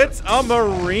 He gets a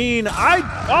Marine.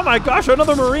 Oh my gosh,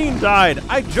 another Marine died.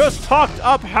 I just talked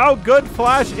up how good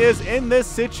Flash is in this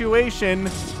situation.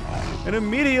 And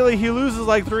immediately he loses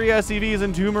like 3 SCVs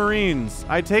and 2 Marines.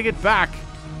 I take it back.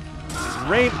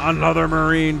 Rain, another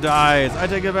Marine dies. I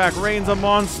take it back. Rain's a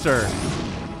monster.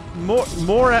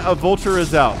 More a Vulture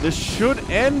is out. This should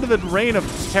end the reign of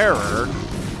terror.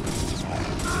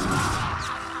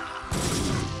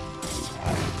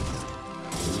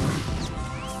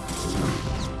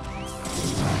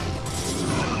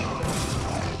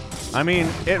 I mean,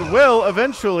 it will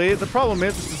eventually. The problem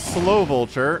is it's a slow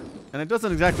Vulture, and it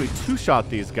doesn't exactly two-shot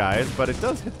these guys, but it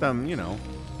does hit them, you know,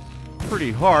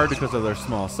 pretty hard because of their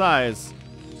small size.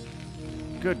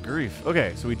 Good grief.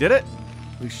 Okay, so we did it.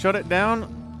 We shut it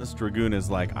down. This Dragoon is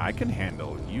like, I can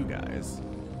handle you guys.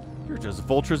 You're just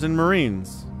vultures and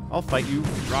marines. I'll fight you.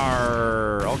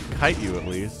 Rawr. I'll kite you at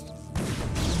least.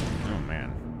 Oh,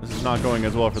 man. This is not going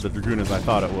as well for the Dragoon as I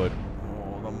thought it would.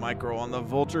 Oh, the micro on the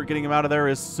vulture. Getting him out of there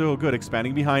is so good.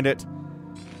 Expanding behind it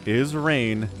is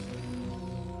Rain.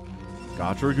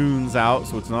 Got Dragoons out,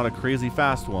 so it's not a crazy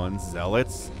fast one.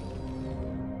 Zealots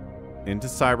into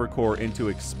Cybercore, into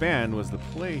Expand was the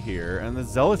play here. And the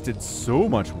Zealots did so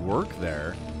much work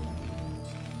there.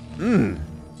 Why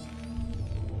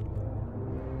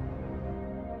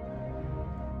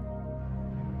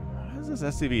is this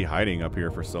SCV hiding up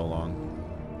here for so long?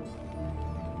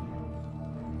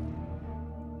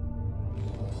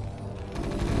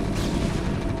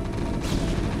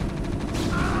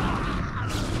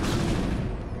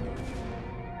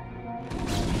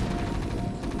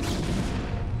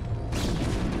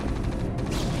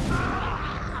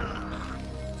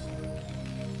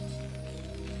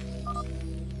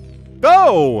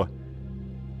 Oh!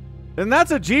 And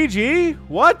that's a GG?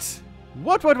 What?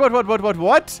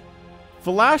 What?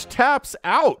 Flash taps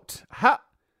out. How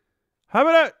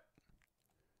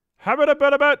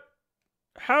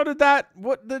did that,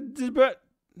 what the, but.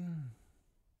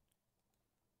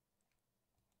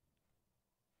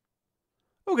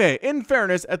 Okay, in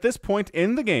fairness, at this point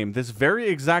in the game, this very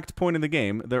exact point in the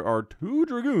game, there are 2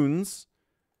 Dragoons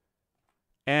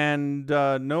and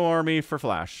no army for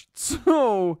Flash.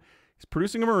 So, he's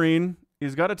producing a Marine.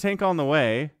 He's got a tank on the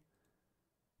way.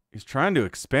 He's trying to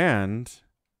expand.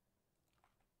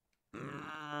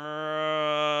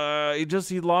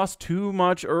 He lost too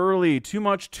much early.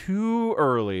 Too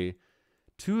early.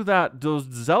 To those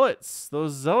zealots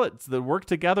that work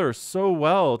together so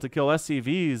well to kill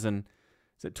SCVs, and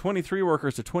is it 23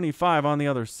 workers to 25 on the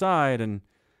other side, and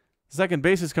second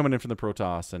base is coming in from the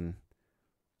Protoss, and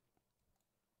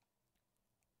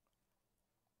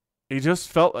he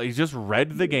just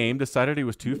read the game, decided he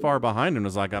was too far behind, and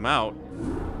was like, I'm out.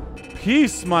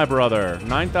 Peace, my brother.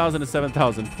 9,000 to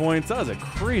 7,000 points. That was a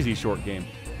crazy short game.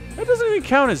 That doesn't even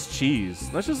count as cheese.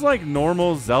 That's just like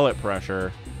normal zealot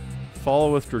pressure.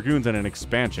 Follow with Dragoons and an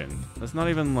expansion. That's not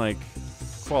even like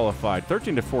qualified.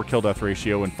 13 to 4 kill death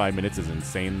ratio in 5 minutes is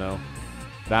insane though.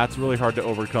 That's really hard to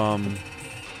overcome.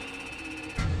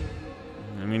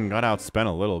 I mean, got outspent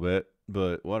a little bit,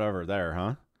 but whatever there,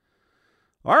 huh?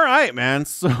 All right, man.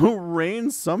 So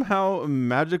Rain somehow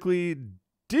magically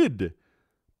did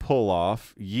pull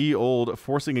off ye old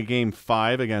forcing a game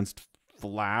 5 against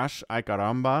Flash. Ay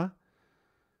caramba.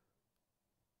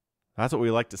 That's what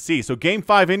we like to see. So game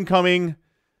 5 incoming.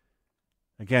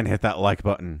 Again, hit that like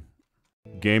button.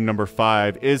 Game number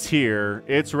 5 is here.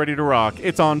 It's ready to rock.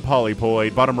 It's on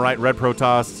Polypoid. Bottom right, Red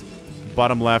Protoss.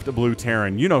 Bottom left, Blue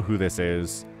Terran. You know who this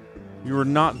is. You are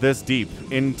not this deep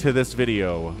into this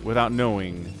video without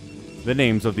knowing the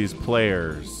names of these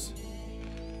players.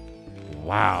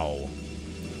 Wow.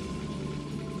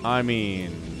 I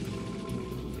mean,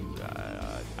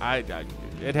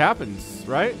 it happens,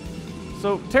 right?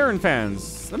 So, Terran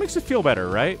fans, that makes you feel better,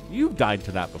 right? You've died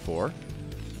to that before.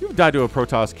 You've died to a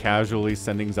Protoss casually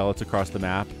sending zealots across the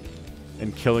map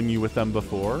and killing you with them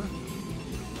before.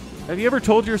 Have you ever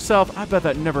told yourself, I bet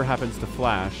that never happens to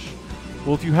Flash?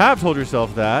 Well, if you have told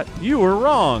yourself that, you were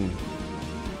wrong.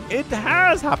 It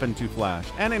has happened to Flash.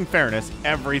 And in fairness,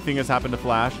 everything has happened to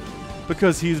Flash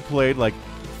because he's played like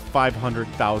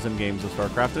 500,000 games of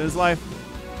StarCraft in his life.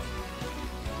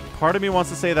 Part of me wants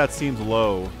to say that seems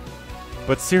low,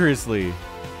 but seriously,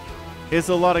 it's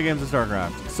a lot of games of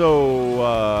StarCraft.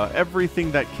 So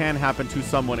everything that can happen to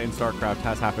someone in StarCraft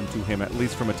has happened to him, at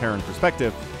least from a Terran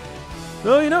perspective.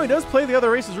 Though, you know, he does play the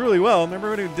other races really well. Remember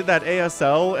when he did that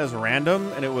ASL as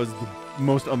random, and it was the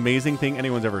most amazing thing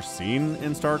anyone's ever seen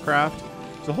in StarCraft?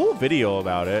 There's a whole video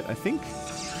about it. I think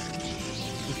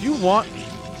if you want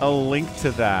a link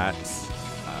to that,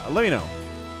 let me know.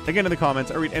 Again, in the comments,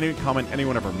 I read any comment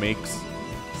anyone ever makes.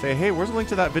 Say, hey, where's a link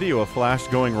to that video of Flash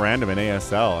going random in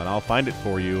ASL? And I'll find it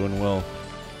for you, and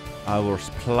I will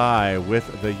reply with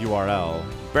the URL.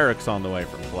 Barracks on the way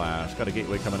from Flash. Got a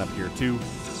gateway coming up here, too.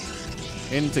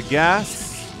 Into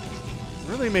gas.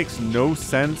 Really makes no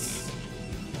sense.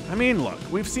 I mean, look,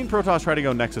 we've seen Protoss try to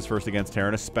go Nexus first against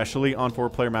Terran, especially on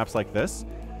 4-player maps like this,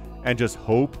 and just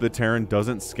hope the Terran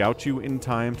doesn't scout you in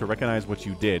time to recognize what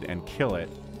you did and kill it.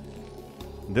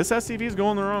 This SCV is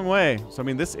going the wrong way. So, I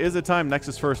mean, this is a time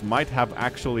Nexus first might have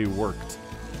actually worked.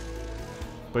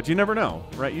 But you never know,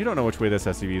 right? You don't know which way this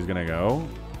SCV is going to go.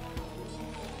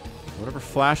 Whatever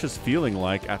Flash is feeling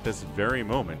like at this very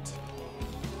moment.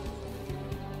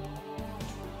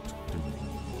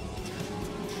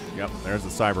 Yep, there's the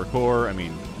cyber core. I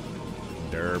mean,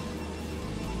 derp.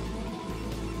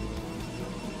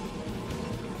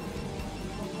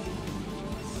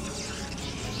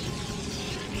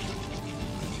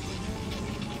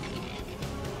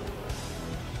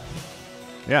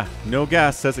 Yeah, no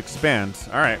gas says expand.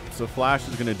 All right, so Flash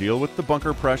is going to deal with the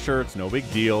bunker pressure. It's no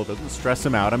big deal. Doesn't stress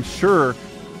him out. I'm sure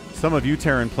some of you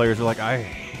Terran players are like, I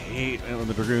hate when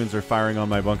the Dragoons are firing on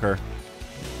my bunker.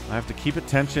 I have to keep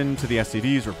attention to the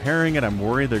SCVs repairing it. I'm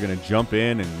worried they're going to jump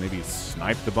in and maybe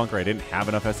snipe the bunker. I didn't have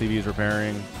enough SCVs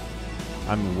repairing.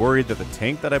 I'm worried that the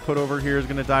tank that I put over here is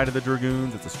going to die to the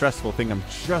Dragoons. It's a stressful thing. I'm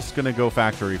just going to go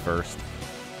factory first.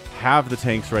 Have the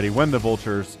tanks ready when the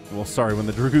vultures, well, sorry, when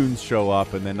the Dragoons show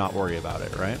up, and then not worry about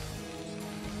it, right?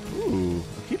 Ooh,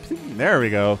 I keep thinking, there we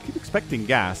go. Keep expecting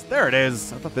gas. There it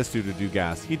is. I thought this dude would do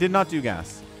gas. He did not do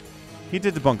gas. He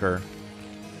did the bunker.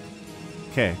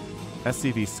 Okay.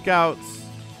 SCV scouts.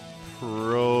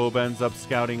 Probe ends up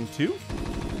scouting too.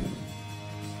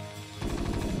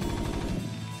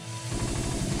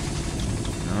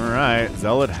 All right,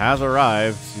 Zealot has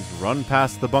arrived. He's run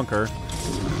past the bunker.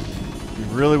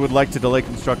 Really would like to delay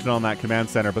construction on that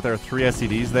command center, but there are 3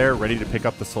 SCVs there ready to pick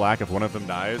up the slack if one of them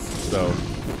dies. So,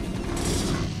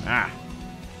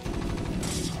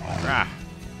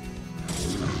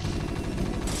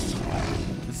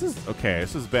 this is okay.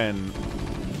 This has been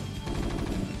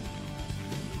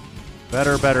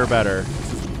better.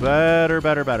 This is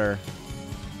better.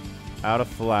 Out of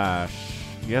Flash.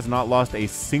 He has not lost a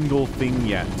single thing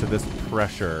yet to this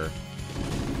pressure.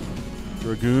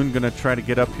 Dragoon gonna try to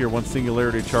get up here once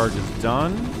Singularity Charge is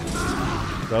done.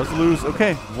 Does lose.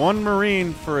 Okay, 1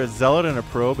 Marine for a Zealot and a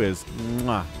Probe is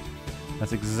mwah.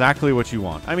 That's exactly what you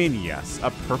want. I mean, yes,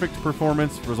 a perfect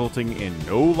performance resulting in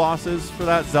no losses for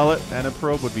that Zealot and a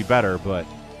Probe would be better, but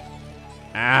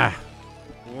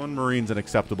 1 Marine's an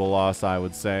acceptable loss, I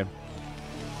would say.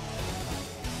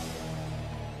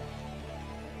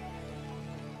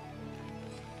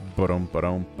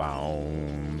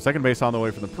 Second base on the way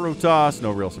for the Protoss.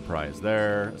 No real surprise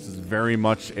there. This is very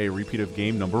much a repeat of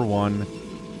game number 1.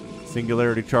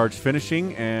 Singularity Charge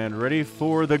finishing and ready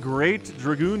for the Great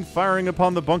Dragoon Firing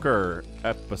Upon the Bunker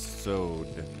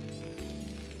episode.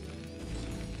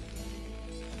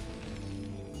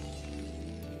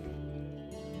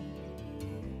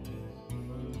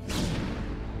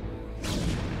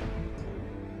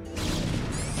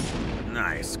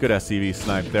 Nice. Good SCV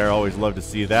snipe there. Always love to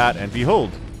see that. And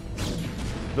behold,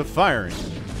 the firing.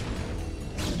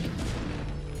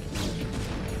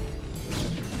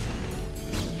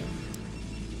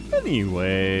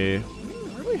 Anyway, we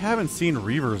really haven't seen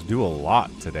Reavers do a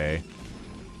lot today.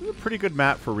 This is a pretty good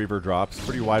map for Reaver drops.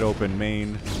 Pretty wide open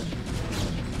main.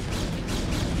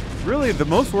 Really, the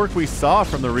most work we saw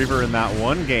from the Reaver in that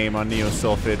one game on Neo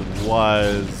Sylphid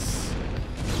was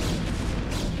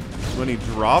when he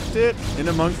dropped it in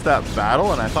amongst that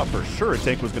battle, and I thought for sure a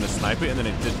tank was going to snipe it, and then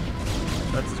it didn't.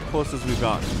 That's as close as we've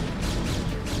gotten.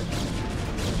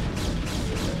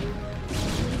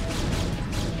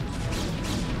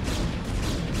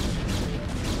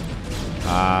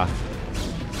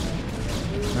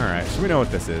 Alright, so we know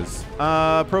what this is.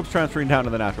 Probe's transferring down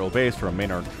to the natural base for a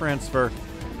Maynard transfer.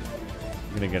 I'm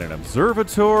going to get an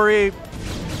observatory.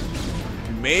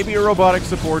 Maybe a robotic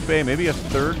support bay. Maybe a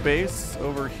 3rd base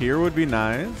over here would be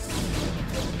nice.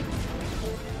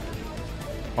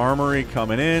 Armory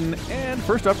coming in. And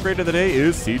first upgrade of the day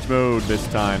is Siege Mode this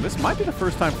time. This might be the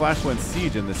first time Flash went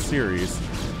Siege in this series.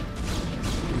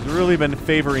 He's really been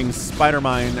favoring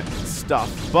Spider-Mine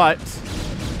stuff, but this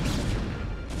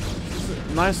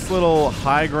is a nice little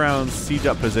high ground siege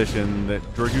up position that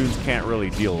Dragoons can't really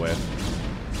deal with.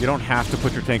 You don't have to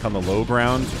put your tank on the low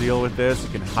ground to deal with this. You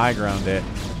can high ground it.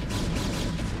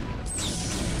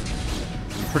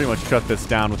 You pretty much shut this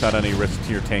down without any risk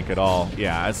to your tank at all.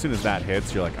 Yeah, as soon as that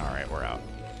hits, you're like, all right, we're out.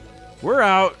 We're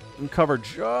out and cover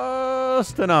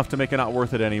just enough to make it not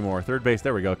worth it anymore. 3rd base,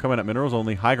 there we go. Coming up minerals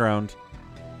only, high ground.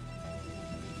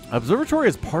 Observatory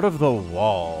is part of the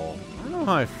wall. I don't know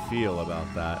how I feel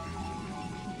about that.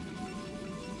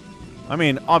 I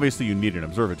mean, obviously you need an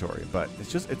observatory, but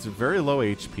it's very low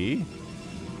HP.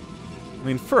 I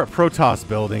mean, for a Protoss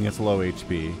building, it's low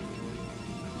HP.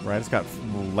 Right? It's got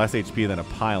less HP than a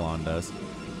pylon does.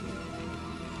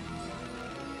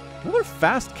 Another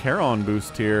fast Charon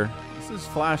boost here. This is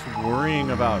Flash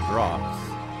worrying about drops.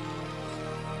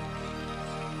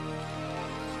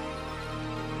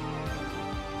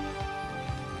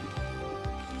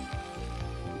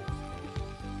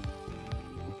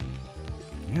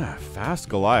 Yeah, fast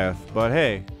Goliath, but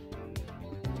hey,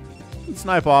 you can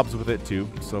snipe obs with it too,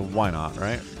 so why not,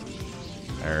 right?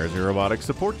 There's your robotic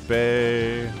support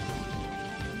bay.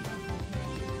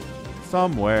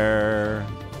 Somewhere.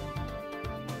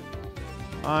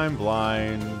 I'm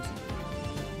blind.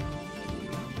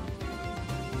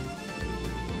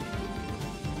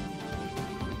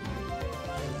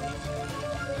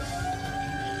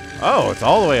 Oh, it's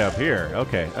all the way up here.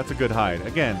 Okay, that's a good hide.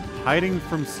 Again, hiding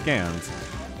from scans.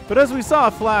 But as we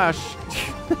saw, Flash...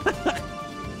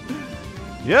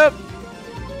 Yep.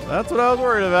 That's what I was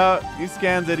worried about. He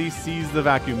scans it, he sees the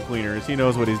vacuum cleaners. He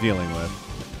knows what he's dealing with.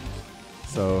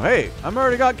 So, hey, I've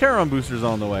already got Charon boosters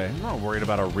on the way. I'm not worried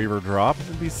about a Reaver drop.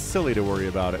 It'd be silly to worry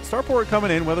about it. Starport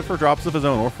coming in, whether for drops of his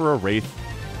own or for a Wraith.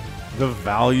 The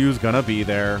value's gonna be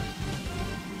there.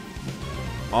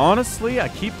 Honestly, I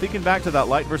keep thinking back to that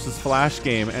Light versus Flash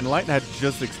game, and Light had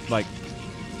just, like,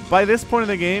 by this point in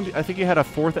the game, I think he had a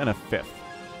 4th and a 5th.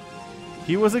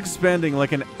 He was expending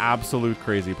like an absolute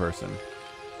crazy person.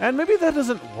 And maybe that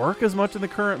doesn't work as much in the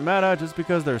current meta just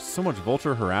because there's so much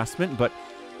vulture harassment, but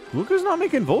Luca's not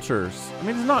making vultures. I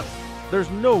mean, there's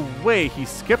no way he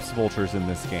skips vultures in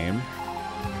this game.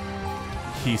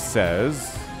 He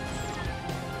says...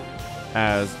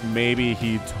 as maybe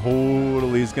he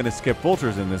totally is going to skip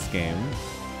vultures in this game.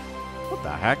 What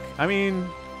the heck? I mean,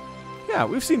 yeah,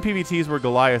 we've seen PvTs where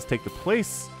Goliaths take the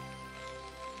place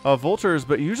of vultures,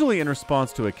 but usually in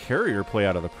response to a carrier play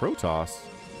out of the Protoss.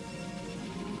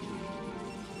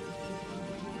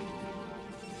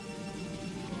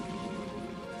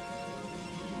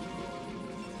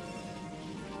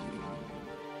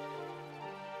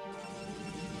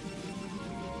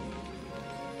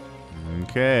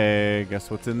 Okay, guess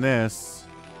what's in this?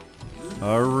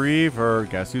 A Reaver.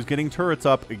 Guess who's getting turrets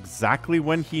up exactly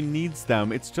when he needs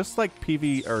them? It's just like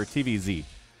PV or TVZ,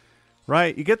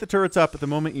 right? You get the turrets up at the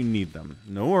moment you need them.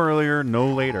 No earlier,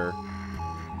 no later.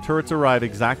 Turrets arrive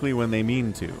exactly when they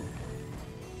mean to.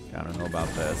 I don't know about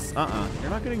this. You're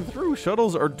not getting through.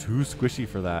 Shuttles are too squishy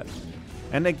for that.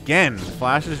 And again,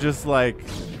 Flash is just like...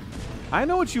 I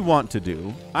know what you want to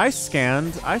do. I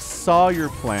scanned. I saw your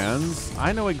plans.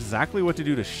 I know exactly what to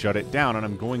do to shut it down, and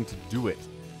I'm going to do it.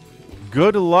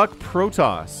 Good luck,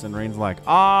 Protoss. And Rain's like,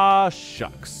 ah,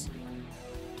 shucks.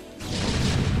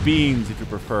 Beans, if you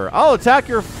prefer. I'll attack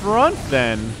your front,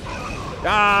 then.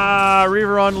 Ah,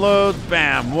 Reaver unloads.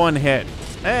 Bam, 1 hit.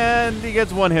 And he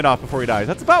gets 1 hit off before he dies.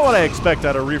 That's about what I expect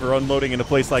out of Reaver unloading in a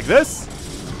place like this.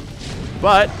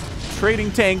 But...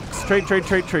 trading tanks. Trade.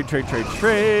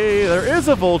 There is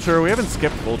a vulture. We haven't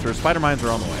skipped vultures. Spider mines are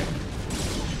on the way.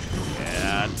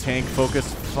 Yeah, tank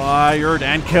focus fired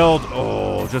and killed.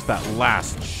 Oh, just that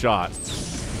last shot.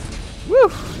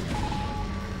 Woo!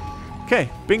 Okay,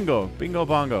 bingo. Bingo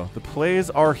bongo. The plays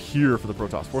are here for the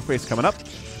Protoss. 4th base coming up.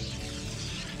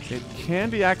 It can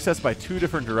be accessed by 2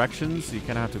 different directions, so you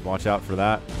kind of have to watch out for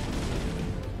that.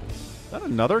 Is that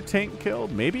another tank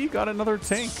killed? Maybe you got another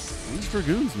tank. These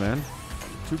Dragoons, man.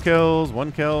 2 kills,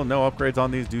 1 kill. No upgrades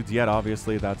on these dudes yet,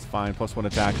 obviously. That's fine. +1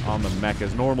 attack on the mech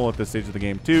as normal at this stage of the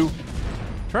game, too.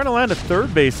 Trying to land a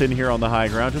 3rd base in here on the high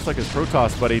ground, just like his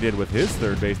Protoss buddy did with his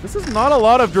 3rd base. This is not a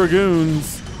lot of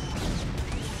Dragoons.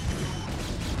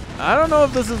 I don't know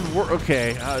if this is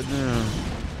okay. I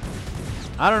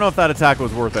don't know if that attack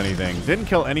was worth anything. Didn't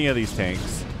kill any of these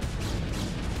tanks.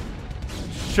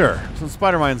 Sure, some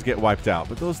spider mines get wiped out,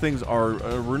 but those things are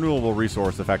a renewable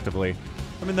resource, effectively.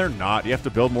 I mean, they're not. You have to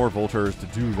build more vultures to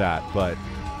do that, but...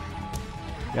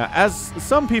 yeah, as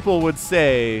some people would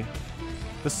say,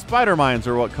 the spider mines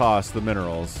are what cost the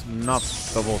minerals, not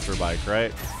the vulture bike,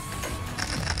 right?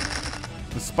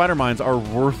 The spider mines are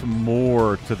worth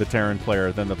more to the Terran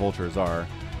player than the vultures are.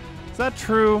 Is that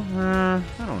true? I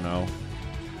don't know.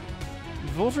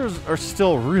 Vultures are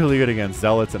still really good against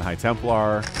Zealots and High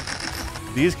Templar.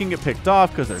 These can get picked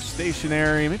off because they're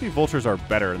stationary. Maybe vultures are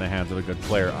better in the hands of a good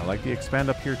player. I like the expand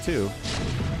up here too.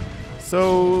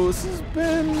 So this has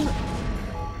been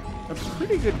a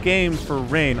pretty good game for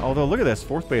Rain. Although look at this,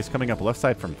 4th base coming up left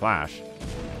side from Flash.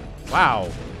 Wow.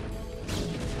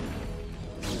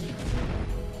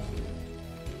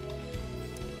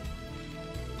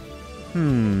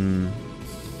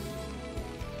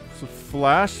 So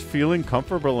Flash feeling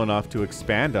comfortable enough to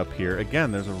expand up here.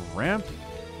 Again, there's a ramp.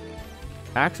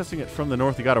 Accessing it from the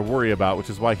north you got to worry about, which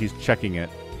is why he's checking it.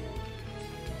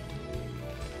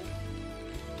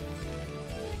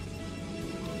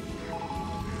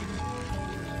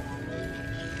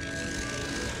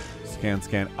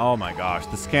 Scan. Oh my gosh,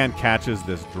 the scan catches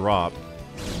this drop.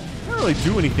 Can't really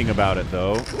do anything about it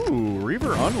though. Ooh,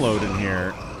 Reaver unload in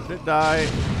here. Did it die?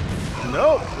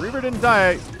 Nope, Reaver didn't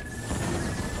die.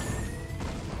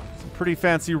 Some pretty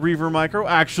fancy Reaver micro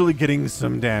actually getting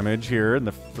some damage here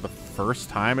for the first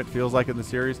time, it feels like, in the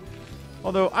series.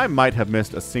 Although I might have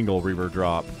missed a single Reaver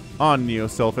drop on Neo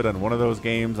Sylphid in one of those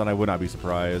games, and I would not be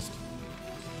surprised.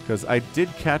 Because I did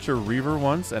catch a Reaver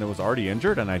once, and it was already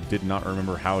injured, and I did not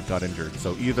remember how it got injured.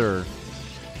 So either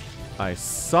I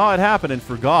saw it happen and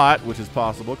forgot, which is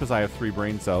possible because I have 3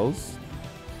 brain cells.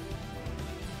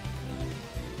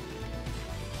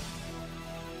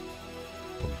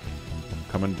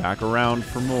 Coming back around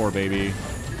for more, baby.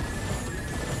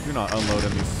 You're not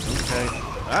unloading these. Okay.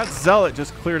 That Zealot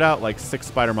just cleared out like 6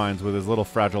 Spider Mines with his little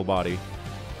fragile body.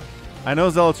 I know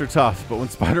Zealots are tough, but when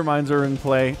Spider Mines are in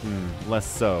play, less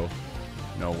so.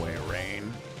 No way,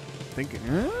 Rain. Thinking.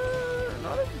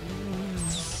 Not a,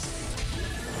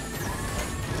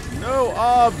 no,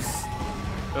 Obs.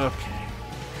 Okay.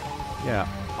 Yeah.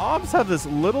 Obs have this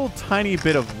little tiny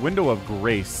bit of window of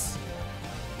grace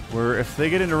where if they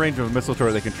get into range of a missile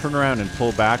turret, they can turn around and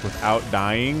pull back without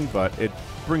dying, but it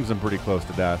brings them pretty close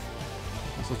to death.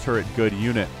 Missile turret, good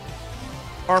unit.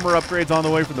 Armor upgrades on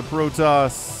the way from the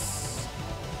Protoss.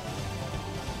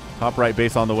 Top right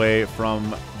base on the way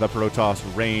from the Protoss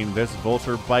Rain. This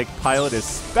Vulture Bike pilot is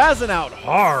spazzing out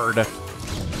hard.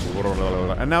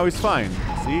 And now he's fine.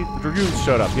 See? The Dragoons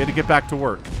showed up. He had to get back to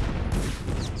work.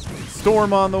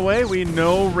 Storm on the way. We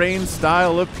know Rain's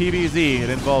style of PvZ. It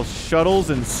involves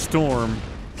shuttles and Storm.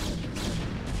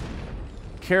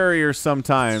 Carriers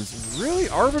sometimes. Really?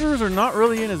 Arbiters are not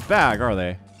really in his bag, are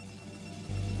they?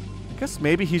 I guess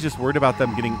maybe he's just worried about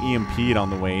them getting EMP'd on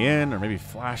the way in, or maybe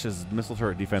Flash's missile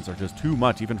turret defense are just too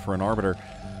much even for an Arbiter.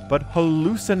 But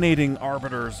hallucinating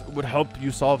Arbiters would help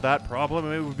you solve that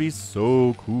problem. It would be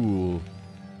so cool.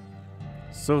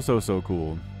 So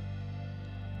cool.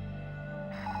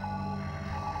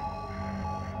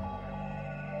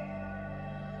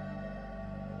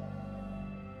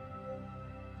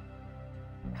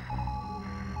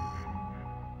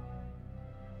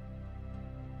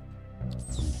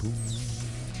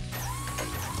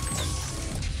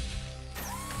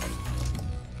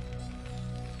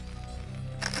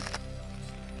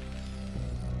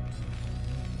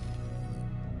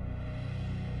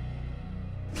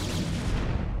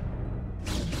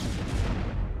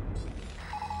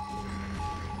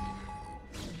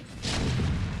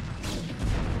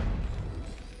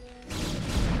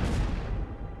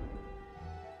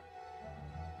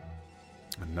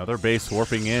 Another base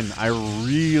warping in. I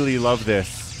really love this.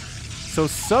 So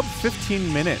sub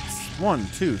 15 minutes. 1,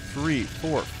 2, 3,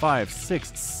 4, 5,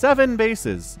 6, 7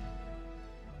 bases.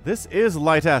 This is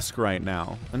light-esque right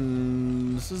now.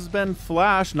 And this has been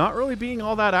Flash not really being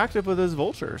all that active with his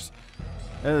Vultures.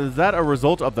 Is that a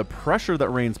result of the pressure that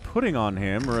Rain's putting on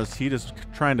him, or is he just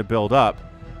trying to build up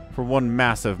for one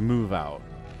massive move out?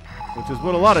 Which is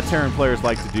what a lot of Terran players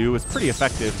like to do. It's pretty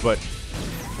effective, but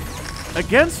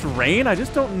against Rain, I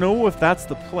just don't know if that's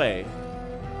the play.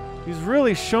 He's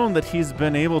really shown that he's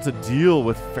been able to deal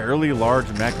with fairly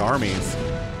large mech armies.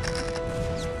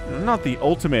 Not the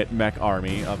ultimate mech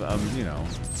army of, you know,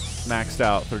 maxed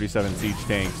out 37 siege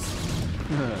tanks,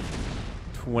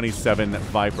 27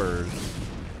 Vipers.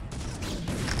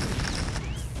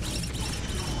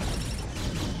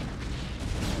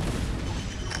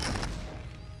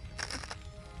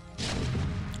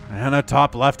 And a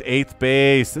top left 8th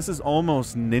base. This is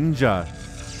almost ninja.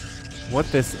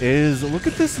 What this is, look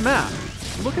at this map.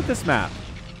 Look at this map.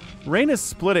 Rain has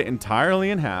split it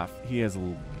entirely in half. He has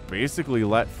basically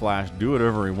let Flash do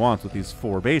whatever he wants with these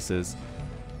 4 bases.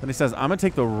 Then he says, I'm going to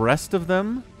take the rest of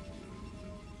them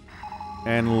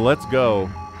and let's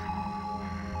go.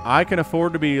 I can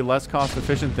afford to be less cost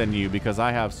efficient than you because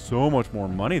I have so much more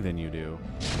money than you do.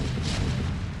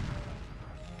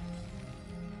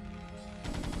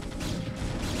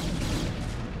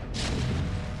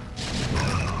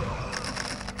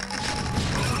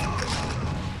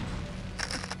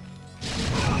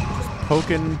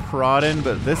 Poking, prodding,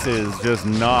 but this is just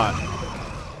not.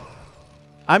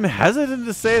 I'm hesitant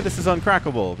to say this is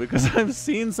uncrackable because I've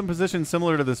seen some positions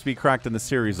similar to this be cracked in the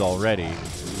series already.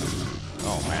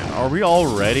 Oh man, are we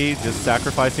already just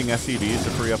sacrificing SCVs to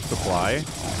free up supply?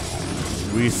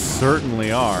 We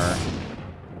certainly are.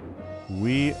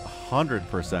 We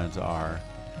 100% are.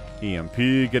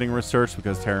 EMP getting researched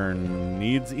because Terran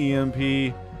needs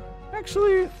EMP.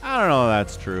 Actually, I don't know if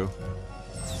that's true.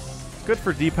 Good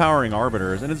for depowering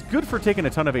Arbiters, and it's good for taking a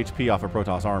ton of HP off of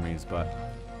Protoss armies, but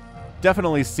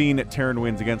definitely seen Terran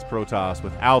wins against Protoss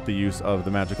without the use of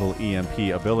the magical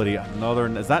EMP ability. Another,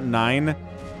 is that 9?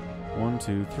 1,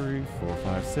 2, 3, 4,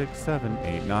 5, 6, 7,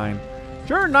 8, 9.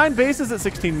 Sure, 9 bases at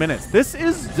 16 minutes. This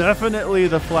is definitely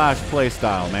the Flash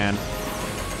playstyle, man.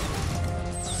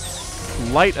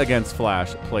 Light against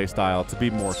Flash playstyle, to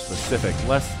be more specific.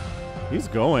 Less, he's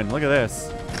going, look at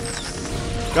this.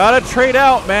 Gotta trade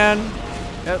out, man.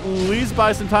 At least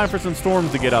buy some time for some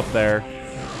storms to get up there.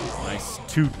 Nice.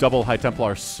 2 double High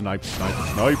Templar. Snipe, snipe,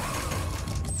 snipe.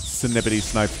 Snippety,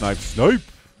 snipe, snipe, snipe.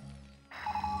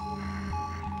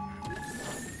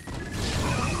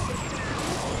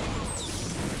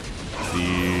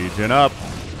 Sieging up.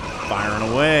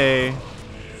 Firing away.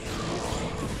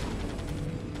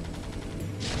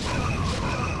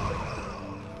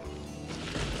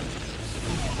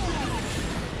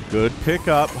 Good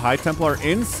pickup. High Templar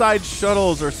inside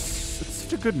shuttles are it's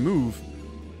such a good move.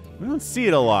 We don't see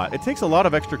it a lot. It takes a lot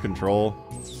of extra control.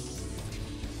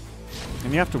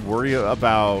 And you have to worry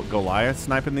about Goliath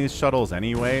sniping these shuttles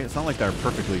anyway. It's not like they're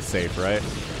perfectly safe, right?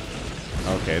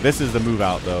 Okay, this is the move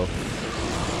out, though.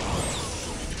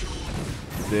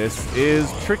 This is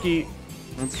tricky.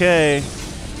 Okay.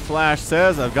 Flash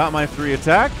says, I've got my 3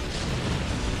 attack.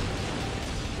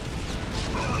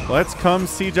 Let's come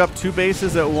siege up 2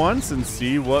 bases at once and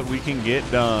see what we can get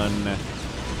done.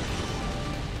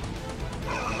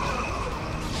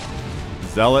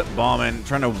 Zealot bombing,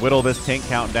 trying to whittle this tank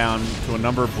count down to a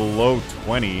number below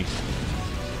 20.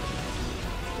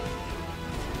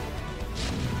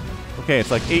 Okay,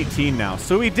 it's like 18 now.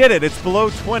 So we did it. It's below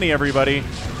 20, everybody.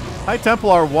 High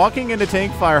Templar walking into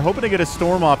tank fire, hoping to get a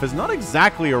storm off, is not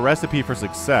exactly a recipe for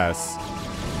success.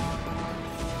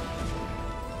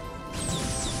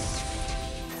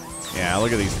 Yeah,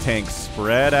 look at these tanks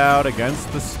spread out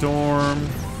against the storm.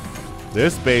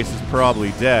 This base is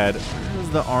probably dead. Where's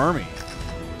the army?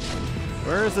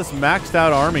 Where is this maxed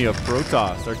out army of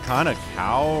Protoss? They're kind of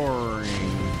cowering.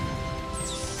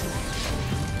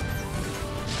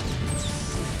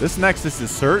 This Nexus is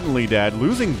certainly dead.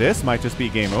 Losing this might just be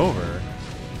game over.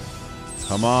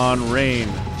 Come on, Rain.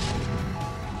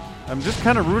 I'm just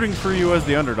kind of rooting for you as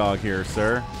the underdog here,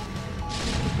 sir.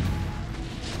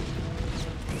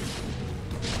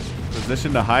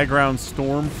 Position to high ground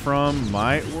storm from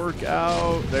might work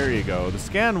out. There you go. The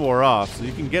scan wore off, so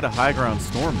you can get a high ground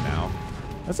storm now.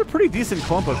 That's a pretty decent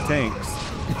clump of tanks.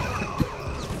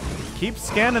 Keep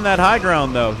scanning that high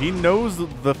ground, though. He knows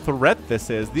the threat this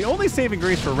is. The only saving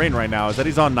grace for Rain right now is that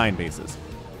he's on 9 bases.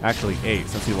 Actually, 8,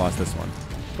 since he lost this one.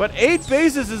 But 8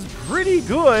 bases is pretty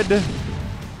good.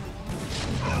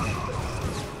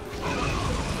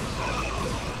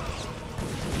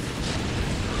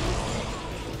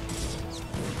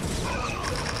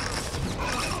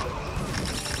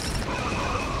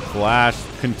 Flash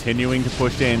continuing to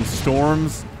push in.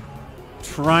 Storms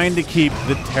trying to keep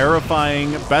the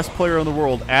terrifying best player in the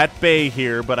world at bay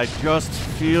here, but I just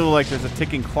feel like there's a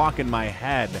ticking clock in my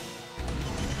head.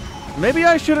 Maybe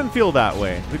I shouldn't feel that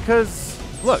way, because,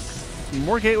 look,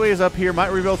 more gateways up here,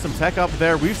 might rebuild some tech up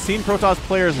there. We've seen Protoss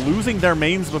players losing their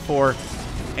mains before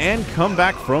and come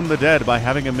back from the dead by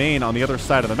having a main on the other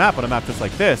side of the map, on a map just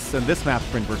like this, and this map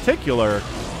in particular.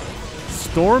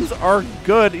 Storms are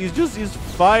good. He's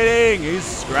fighting. He's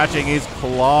scratching. He's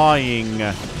clawing.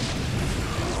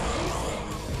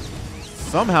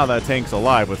 Somehow that tank's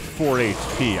alive with 4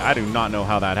 HP. I do not know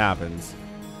how that happens.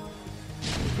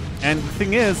 And the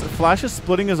thing is, Flash is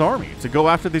splitting his army to go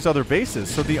after these other bases.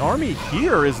 So the army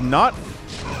here is not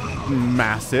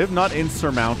massive, not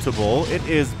insurmountable. It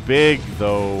is big,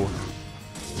 though.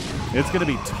 It's going to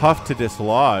be tough to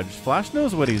dislodge. Flash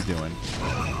knows what he's doing.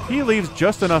 He leaves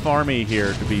just enough army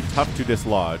here to be tough to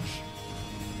dislodge.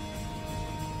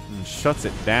 And shuts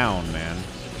it down, man.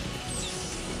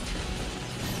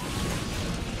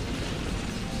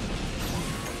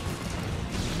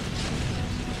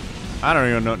 I don't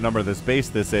even know what number this base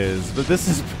this is, but this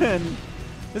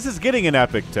is getting an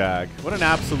epic tag. What an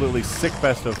absolutely sick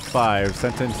best of 5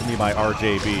 sent in to me by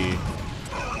RJB.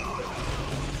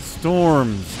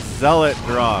 Storms, Zealot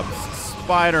drops,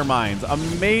 Spider Mines,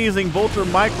 amazing Vulture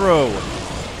Micro.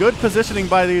 Good positioning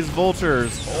by these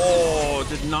Vultures. Oh,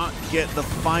 did not get the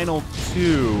final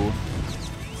 2.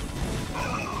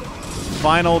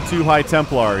 Final 2 High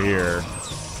Templar here.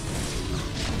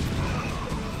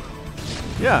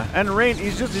 Yeah, and Rain,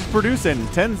 he's producing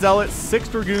 10 Zealots, 6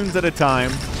 Dragoons at a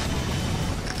time.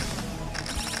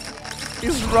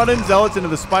 He's running Zealots into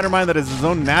the Spider Mine that is his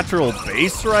own natural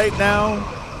base right now.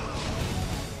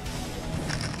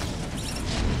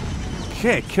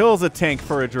 Okay, kills a tank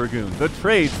for a Dragoon. The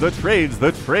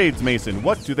trades, Mason.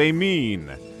 What do they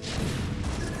mean?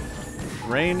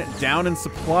 Rain down in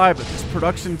supply, but this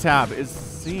production tab is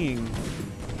seeing...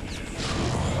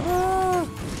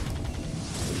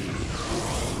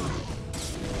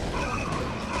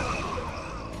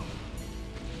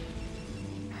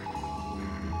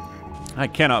 I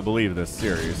cannot believe this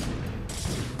series.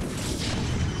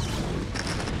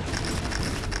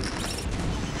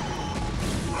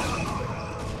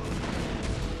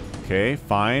 Okay,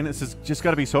 fine. This is just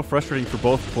got to be so frustrating for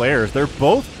both players. They're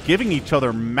both giving each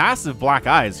other massive black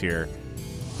eyes here.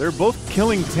 They're both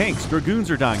killing tanks.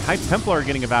 Dragoons are dying. High Templar are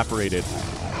getting evaporated.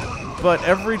 But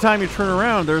every time you turn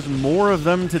around, there's more of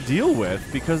them to deal with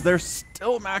because they're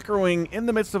still macroing in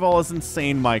the midst of all this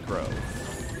insane micro.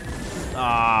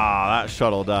 Ah, that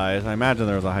shuttle dies. I imagine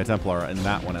there was a High Templar in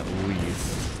that one at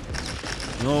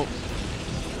least. Nope.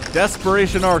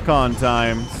 Desperation Archon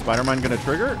time. Spider-Man gonna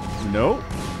trigger? Nope.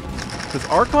 Because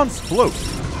Archons float.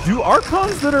 Do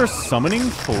Archons that are summoning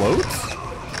float?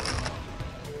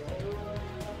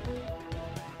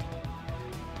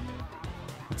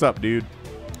 What's up, dude?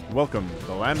 Welcome to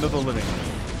the land of the living.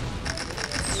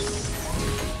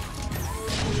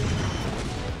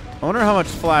 I wonder how much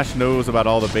Flash knows about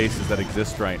all the bases that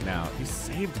exist right now. He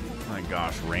saved... Oh my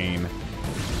gosh, Rain.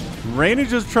 Rain is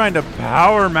just trying to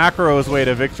power macro his way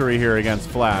to victory here against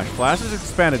Flash. Flash has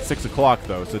expanded 6 o'clock,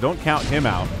 though, so don't count him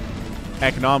out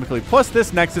economically. Plus,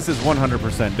 this Nexus is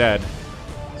 100% dead.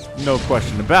 No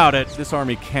question about it. This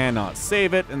army cannot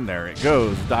save it, and there it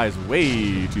goes. Dies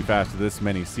way too fast to this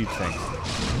many siege tanks.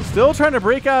 Still trying to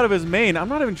break out of his main. I'm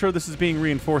not even sure this is being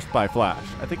reinforced by Flash.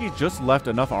 I think he just left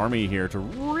enough army here to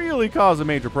really cause a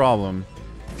major problem.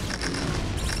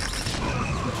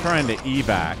 I'm trying to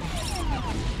evac.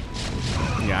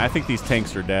 Yeah, I think these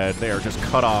tanks are dead. They are just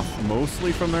cut off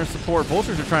mostly from their support.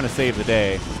 Vultures are trying to save the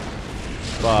day.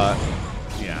 But,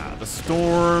 yeah, the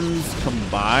storms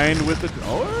combined with the...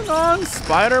 Oh, they're gone.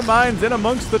 Spider Mine's in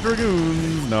amongst the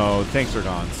Dragoons. No, the tanks are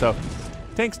gone. So,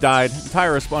 tanks died.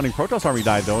 Entire responding Protoss army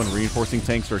died, though, and reinforcing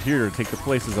tanks are here to take the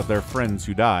places of their friends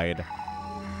who died.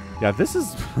 Yeah, this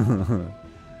is...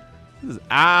 This is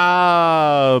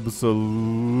absolutely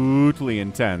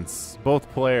intense. Both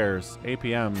players,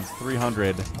 APMs,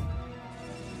 300.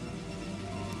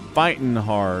 Fighting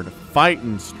hard,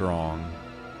 fighting strong.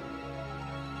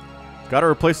 Got to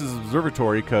replace his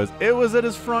observatory because it was at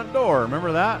his front door.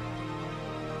 Remember that?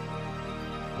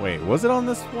 Wait, was it on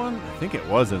this one? I think it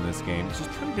was in this game. It's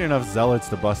just trying to get enough zealots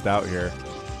to bust out here.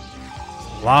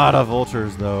 A lot of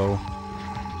vultures, though.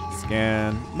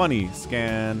 Scan, money,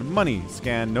 no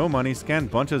money, scan,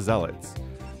 bunch of zealots.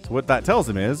 So what that tells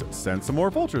him is, send some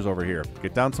more vultures over here.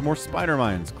 Get down some more spider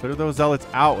mines. Clear those zealots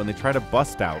out when they try to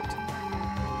bust out.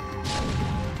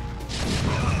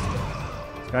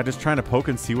 This guy just trying to poke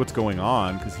and see what's going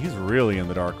on, because he's really in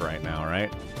the dark right now,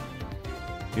 right?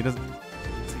 He doesn't...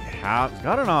 He's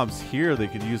got an obs here they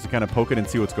could use to kind of poke it and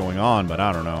see what's going on, but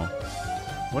I don't know.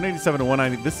 187 to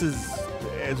 190, this is...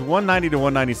 It's 190 to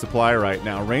 190 supply right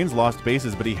now. Rain's lost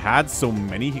bases, but he had so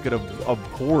many he could have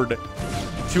afford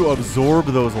to absorb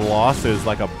those losses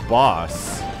like a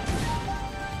boss.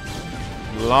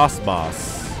 Lost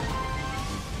boss.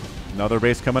 Another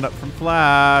base coming up from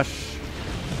Flash.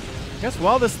 I guess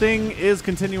while this thing is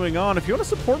continuing on, if you want to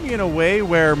support me in a way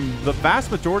where the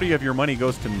vast majority of your money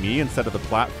goes to me instead of the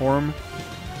platform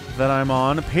that I'm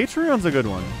on, Patreon's a good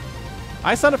one.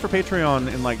 I signed up for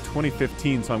Patreon in like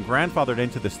 2015, so I'm grandfathered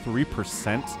into this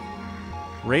 3%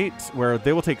 rate where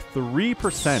they will take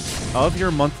 3% of your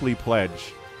monthly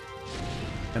pledge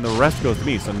and the rest goes to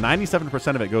me. So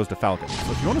 97% of it goes to Falcon.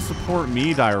 So if you want to support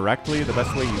me directly, the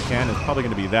best way you can is probably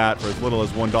going to be that for as little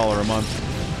as $1 a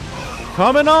month.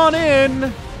 Coming on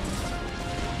in!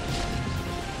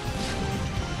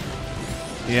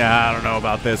 Yeah, I don't know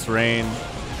about this, Rain.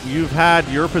 You've had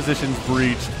your positions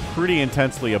breached pretty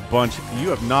intensely a bunch. You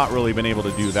have not really been able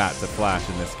to do that to Flash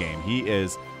in this game. He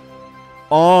is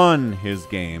on his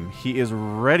game. He is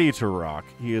ready to rock.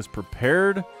 He is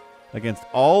prepared against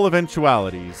all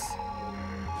eventualities.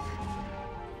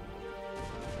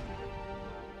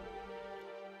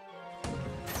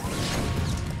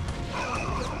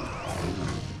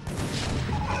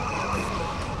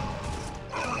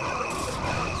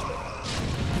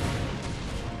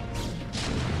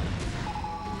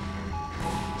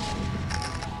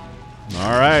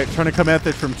 All right, trying to come at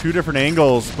this from two different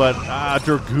angles, but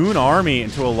Dragoon army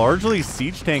into a largely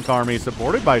siege tank army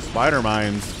supported by spider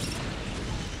mines.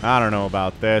 I don't know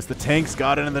about this. The tanks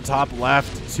got in the top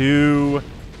left to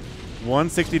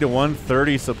 160 to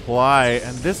 130 supply,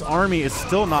 and this army is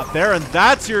still not there, and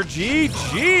that's your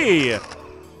GG!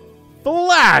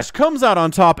 Flash comes out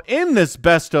on top in this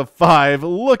best of 5,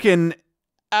 looking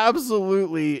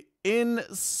absolutely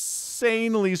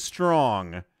insanely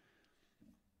strong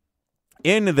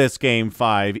in this game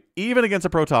 5, even against a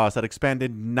Protoss that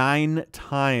expanded 9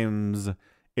 times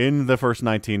in the first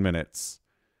 19 minutes.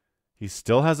 He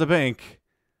still has a bank,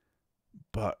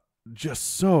 but just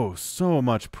so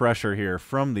much pressure here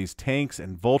from these tanks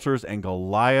and vultures and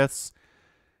Goliaths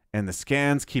and the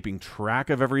scans keeping track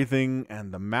of everything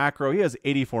and the macro. He has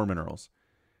 84 minerals.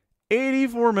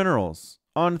 84 minerals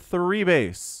on 3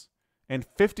 base and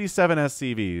 57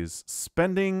 SCVs,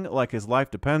 spending like his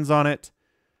life depends on it,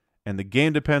 and the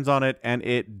game depends on it, and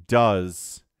it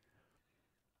does.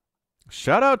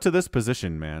 Shout out to this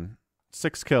position, man.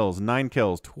 6 kills, 9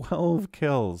 kills, 12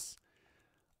 kills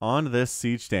on this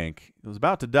siege tank. It was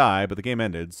about to die, but the game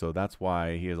ended, so that's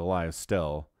why he is alive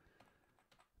still.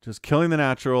 Just killing the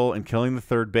natural and killing the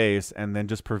third base, and then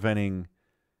just preventing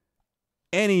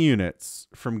any units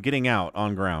from getting out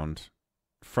on ground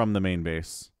from the main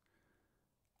base.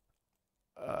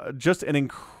 Just an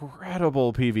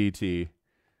incredible PVT.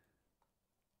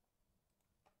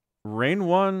 Rain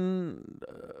won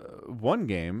one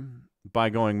game by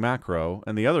going macro,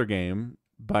 and the other game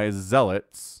by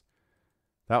zealots.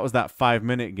 That was that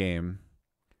 5-minute game.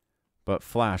 But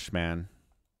Flash, man,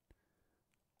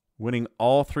 winning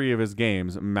all 3 of his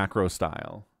games macro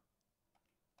style.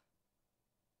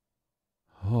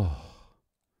 Oh,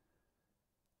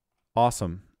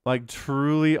 awesome. Like,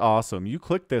 truly awesome. You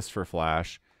clicked this for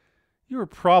Flash. You were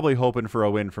probably hoping for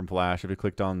a win from Flash if you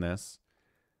clicked on this.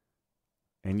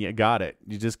 And you got it.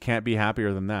 You just can't be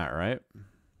happier than that, right?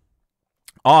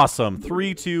 Awesome.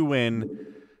 3-2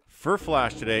 win for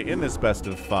Flash today in this best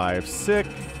of 5. Sick.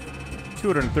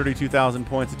 232,000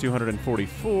 points to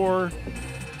 244.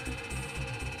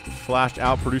 Flash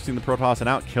out producing the Protoss and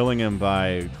out killing him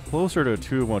by closer to a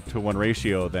 2-to-1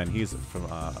 ratio than he's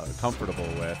comfortable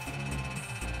with.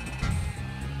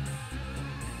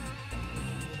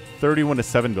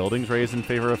 31-7 buildings raised in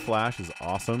favor of Flash is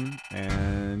awesome.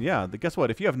 And yeah, guess what?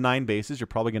 If you have 9 bases, you're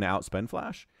probably going to outspend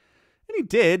Flash. And he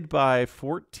did by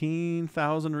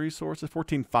 14,000 resources,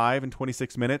 14,500 in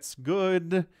 26 minutes.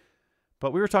 Good.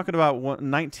 But we were talking about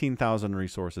 19,000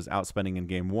 resources outspending in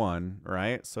game 1,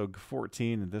 right? So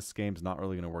 14 in this game's not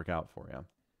really going to work out for you.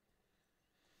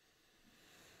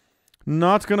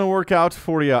 Not going to work out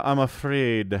for you, I'm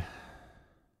afraid.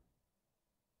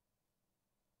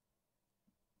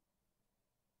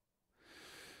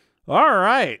 All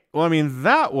right. Well, I mean,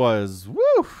 that was,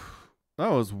 woo,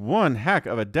 that was one heck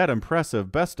of a dead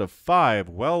impressive best of 5.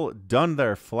 Well done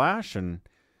there, Flash. And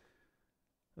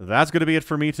that's going to be it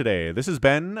for me today. This has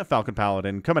been Falcon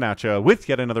Paladin coming at you with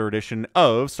yet another edition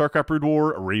of StarCraft Brood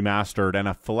War Remastered and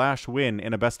a Flash win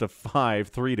in a best of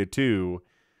 5, 3-2.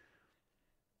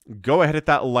 Go ahead, hit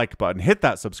that like button, hit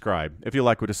that subscribe if you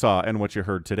like what you saw and what you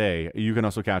heard today. You can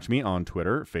also catch me on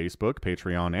Twitter, Facebook,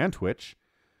 Patreon, and Twitch,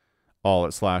 all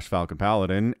at /Falcon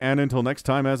Paladin. And until next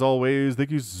time, as always,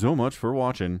 thank you so much for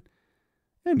watching,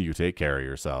 and you take care of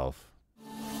yourself.